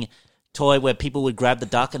spinning toy where people would grab the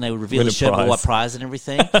duck and they would reveal the shirt, what prize and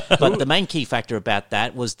everything. But the main key factor about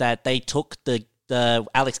that was that they took the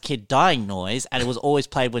Alex Kidd dying noise, and it was always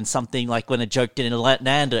played when something, like when a joke didn't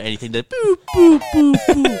land or anything, the boo, boo, boo,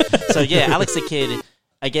 boo. So yeah, Alex the Kid,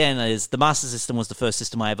 again, the Master System was the first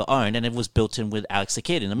system I ever owned, and it was built in with Alex the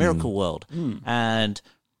Kid in the Miracle World. And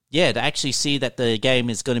yeah, to actually see that the game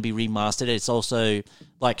is going to be remastered, it's also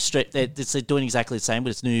like it's doing exactly the same, but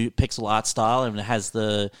it's new pixel art style, and it has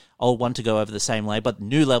the old one to go over the same layer, but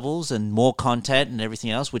new levels and more content and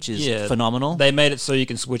everything else, which is phenomenal. They made it so you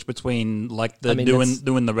can switch between like doing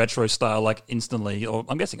the retro style like instantly, or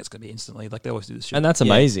I'm guessing it's going to be instantly, like they always do this shit. And that's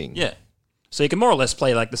amazing. Yeah. So you can more or less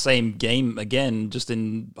play like the same game again, just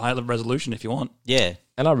in high resolution if you want. Yeah.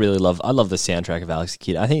 And I love the soundtrack of Alex the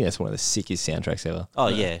Kid. I think that's one of the sickest soundtracks ever. Oh,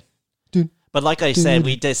 yeah. But like I said,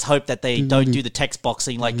 we just hope that they don't do the text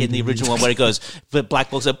boxing like in the original one where it goes, the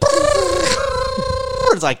black box,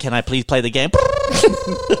 it's like, can I please play the game?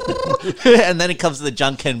 And then it comes to the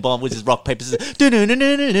Junken Bomb, which is rock, paper, scissors.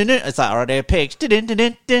 It's like, alright, I picked. It's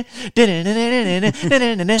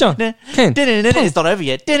not over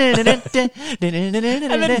yet. And then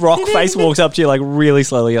Rockface walks up to you like really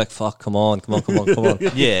slowly, like, fuck, come on.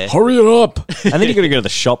 Yeah. Hurry it up. And then you got to go to the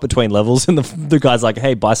shop between levels, and the guy's like,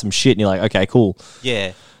 hey, buy some shit. And you're like, okay, cool.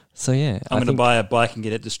 Yeah. So yeah, I'm going to buy a bike and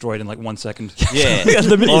get it destroyed in like 1 second. Yeah.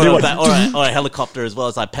 or a helicopter as well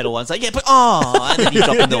as I pedal one. It's like, yeah, but and then you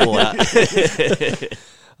drop in the water.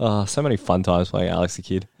 Oh, so many fun times playing Alex the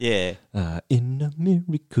Kid. Yeah. In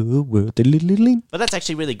America world. But that's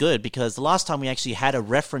actually really good, because the last time we actually had a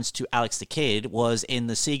reference to Alex the Kid was in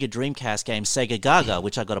the Sega Dreamcast game Sega Gaga,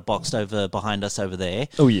 which I got boxed over behind us over there.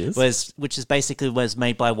 Oh, yes. Which is basically was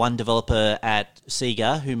made by one developer at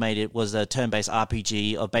Sega who was a turn-based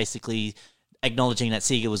RPG of basically acknowledging that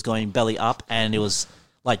Sega was going belly up, and it was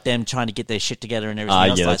like them trying to get their shit together and everything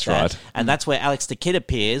else like that's that. right. And that's where Alex the Kid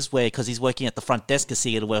appears, because he's working at the front desk of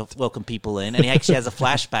Sega to welcome people in. And he actually has a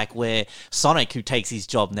flashback where Sonic, who takes his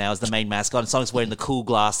job now as the main mascot, and Sonic's wearing the cool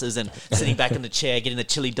glasses and sitting back in the chair, getting the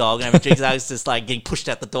chili dog and having drinks. Alex just like getting pushed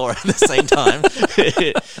out the door at the same time.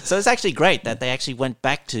 So it's actually great that they actually went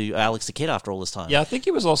back to Alex the Kid after all this time. Yeah, I think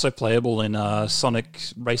he was also playable in Sonic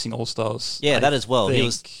Racing All-Stars. Yeah, that as well. He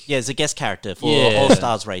was as a guest character for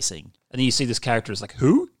All-Stars Racing. And then you see this character is like,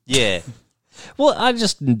 who? Yeah. Well, I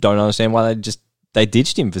just don't understand why they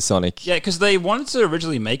ditched him for Sonic. Yeah, because they wanted to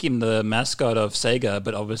originally make him the mascot of Sega,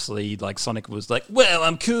 but obviously, like, Sonic was like, well,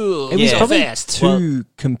 I'm cool. It was probably fast. too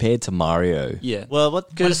compared to Mario. Yeah. Well,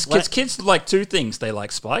 because kids like two things. They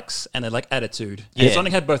like spikes and they like attitude. Yeah. And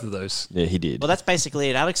Sonic had both of those. Yeah, he did. Well, that's basically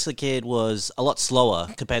it. Alex the Kid was a lot slower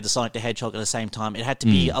compared to Sonic the Hedgehog at the same time. It had to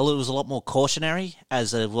be, it was a lot more cautionary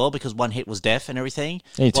as well, because one hit was death and everything.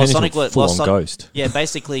 Yeah, he turned into a full-on ghost. Yeah,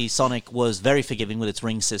 basically Sonic was very forgiving with its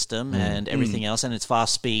ring system and everything else, and its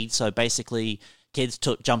fast speed. So basically, kids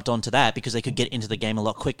jumped onto that because they could get into the game a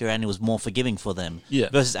lot quicker, and it was more forgiving for them. Yeah.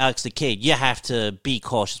 Versus Alex the Kid, you have to be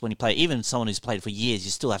cautious when you play. Even someone who's played for years,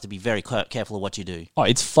 you still have to be very careful of what you do. Oh,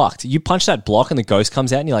 it's fucked. You punch that block and the ghost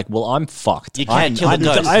comes out, and you're like, well, I'm fucked. You can't kill the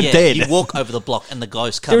ghost. I'm dead. You walk over the block and the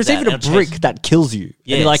ghost comes out. There's even a brick that kills you.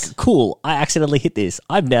 Yes. And you're like, cool, I accidentally hit this.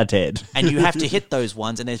 I'm now dead. And you have to hit those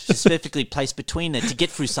ones, and they're specifically placed between it to get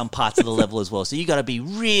through some parts of the level as well. So you got to be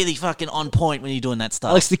really fucking on point when you're doing that stuff.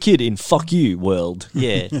 Alex the Kid in Fuck You world.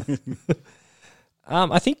 Yeah.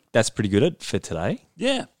 I think that's pretty good for today.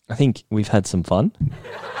 Yeah. I think we've had some fun.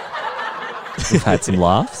 We've had some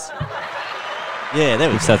laughs. Yeah, there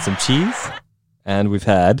we We've had some cheese. And we've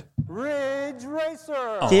had... Ridge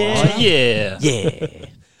Racer. Yeah.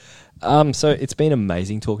 Yeah. So it's been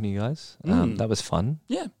amazing talking to you guys. That was fun.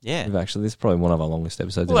 Yeah. Yeah. This is probably one of our longest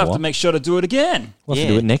episodes We'll in a have while. to make sure to do it again. We'll have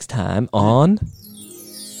to do it next time on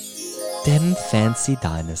Them Fancy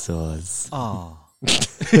Dinosaurs. Oh.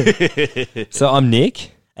 So I'm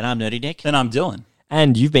Nick. And I'm Nerdy Nick. And I'm Dylan.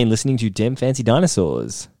 And you've been listening to Dem Fancy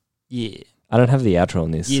Dinosaurs. Yeah. I don't have the outro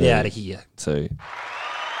on this. Get so- out of here. So,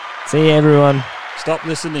 see you, everyone. Stop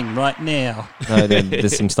listening right now. No,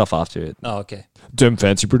 there's some stuff after it. Oh, okay. Dem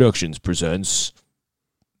Fancy Productions presents.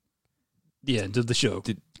 The end of the show.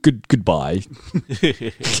 Goodbye.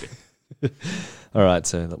 All right,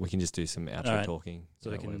 so we can just do some outro talking.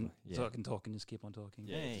 So I can whatever. Yeah. so I can talk and just keep on talking.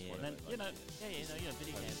 Yeah. And then, video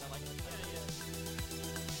games. I like